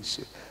to release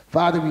you.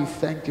 Father, we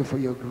thank you for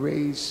your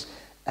grace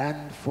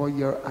and for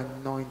your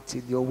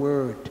anointing. Your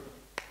word,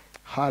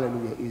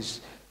 hallelujah,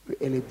 is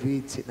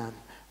elevating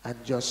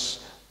and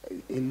just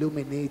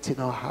illuminating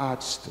our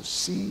hearts to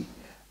see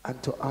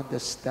and to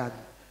understand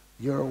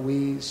your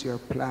ways, your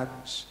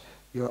plans,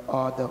 your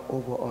order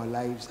over our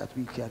lives, that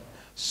we can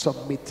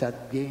submit and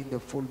gain the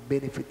full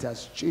benefit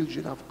as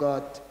children of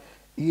God,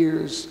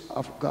 heirs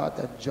of God,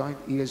 and joint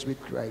heirs with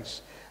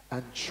Christ,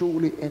 and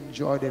truly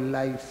enjoy the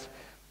life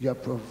you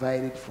have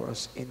provided for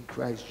us in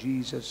Christ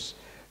Jesus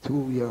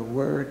through your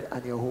word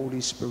and your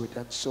Holy Spirit.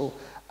 And so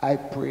I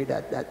pray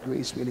that that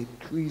grace will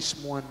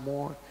increase more and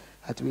more,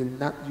 that we will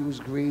not use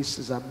grace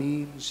as a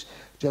means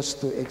just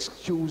to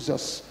excuse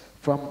us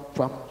from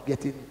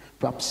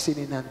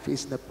sinning and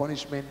facing the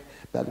punishment,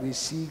 that we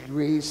see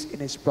grace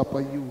in its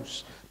proper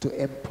use to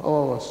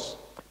empower us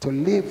to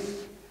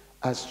live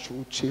as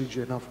true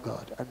children of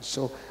God. And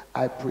so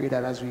I pray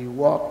that as we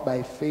walk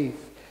by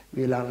faith,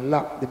 we'll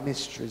unlock the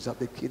mysteries of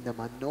the kingdom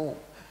and know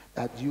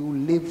that you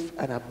live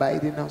and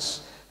abide in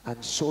us,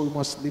 and so we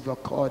must live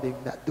according,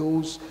 that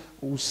those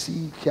who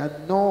see can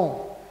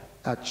know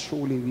that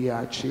truly we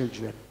are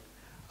children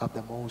of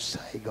the Most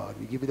High God.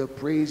 We give you the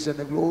praise and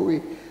the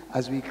glory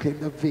as we claim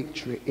the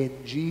victory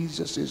in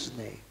Jesus'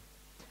 name.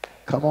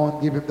 Come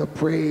on, give him the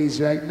praise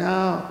right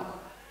now.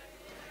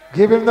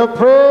 Give him the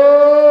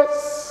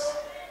praise.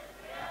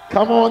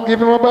 Come on,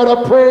 give him a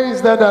better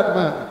praise than that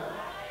man.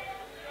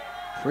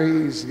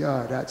 Praise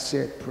God. That's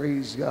it.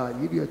 Praise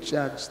God. Give you a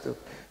chance to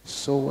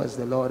sow as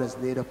the Lord has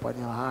laid upon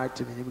your heart,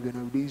 and then we're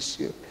going to release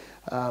you.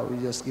 We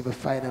just give a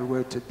final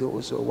word to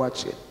those who are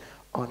watching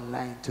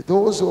online. To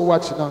those who are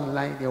watching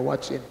online, you're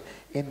watching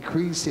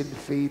Increase in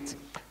Faith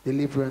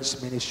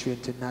Deliverance Ministry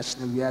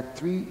International. We are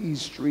 3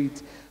 East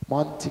Street,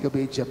 Montego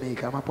Bay,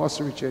 Jamaica. I'm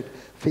Apostle Richard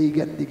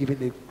Fagan. They're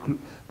giving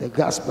the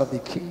gospel of the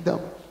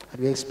kingdom,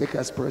 and we expect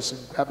as person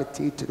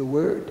gravitate to the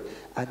word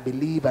and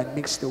believe and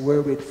mix the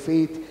word with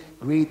faith.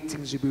 Great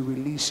things will be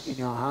released in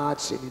your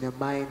hearts and in your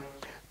mind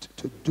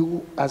to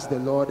do as the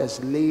Lord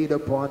has laid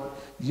upon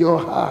your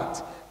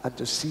heart, and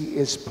to see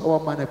his power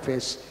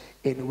manifest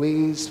in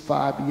ways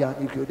far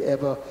beyond you could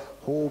ever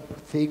hope,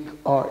 think,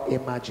 or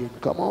imagine.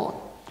 Come on,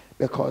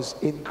 because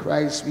in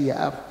Christ we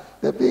have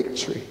the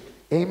victory.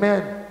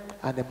 Amen.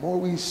 And the more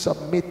we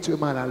submit to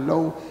him and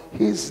allow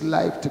his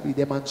life to be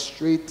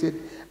demonstrated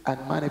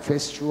and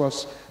manifest through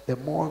us, the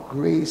more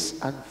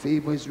grace and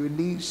favor is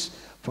released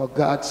for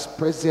God's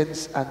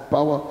presence and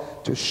power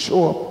to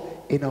show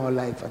up in our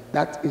life. And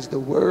that is the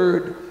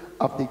word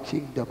of the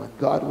kingdom, and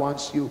God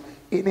wants you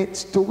in it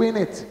to win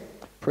it.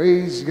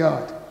 Praise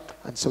God.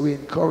 And so we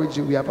encourage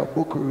you. We have a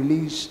book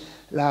released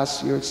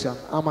last year. It's on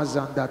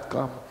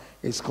Amazon.com.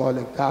 It's called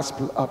The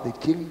Gospel of the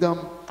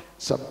Kingdom,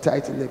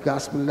 subtitled The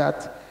Gospel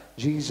That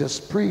Jesus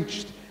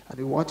Preached. And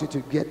we want you to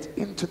get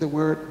into the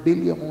word,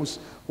 build your most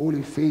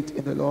holy faith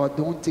in the Lord.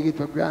 Don't take it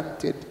for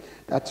granted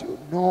that you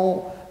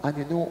know, and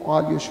you know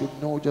all you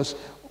should know. Just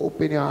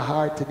open your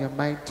heart and your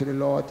mind to the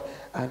Lord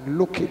and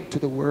look into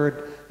the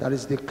word that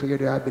is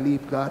declared. I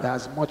believe God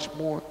has much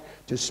more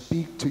to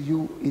speak to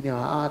you in your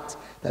heart,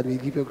 that will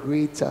give you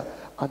greater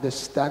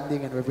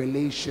understanding and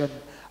revelation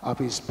of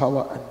his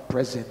power and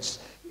presence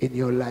in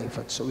your life.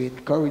 And so we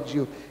encourage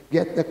you,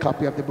 get the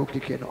copy of the book. You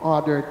can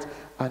order it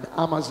on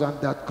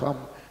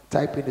Amazon.com.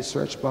 Type in the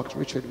search box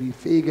Richard V.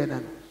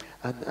 Fagan,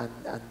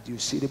 and you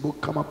see the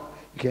book come up.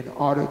 You can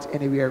order it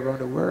anywhere around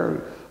the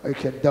world, or you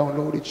can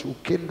download it through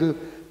Kindle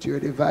to your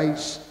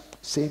device.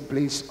 Same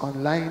place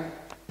online.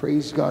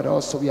 Praise God.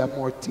 Also, we have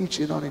more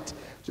teaching on it.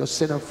 Just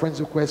send a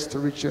friend's request to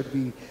Richard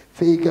V.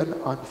 Fagan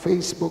on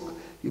Facebook.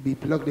 You'll be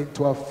plugged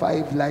into our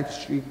 5 live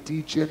stream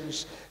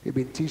teachings. We've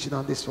been teaching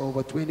on this for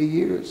over 20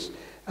 years.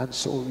 And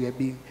so we are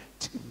being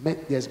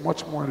there's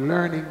much more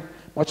learning,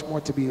 much more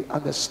to be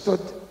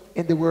understood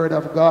in the Word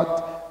of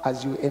God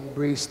as you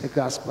embrace the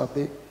gospel of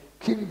the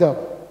kingdom.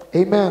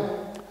 Amen.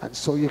 And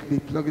so you can be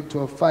plugged into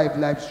our 5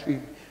 live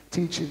stream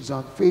teachings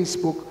on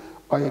Facebook,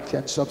 or you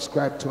can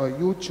subscribe to our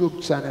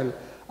YouTube channel,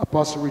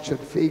 Apostle Richard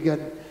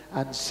Fagan,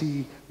 and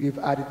see we've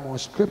added more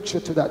scripture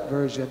to that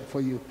version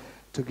for you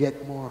to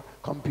get more,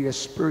 compare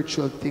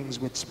spiritual things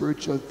with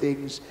spiritual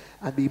things,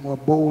 and be more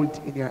bold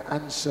in your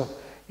answer,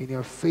 in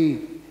your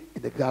faith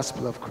in the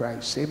gospel of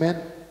Christ. Amen.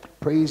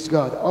 Praise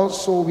God.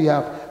 Also, we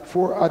have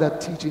 4 other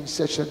teaching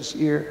sessions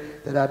here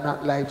that are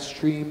not live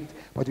streamed,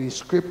 but we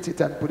script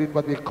it and put in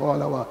what we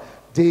call our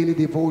daily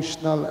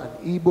devotional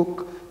and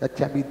ebook that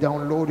can be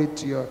downloaded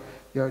to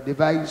your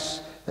device,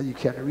 that you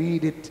can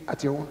read it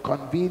at your own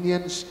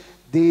convenience.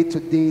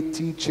 Day-to-day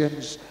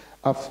teachings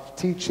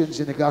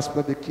in the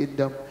gospel of the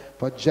kingdom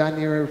for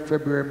January,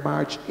 February,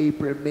 March,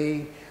 April,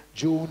 May,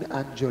 June,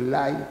 and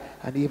July,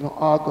 and even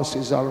August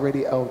is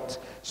already out.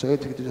 So you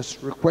can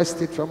just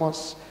request it from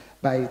us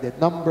by the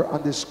number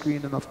on the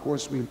screen, and of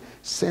course we'll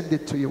send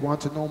it to you. Want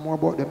to know more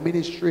about the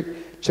ministry?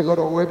 Check out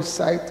our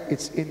website.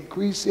 It's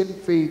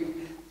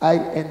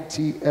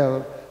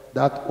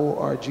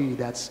increasingfaith.intl.org.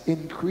 That's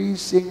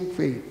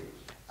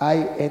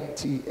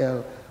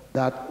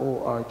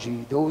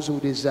increasingfaith.intl.org. Those who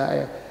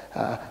desire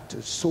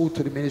to sow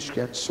to the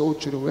ministry and sow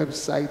to the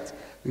website,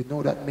 we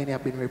know that many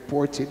have been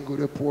reporting good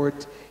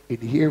report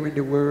in hearing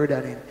the word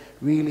and in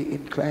really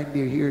inclined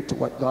their ear to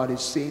what God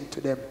is saying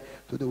to them,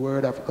 to the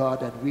word of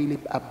God, and really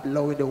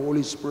allowing the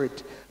Holy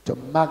Spirit to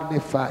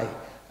magnify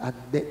and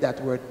let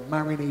that word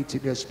marinate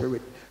in their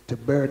spirit to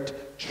birth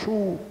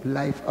true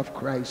life of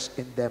Christ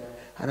in them.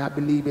 And I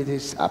believe it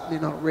is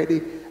happening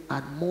already,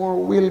 and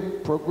more will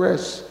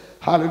progress,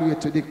 hallelujah,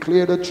 to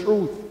declare the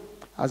truth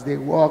as they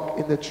walk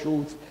in the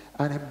truth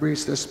and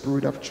embrace the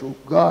spirit of truth.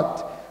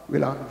 God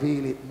will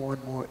unveil it more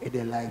and more in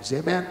their lives.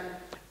 Amen.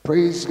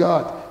 Praise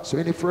God. So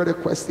any further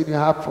question you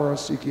have for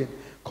us, you can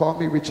call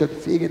me, Richard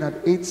Fagan,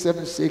 at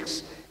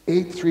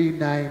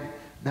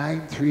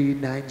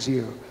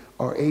 876-839-9390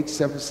 or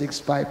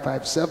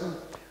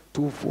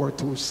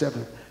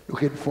 876-557-2427.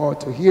 Looking forward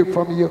to hear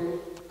from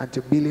you and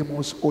to build your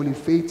most holy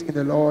faith in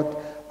the Lord.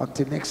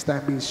 Until next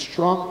time, be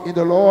strong in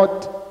the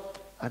Lord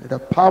and in the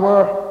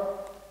power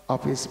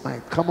of his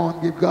might. Come on,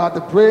 give God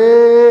the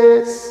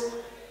praise.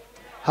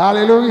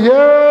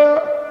 Hallelujah.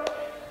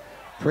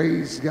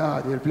 Praise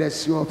God. He'll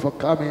bless you all for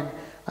coming,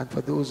 and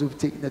for those who've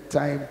taken the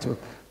time to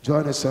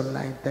join us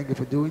online, thank you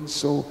for doing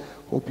so.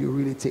 Hope you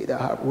really take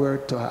the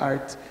word to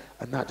heart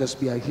and not just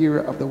be a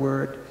hearer of the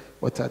word,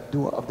 but a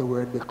doer of the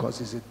word, because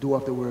it's a doer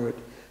of the word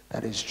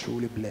that is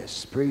truly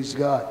blessed. Praise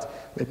God.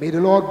 Well, may the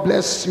Lord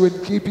bless you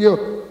and keep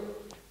you.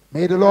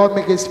 May the Lord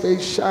make his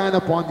face shine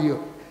upon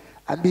you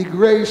and be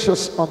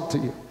gracious unto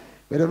you.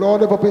 May the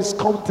Lord lift up his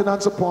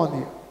countenance upon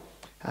you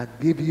and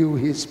give you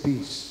his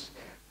peace.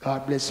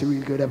 God bless you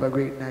real good. Have a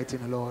great night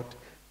in the Lord.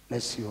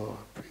 Bless you all.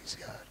 Praise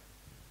God.